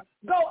never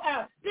go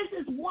out. This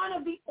is one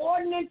of the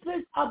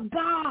ordinances of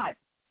God.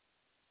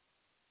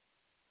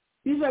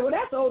 You say, well,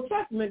 that's Old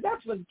Testament.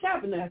 That's for the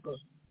tabernacle.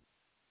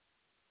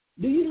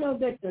 Do you know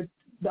that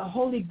the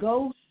Holy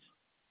Ghost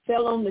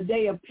fell on the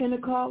day of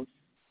Pentecost?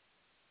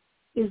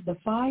 Is the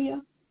fire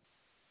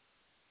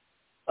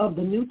of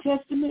the New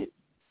Testament.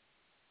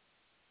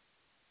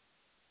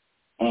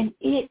 And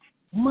it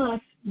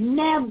must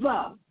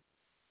never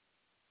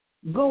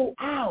go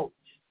out.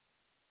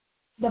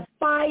 The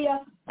fire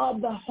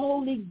of the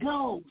Holy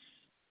Ghost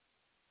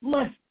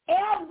must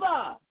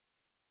ever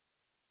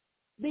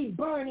be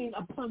burning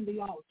upon the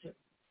altar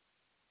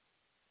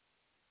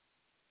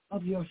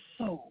of your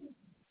soul.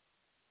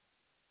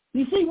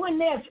 You see, when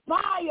there's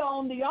fire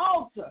on the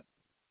altar,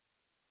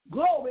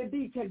 glory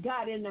be to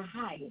God in the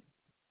highest.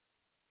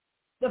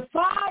 The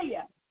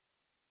fire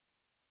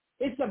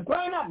is to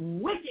burn up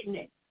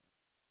wickedness,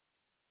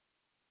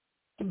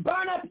 to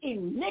burn up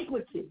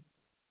iniquity.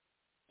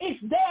 It's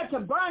there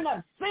to burn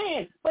up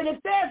sin. But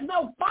if there's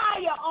no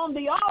fire on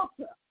the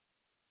altar,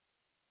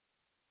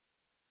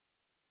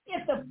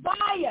 if the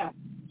fire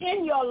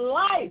in your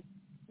life,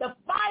 the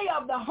fire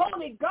of the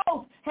Holy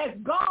Ghost has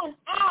gone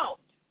out,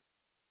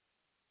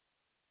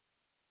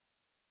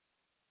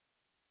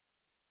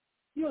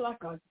 you're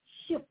like a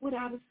ship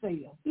without a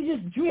sail. You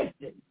just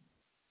drifted.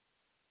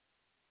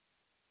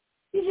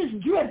 You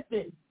just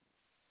drifted.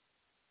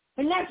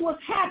 And that's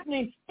what's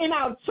happening in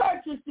our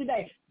churches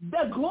today.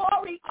 The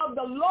glory of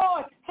the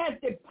Lord has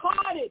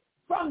departed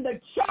from the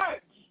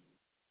church.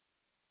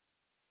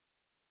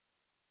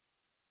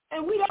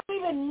 And we don't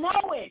even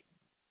know it.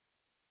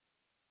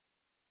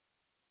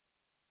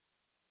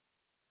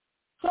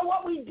 So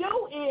what we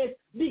do is,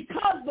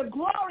 because the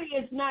glory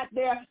is not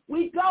there,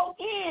 we go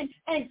in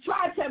and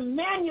try to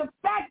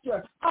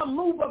manufacture a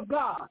move of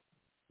God.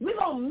 We're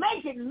going to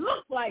make it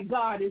look like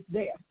God is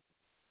there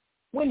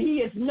when he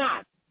is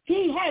not.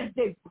 He has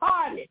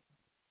departed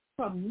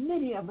from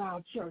many of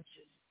our churches.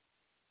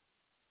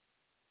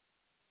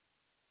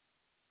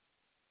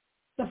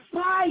 The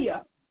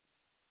fire.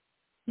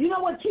 You know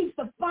what keeps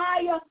the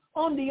fire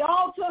on the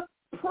altar?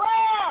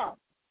 Prayer.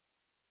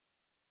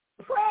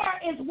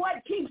 Prayer is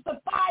what keeps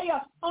the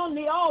fire on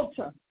the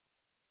altar.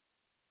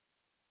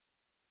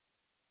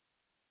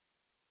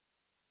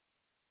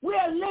 We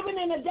are living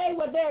in a day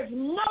where there's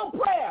no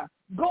prayer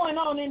going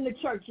on in the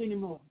church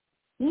anymore.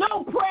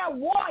 No prayer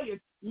warriors,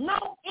 no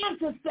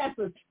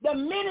intercessors. The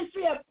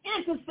ministry of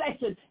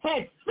intercession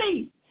has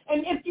ceased.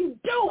 And if you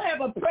do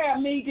have a prayer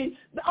meeting,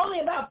 only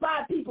about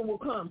 5 people will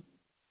come.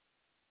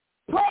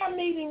 Prayer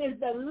meeting is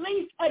the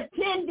least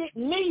attended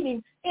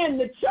meeting in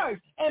the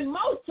church. And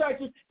most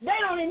churches, they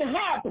don't even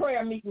have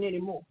prayer meeting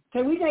anymore.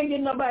 So we can't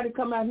get nobody to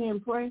come out here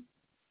and pray.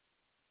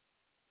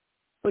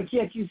 But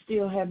yet you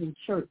still having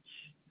church.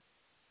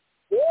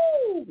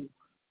 Woo!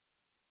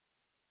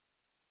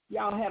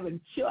 Y'all having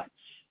church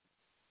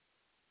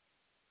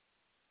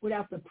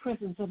without the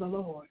presence of the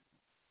Lord.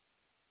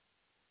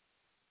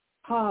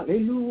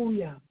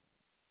 Hallelujah.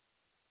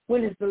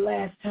 When is the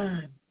last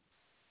time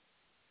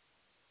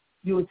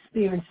you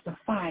experienced the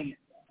fire?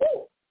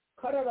 Woo!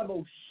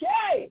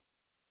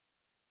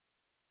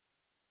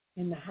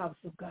 In the house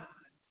of God.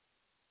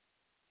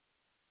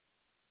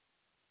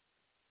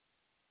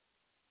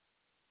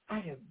 I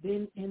have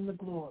been in the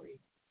glory.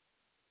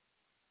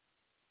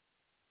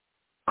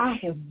 I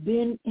have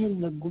been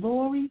in the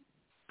glory.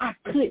 I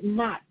could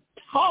not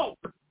talk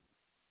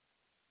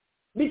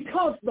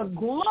because the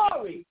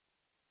glory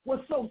was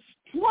so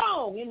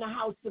strong in the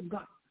house of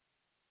God.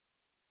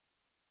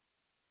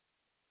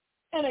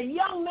 And a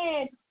young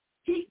man,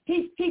 he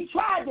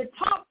tried to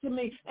talk to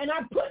me, and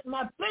I put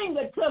my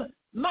finger to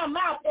my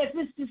mouth as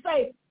if to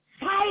say,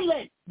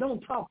 silent, don't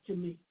talk to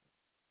me.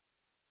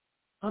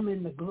 I'm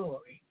in the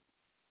glory.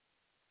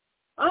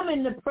 I'm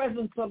in the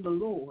presence of the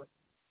Lord,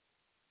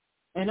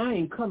 and I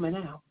ain't coming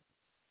out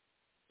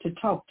to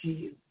talk to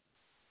you.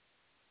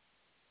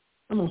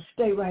 I'm going to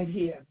stay right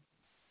here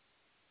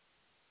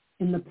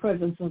in the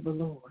presence of the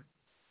Lord.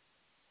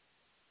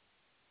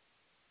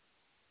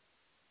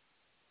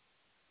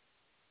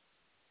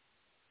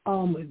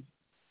 Almond,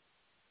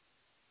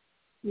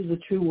 he's a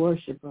true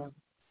worshiper.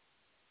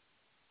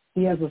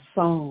 He has a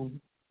song.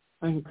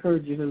 I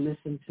encourage you to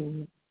listen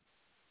to it,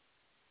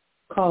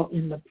 called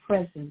In the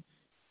Presence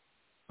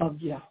of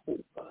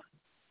Jehovah.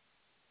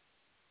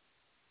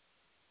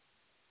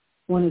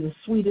 one of the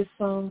sweetest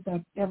songs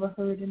I've ever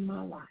heard in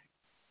my life.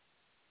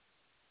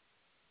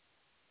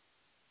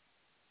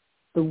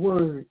 The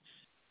words,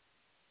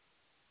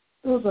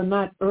 those are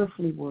not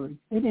earthly words.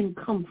 They didn't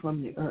come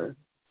from the earth.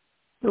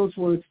 Those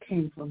words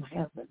came from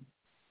heaven.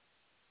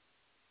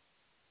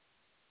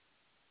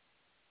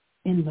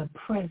 In the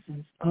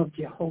presence of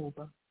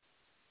Jehovah.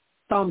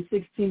 Psalm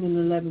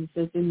 16:11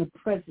 says, in the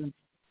presence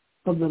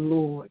of the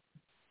Lord,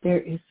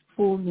 there is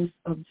fullness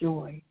of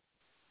joy.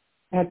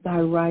 At thy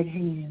right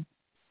hand,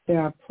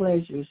 there are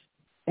pleasures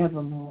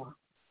evermore.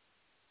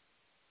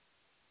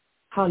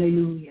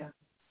 Hallelujah.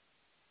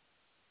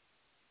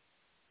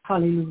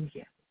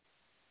 Hallelujah.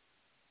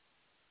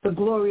 The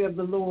glory of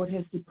the Lord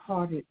has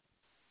departed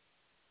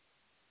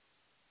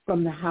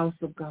from the house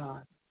of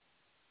God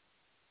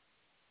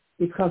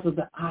because of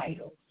the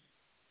idols.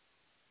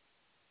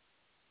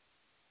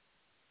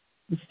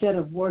 Instead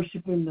of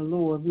worshiping the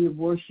Lord, we are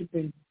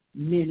worshiping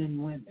men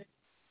and women.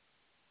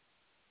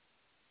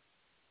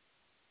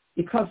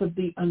 Because of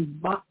the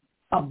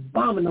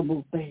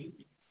abominable things,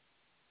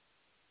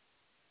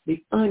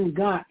 the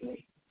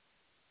ungodly,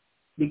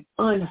 the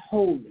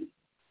unholy,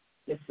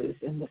 this is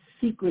in the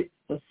secret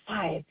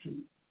society,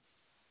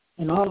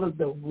 and all of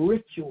the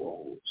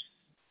rituals,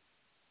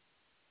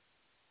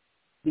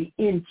 the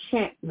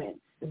enchantments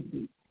and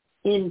the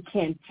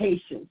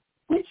incantations,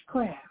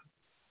 witchcraft.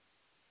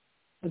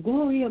 The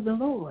glory of the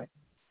Lord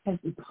has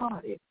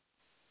departed.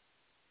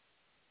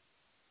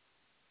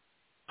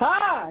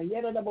 Ha!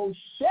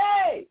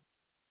 Yedadaboshe!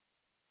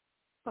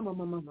 Come on,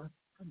 mama.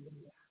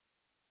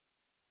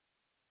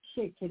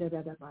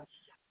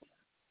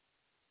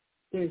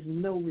 There's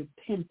no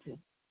repentance,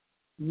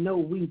 no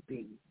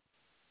weeping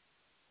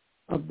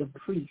of the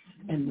priests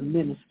and the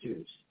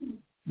ministers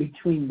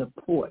between the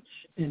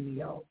porch and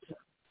the altar.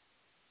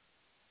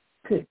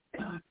 Good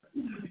God.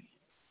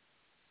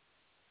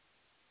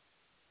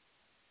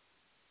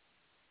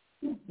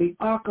 The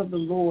ark of the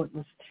Lord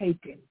was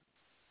taken,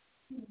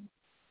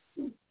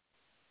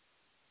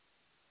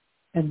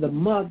 and the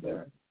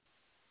mother,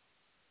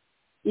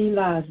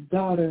 Eli's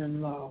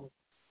daughter-in-law,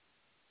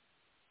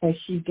 as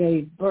she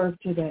gave birth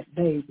to that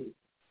baby,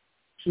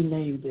 she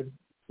named him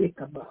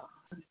Ichabod,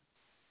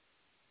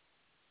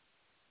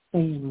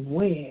 saying,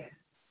 where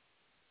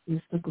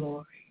is the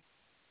glory?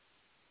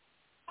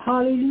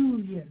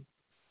 Hallelujah.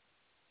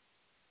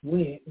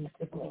 Where is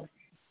the glory?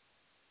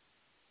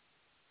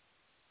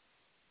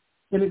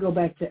 Let me go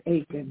back to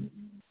Achan.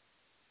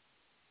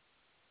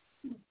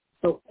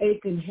 So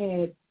Achan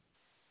had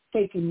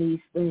taken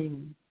these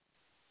things,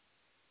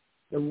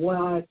 the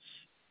watch,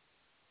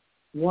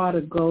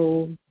 water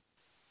gold,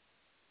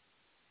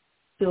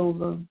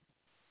 silver,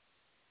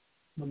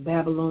 the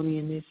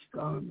Babylonianish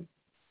garment.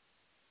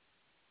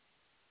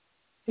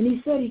 And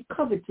he said he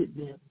coveted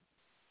them.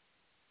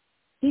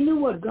 He knew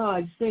what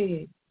God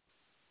said,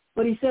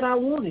 but he said, I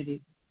wanted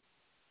it.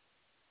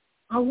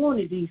 I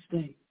wanted these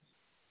things.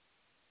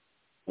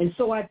 And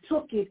so I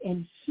took it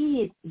and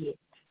hid it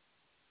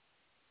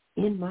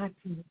in my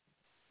tent.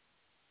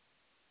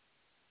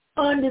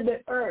 Under the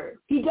earth.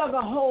 He dug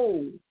a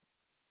hole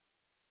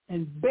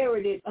and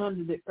buried it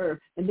under the earth,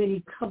 and then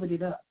he covered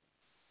it up.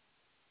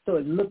 So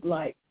it looked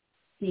like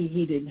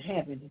he didn't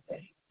have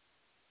anything.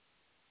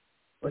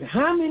 But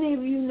how many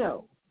of you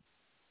know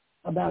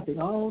about the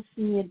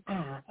all-seeing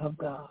eye of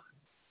God?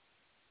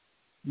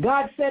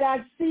 God said, I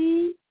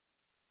see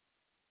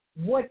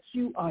what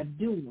you are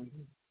doing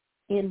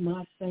in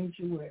my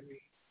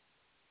sanctuary.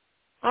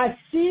 I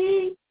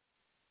see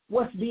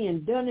what's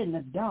being done in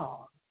the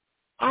dark.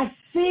 I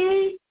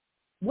see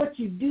what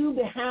you do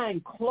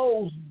behind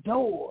closed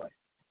doors.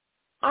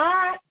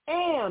 I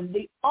am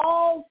the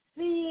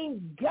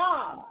all-seeing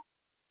God.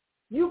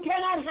 You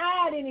cannot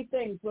hide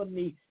anything from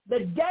me. The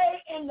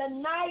day and the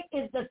night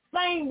is the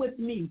same with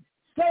me,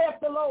 saith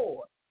the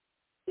Lord.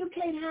 You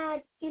can't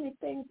hide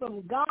anything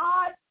from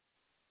God.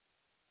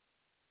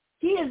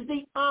 He is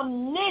the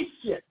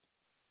omniscient,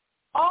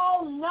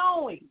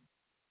 all-knowing,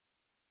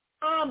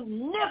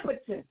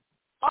 omnipotent,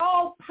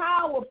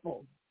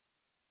 all-powerful.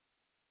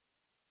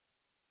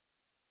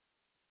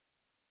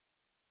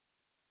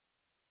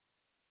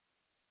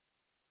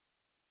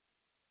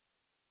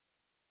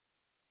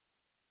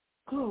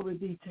 Glory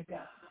be to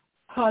God.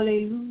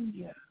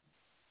 Hallelujah.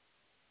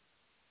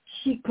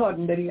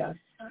 Shikondriya.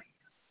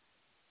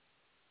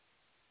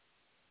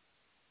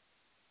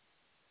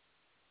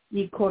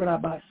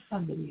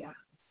 Yikorabasandriya.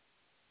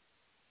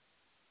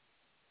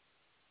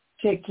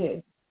 Check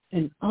it.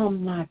 An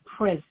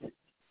omnipresent.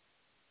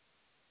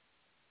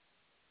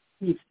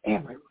 He's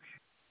everywhere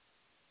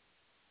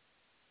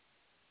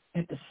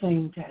at the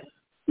same time.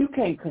 You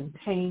can't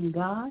contain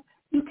God.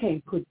 You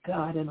can't put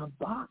God in a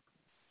box.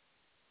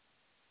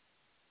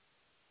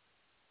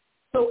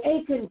 So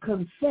Achan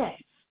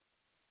confessed,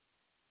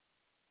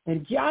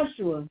 and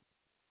Joshua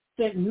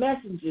sent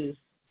messengers,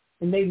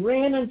 and they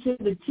ran unto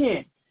the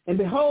tent, and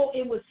behold,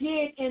 it was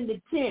hid in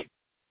the tent.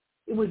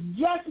 It was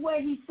just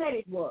where he said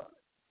it was,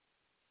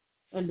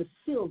 and the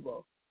silver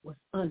was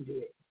under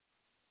it.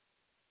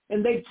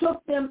 And they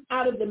took them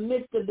out of the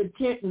midst of the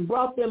tent and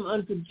brought them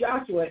unto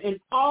Joshua, and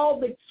all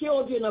the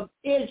children of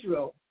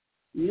Israel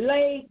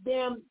laid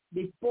them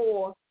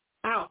before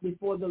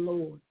the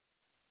Lord.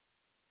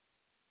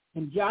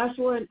 And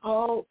Joshua and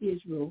all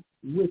Israel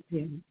with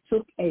him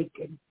took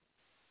Achan,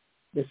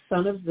 the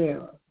son of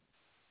Zerah,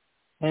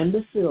 and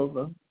the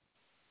silver,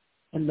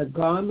 and the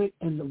garment,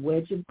 and the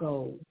wedge of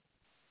gold,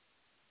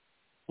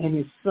 and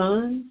his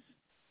sons,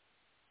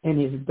 and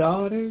his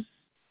daughters,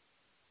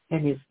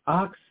 and his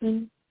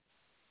oxen,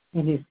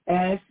 and his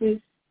asses,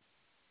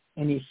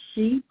 and his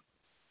sheep,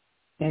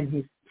 and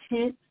his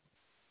tent,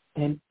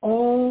 and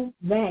all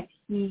that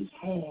he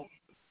had.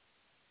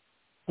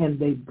 And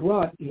they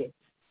brought it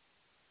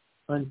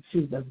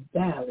unto the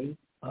valley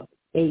of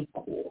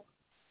Achor.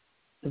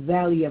 The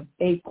valley of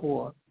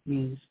Achor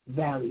means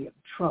valley of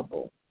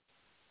trouble.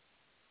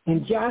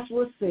 And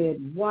Joshua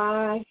said,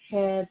 why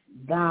hast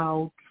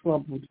thou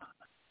troubled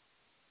us?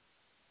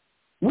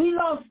 We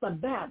lost the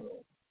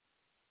battle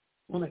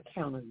on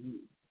account of you.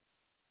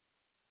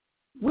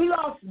 We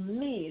lost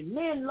men.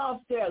 Men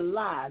lost their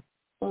lives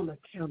on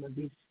account of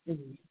this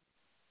thing.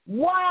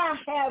 Why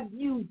have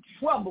you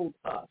troubled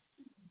us?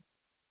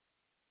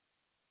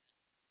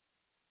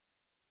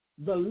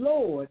 The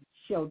Lord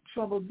shall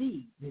trouble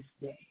thee this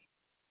day.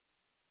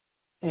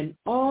 And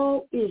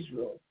all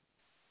Israel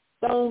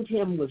stoned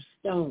him with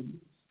stones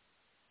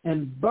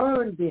and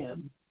burned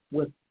them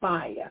with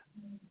fire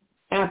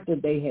after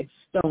they had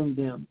stoned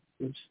them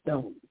with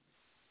stones.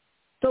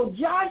 So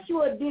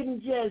Joshua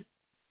didn't just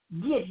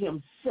get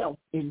himself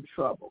in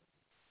trouble.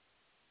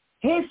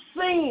 His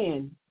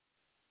sin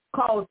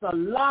caused a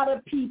lot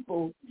of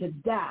people to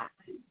die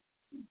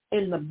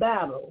in the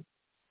battle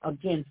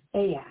against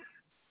Ai.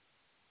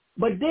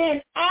 But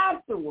then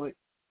afterward,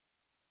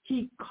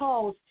 he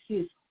caused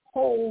his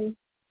whole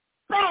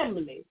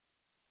family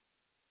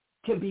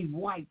to be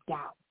wiped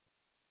out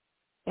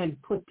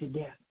and put to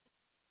death.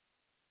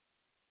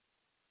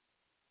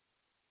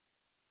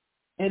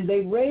 And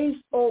they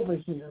raised over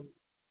him.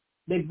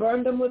 They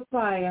burned him with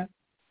fire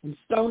and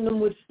stoned him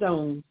with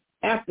stones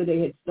after they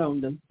had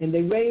stoned him. And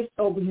they raised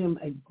over him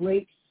a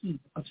great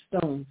heap of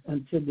stones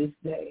until this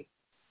day.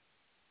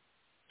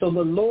 So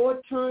the Lord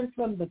turned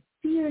from the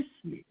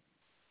fierceness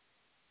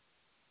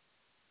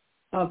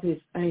of his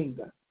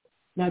anger.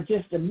 Now,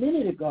 just a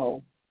minute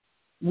ago,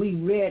 we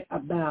read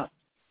about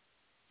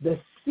the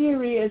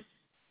furious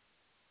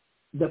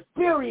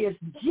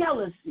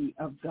jealousy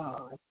of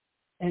God.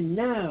 And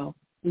now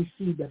we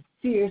see the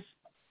fierce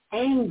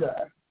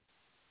anger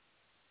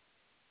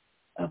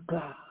of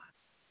God.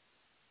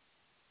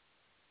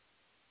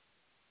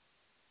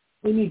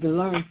 We need to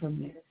learn from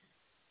this.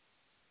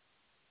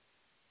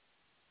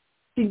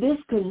 See, this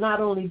could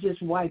not only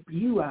just wipe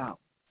you out,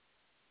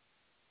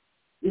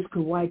 this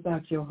could wipe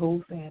out your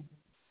whole family.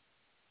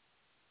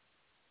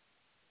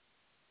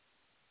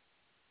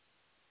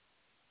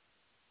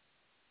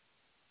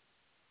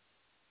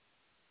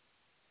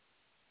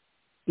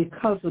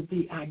 Because of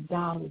the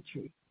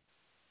idolatry,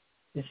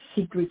 the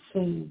secret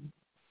sin,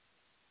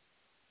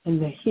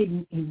 and the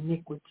hidden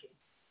iniquity.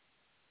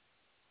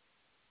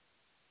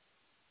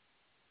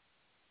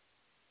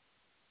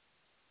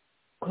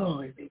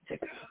 Glory be to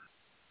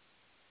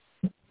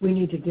God. We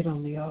need to get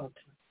on the altar.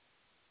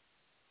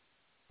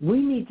 We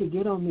need to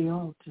get on the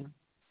altar.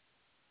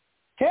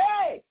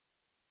 Hey!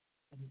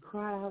 And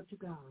cry out to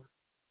God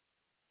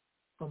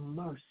for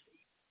mercy.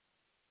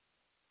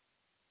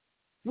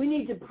 We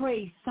need to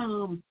pray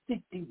Psalm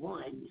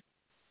 51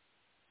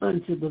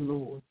 unto the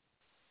Lord.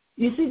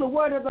 You see, the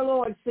word of the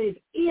Lord says,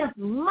 if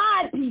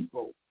my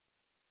people,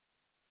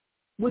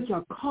 which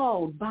are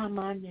called by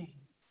my name,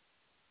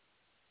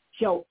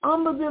 shall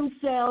humble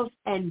themselves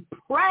and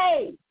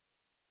pray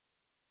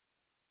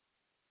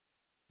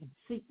and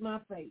seek my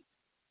face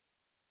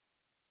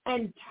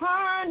and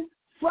turn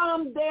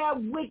from their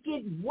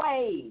wicked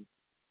ways.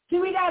 See,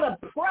 we got to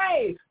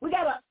pray. We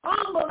got to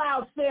humble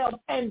ourselves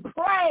and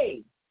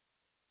pray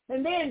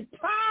and then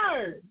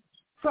turn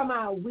from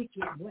our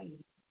wicked ways.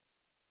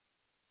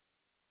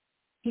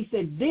 He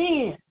said,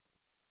 then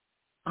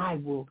I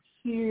will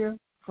hear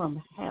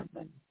from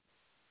heaven.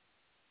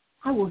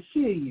 I will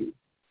hear you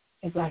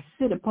as I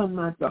sit upon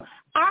my throne.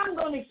 I'm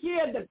going to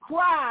hear the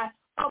cry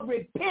of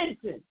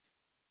repentance,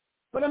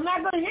 but I'm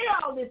not going to hear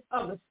all this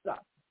other stuff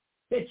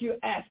that you're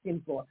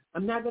asking for.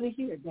 I'm not going to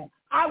hear that.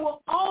 I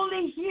will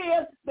only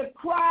hear the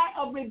cry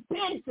of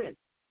repentance.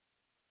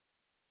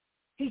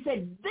 He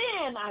said,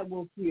 then I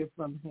will hear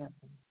from heaven,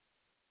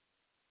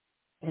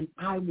 and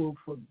I will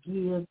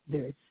forgive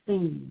their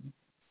sins,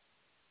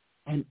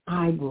 and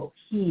I will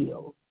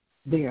heal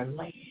their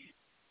land.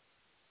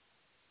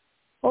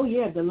 Oh,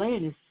 yeah, the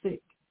land is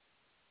sick.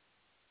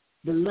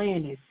 The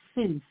land is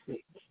sin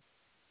sick.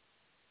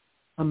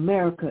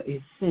 America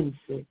is sin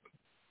sick.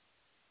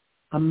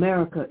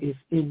 America is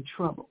in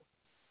trouble.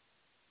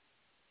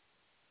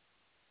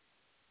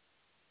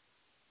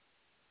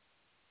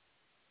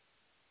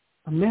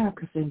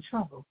 America's in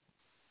trouble.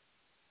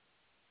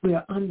 We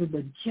are under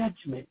the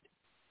judgment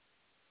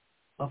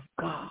of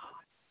God.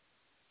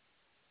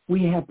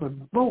 We have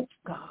provoked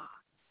God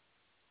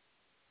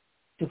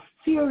to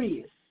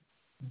furious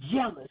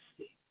jealousy.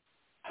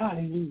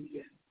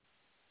 Hallelujah.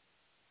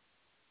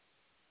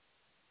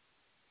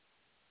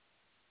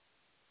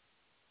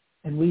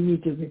 And we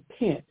need to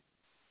repent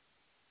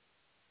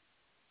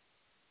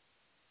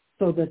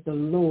so that the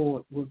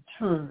Lord will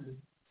turn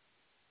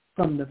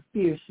from the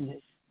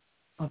fierceness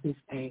of his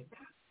anger.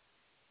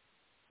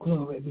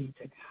 Glory be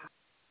to God.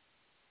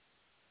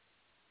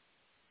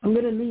 I'm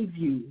going to leave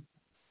you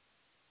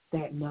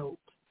that note.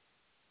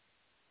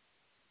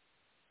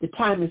 The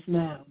time is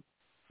now.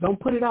 Don't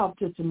put it off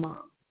till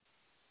tomorrow.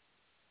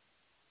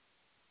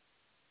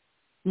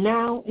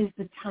 Now is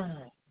the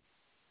time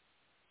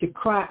to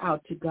cry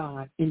out to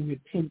God in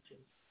repentance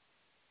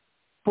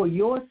for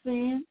your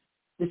sins,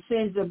 the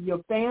sins of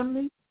your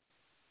family,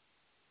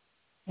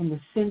 and the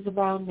sins of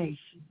our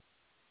nation.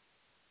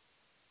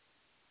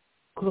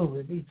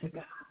 Glory be to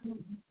God.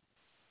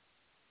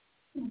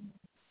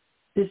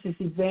 This is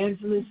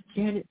Evangelist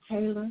Janet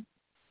Taylor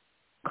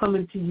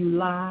coming to you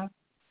live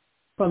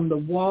from the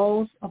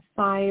Walls of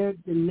Fire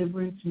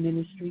Deliverance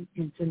Ministry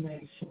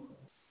International.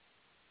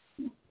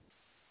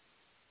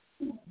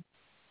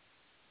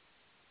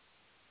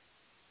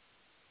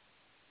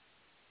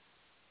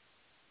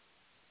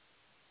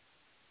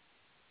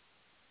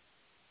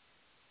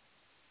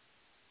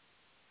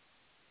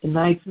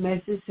 Tonight's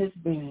message has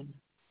been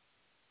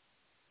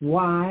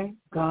why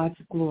God's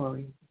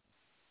glory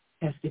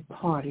has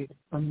departed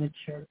from the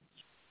church.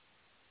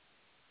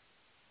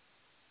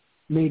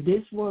 May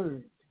this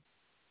word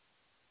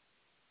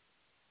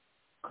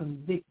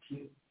convict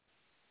you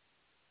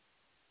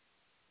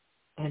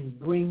and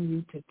bring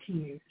you to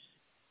tears.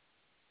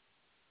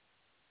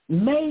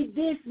 May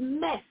this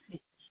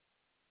message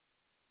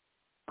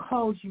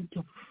cause you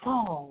to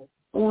fall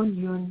on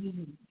your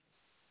knees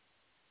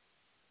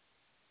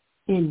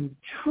in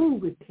true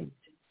repentance.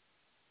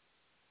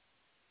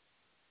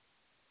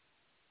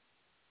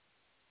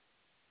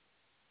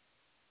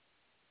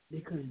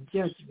 Because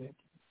judgment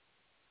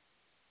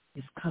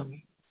is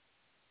coming.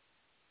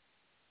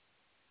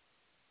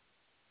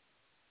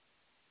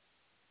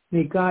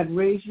 May God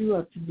raise you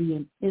up to be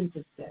an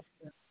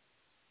intercessor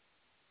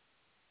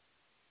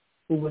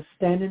who will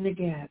stand in the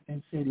gap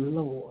and say,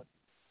 Lord,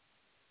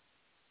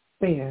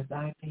 spare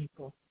thy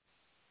people.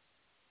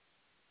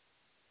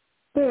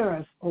 Spare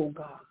us, O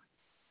God,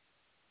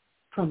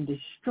 from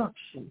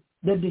destruction,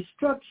 the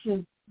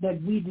destruction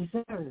that we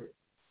deserve,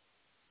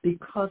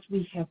 because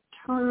we have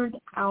turned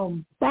our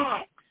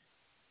backs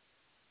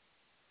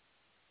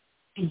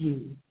to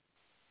you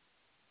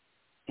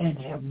and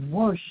have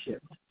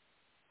worshipped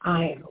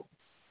idols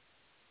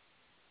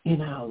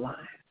in our lives.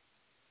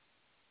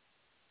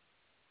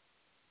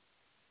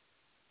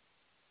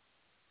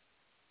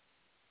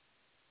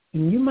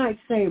 And you might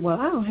say, well,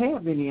 I don't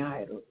have any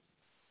idols.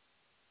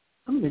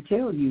 I'm going to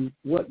tell you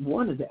what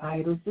one of the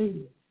idols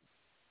is.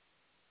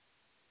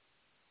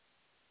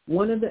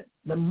 One of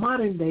the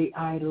modern day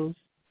idols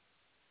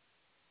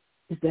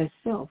is that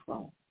cell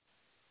phone.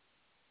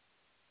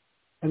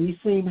 Have you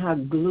seen how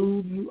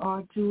glued you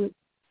are to it?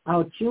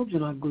 Our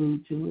children are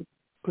glued to it.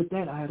 Put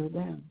that idol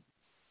down.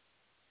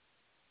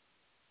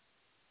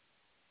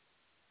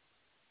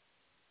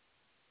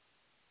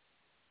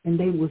 And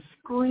they will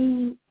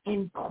scream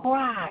and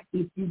cry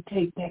if you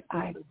take that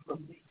idol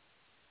from them.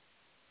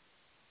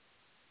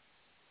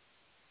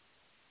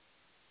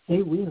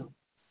 They will.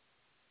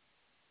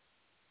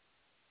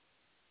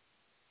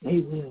 They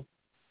will.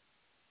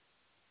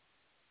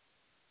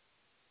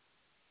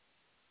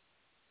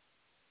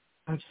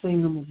 I've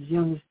seen them as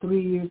young as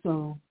 3 years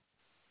old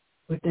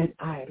with that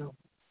idol.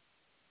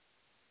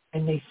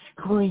 And they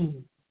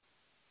scream.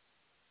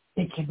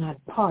 They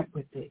cannot part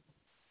with it.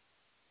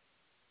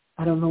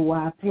 I don't know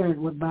why a parent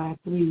would buy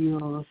a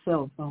 3-year-old a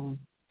cell phone.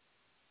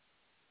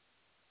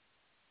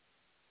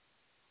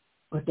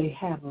 But they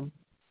have them.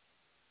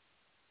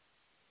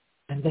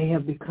 And they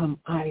have become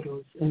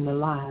idols in the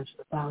lives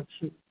of our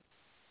children.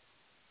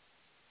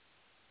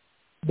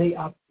 They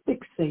are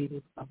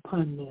fixated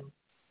upon them.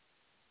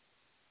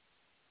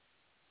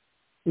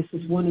 This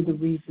is one of the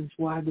reasons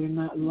why they're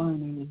not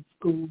learning in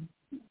school,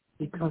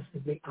 because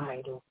of the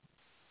idol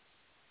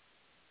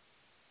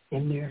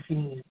in their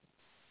hand.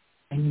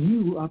 And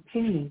you are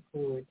paying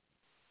for it.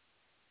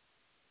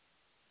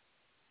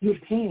 You're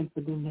paying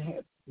for them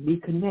to be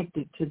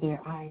connected to their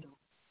idol.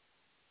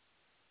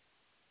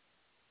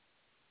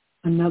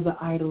 Another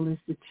idol is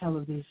the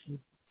television.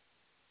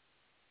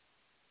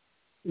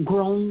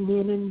 Grown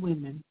men and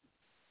women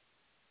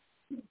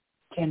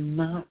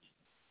cannot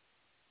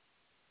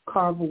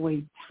carve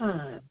away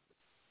time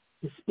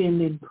to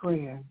spend in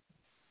prayer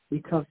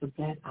because of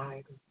that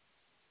idol.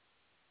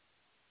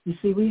 You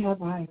see, we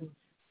have idols.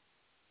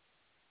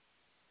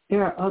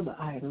 There are other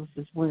idols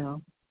as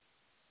well.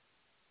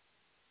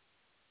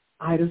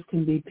 Idols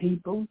can be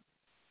people,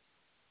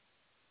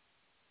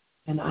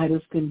 and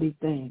idols can be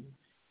things.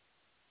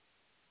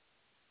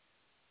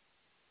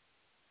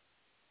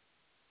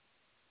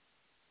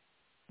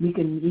 We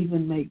can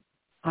even make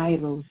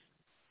idols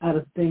out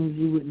of things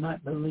you would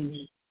not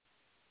believe.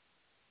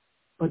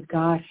 But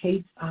God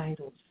hates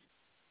idols,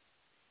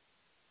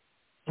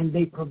 and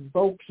they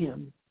provoke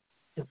him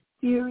to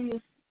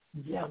furious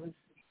jealousy.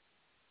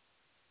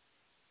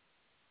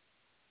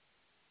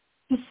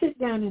 Just sit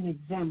down and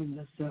examine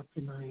yourself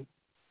tonight.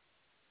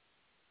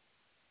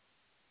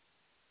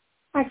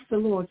 Ask the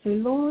Lord, say,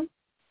 Lord,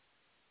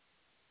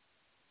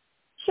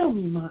 show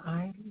me my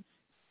idols.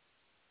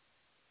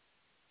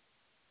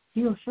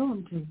 He'll show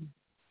them to you.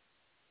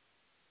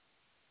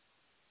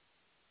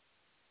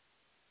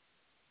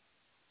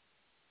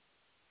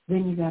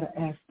 Then you got to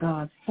ask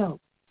God's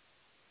help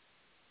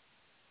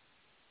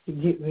to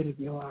get rid of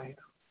your idol.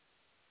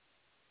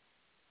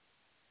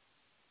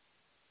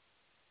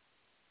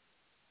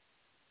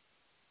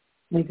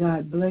 May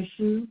God bless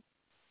you.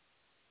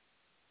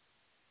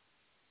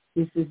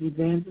 This is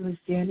Evangelist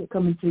Janet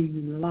coming to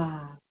you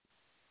live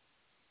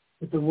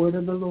with the word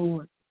of the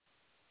Lord.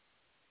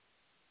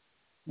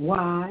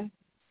 Why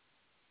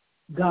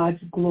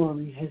God's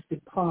glory has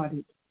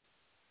departed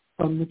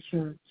from the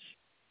church.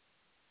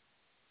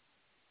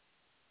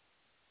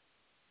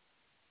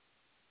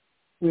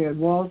 We're at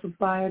Walls of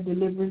Fire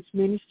Deliverance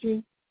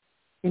Ministry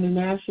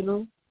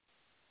International,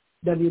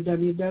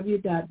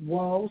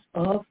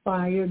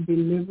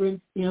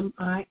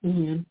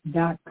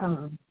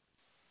 www.wallsoffiredeliverancemin.com.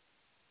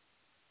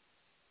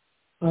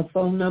 Our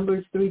phone number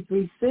is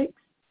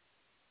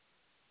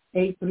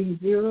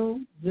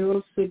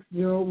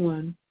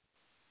 336-830-0601,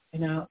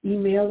 and our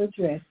email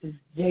address is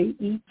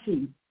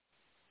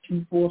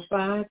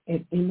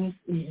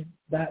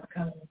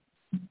jet245@msn.com.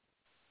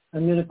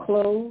 I'm going to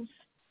close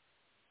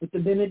with the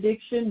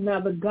benediction. Now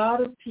the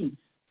God of peace,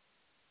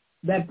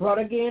 that brought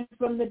again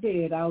from the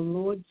dead our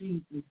Lord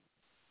Jesus,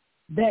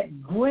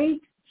 that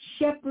great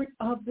shepherd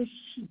of the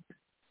sheep,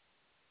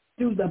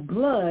 through the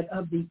blood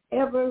of the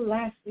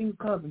everlasting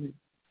covenant,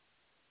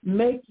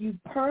 make you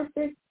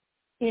perfect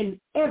in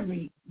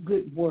every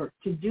good work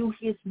to do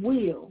his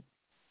will,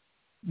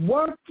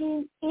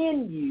 working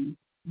in you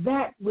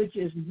that which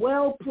is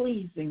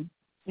well-pleasing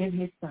in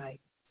his sight.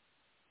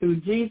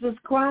 Through Jesus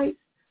Christ,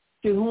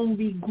 to whom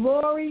be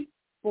glory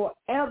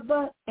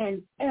forever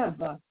and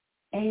ever.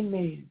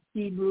 Amen.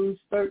 Hebrews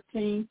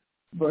 13,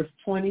 verse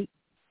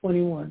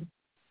 20-21.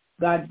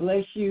 God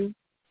bless you.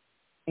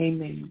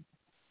 Amen.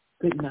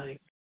 Good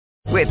night.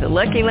 With the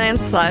Lucky Land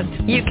Slots,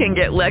 you can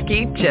get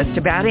lucky just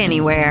about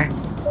anywhere.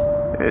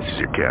 This is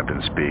your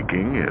captain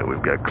speaking.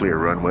 We've got clear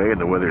runway and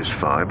the weather's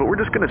fine, but we're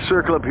just going to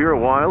circle up here a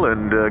while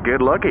and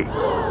get lucky.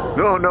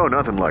 No,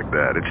 nothing like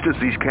that. It's just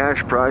these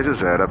cash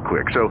prizes add up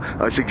quick. So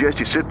I suggest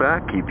you sit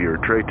back, keep your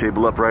tray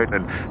table upright,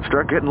 and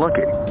start getting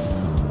lucky.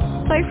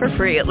 Play for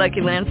free at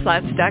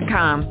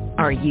LuckyLandSlots.com.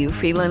 Are you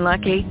feeling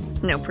lucky?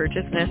 No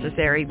purchase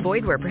necessary.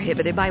 Void where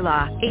prohibited by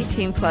law.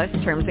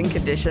 18+ terms and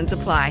conditions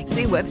apply.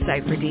 See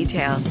website for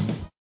details.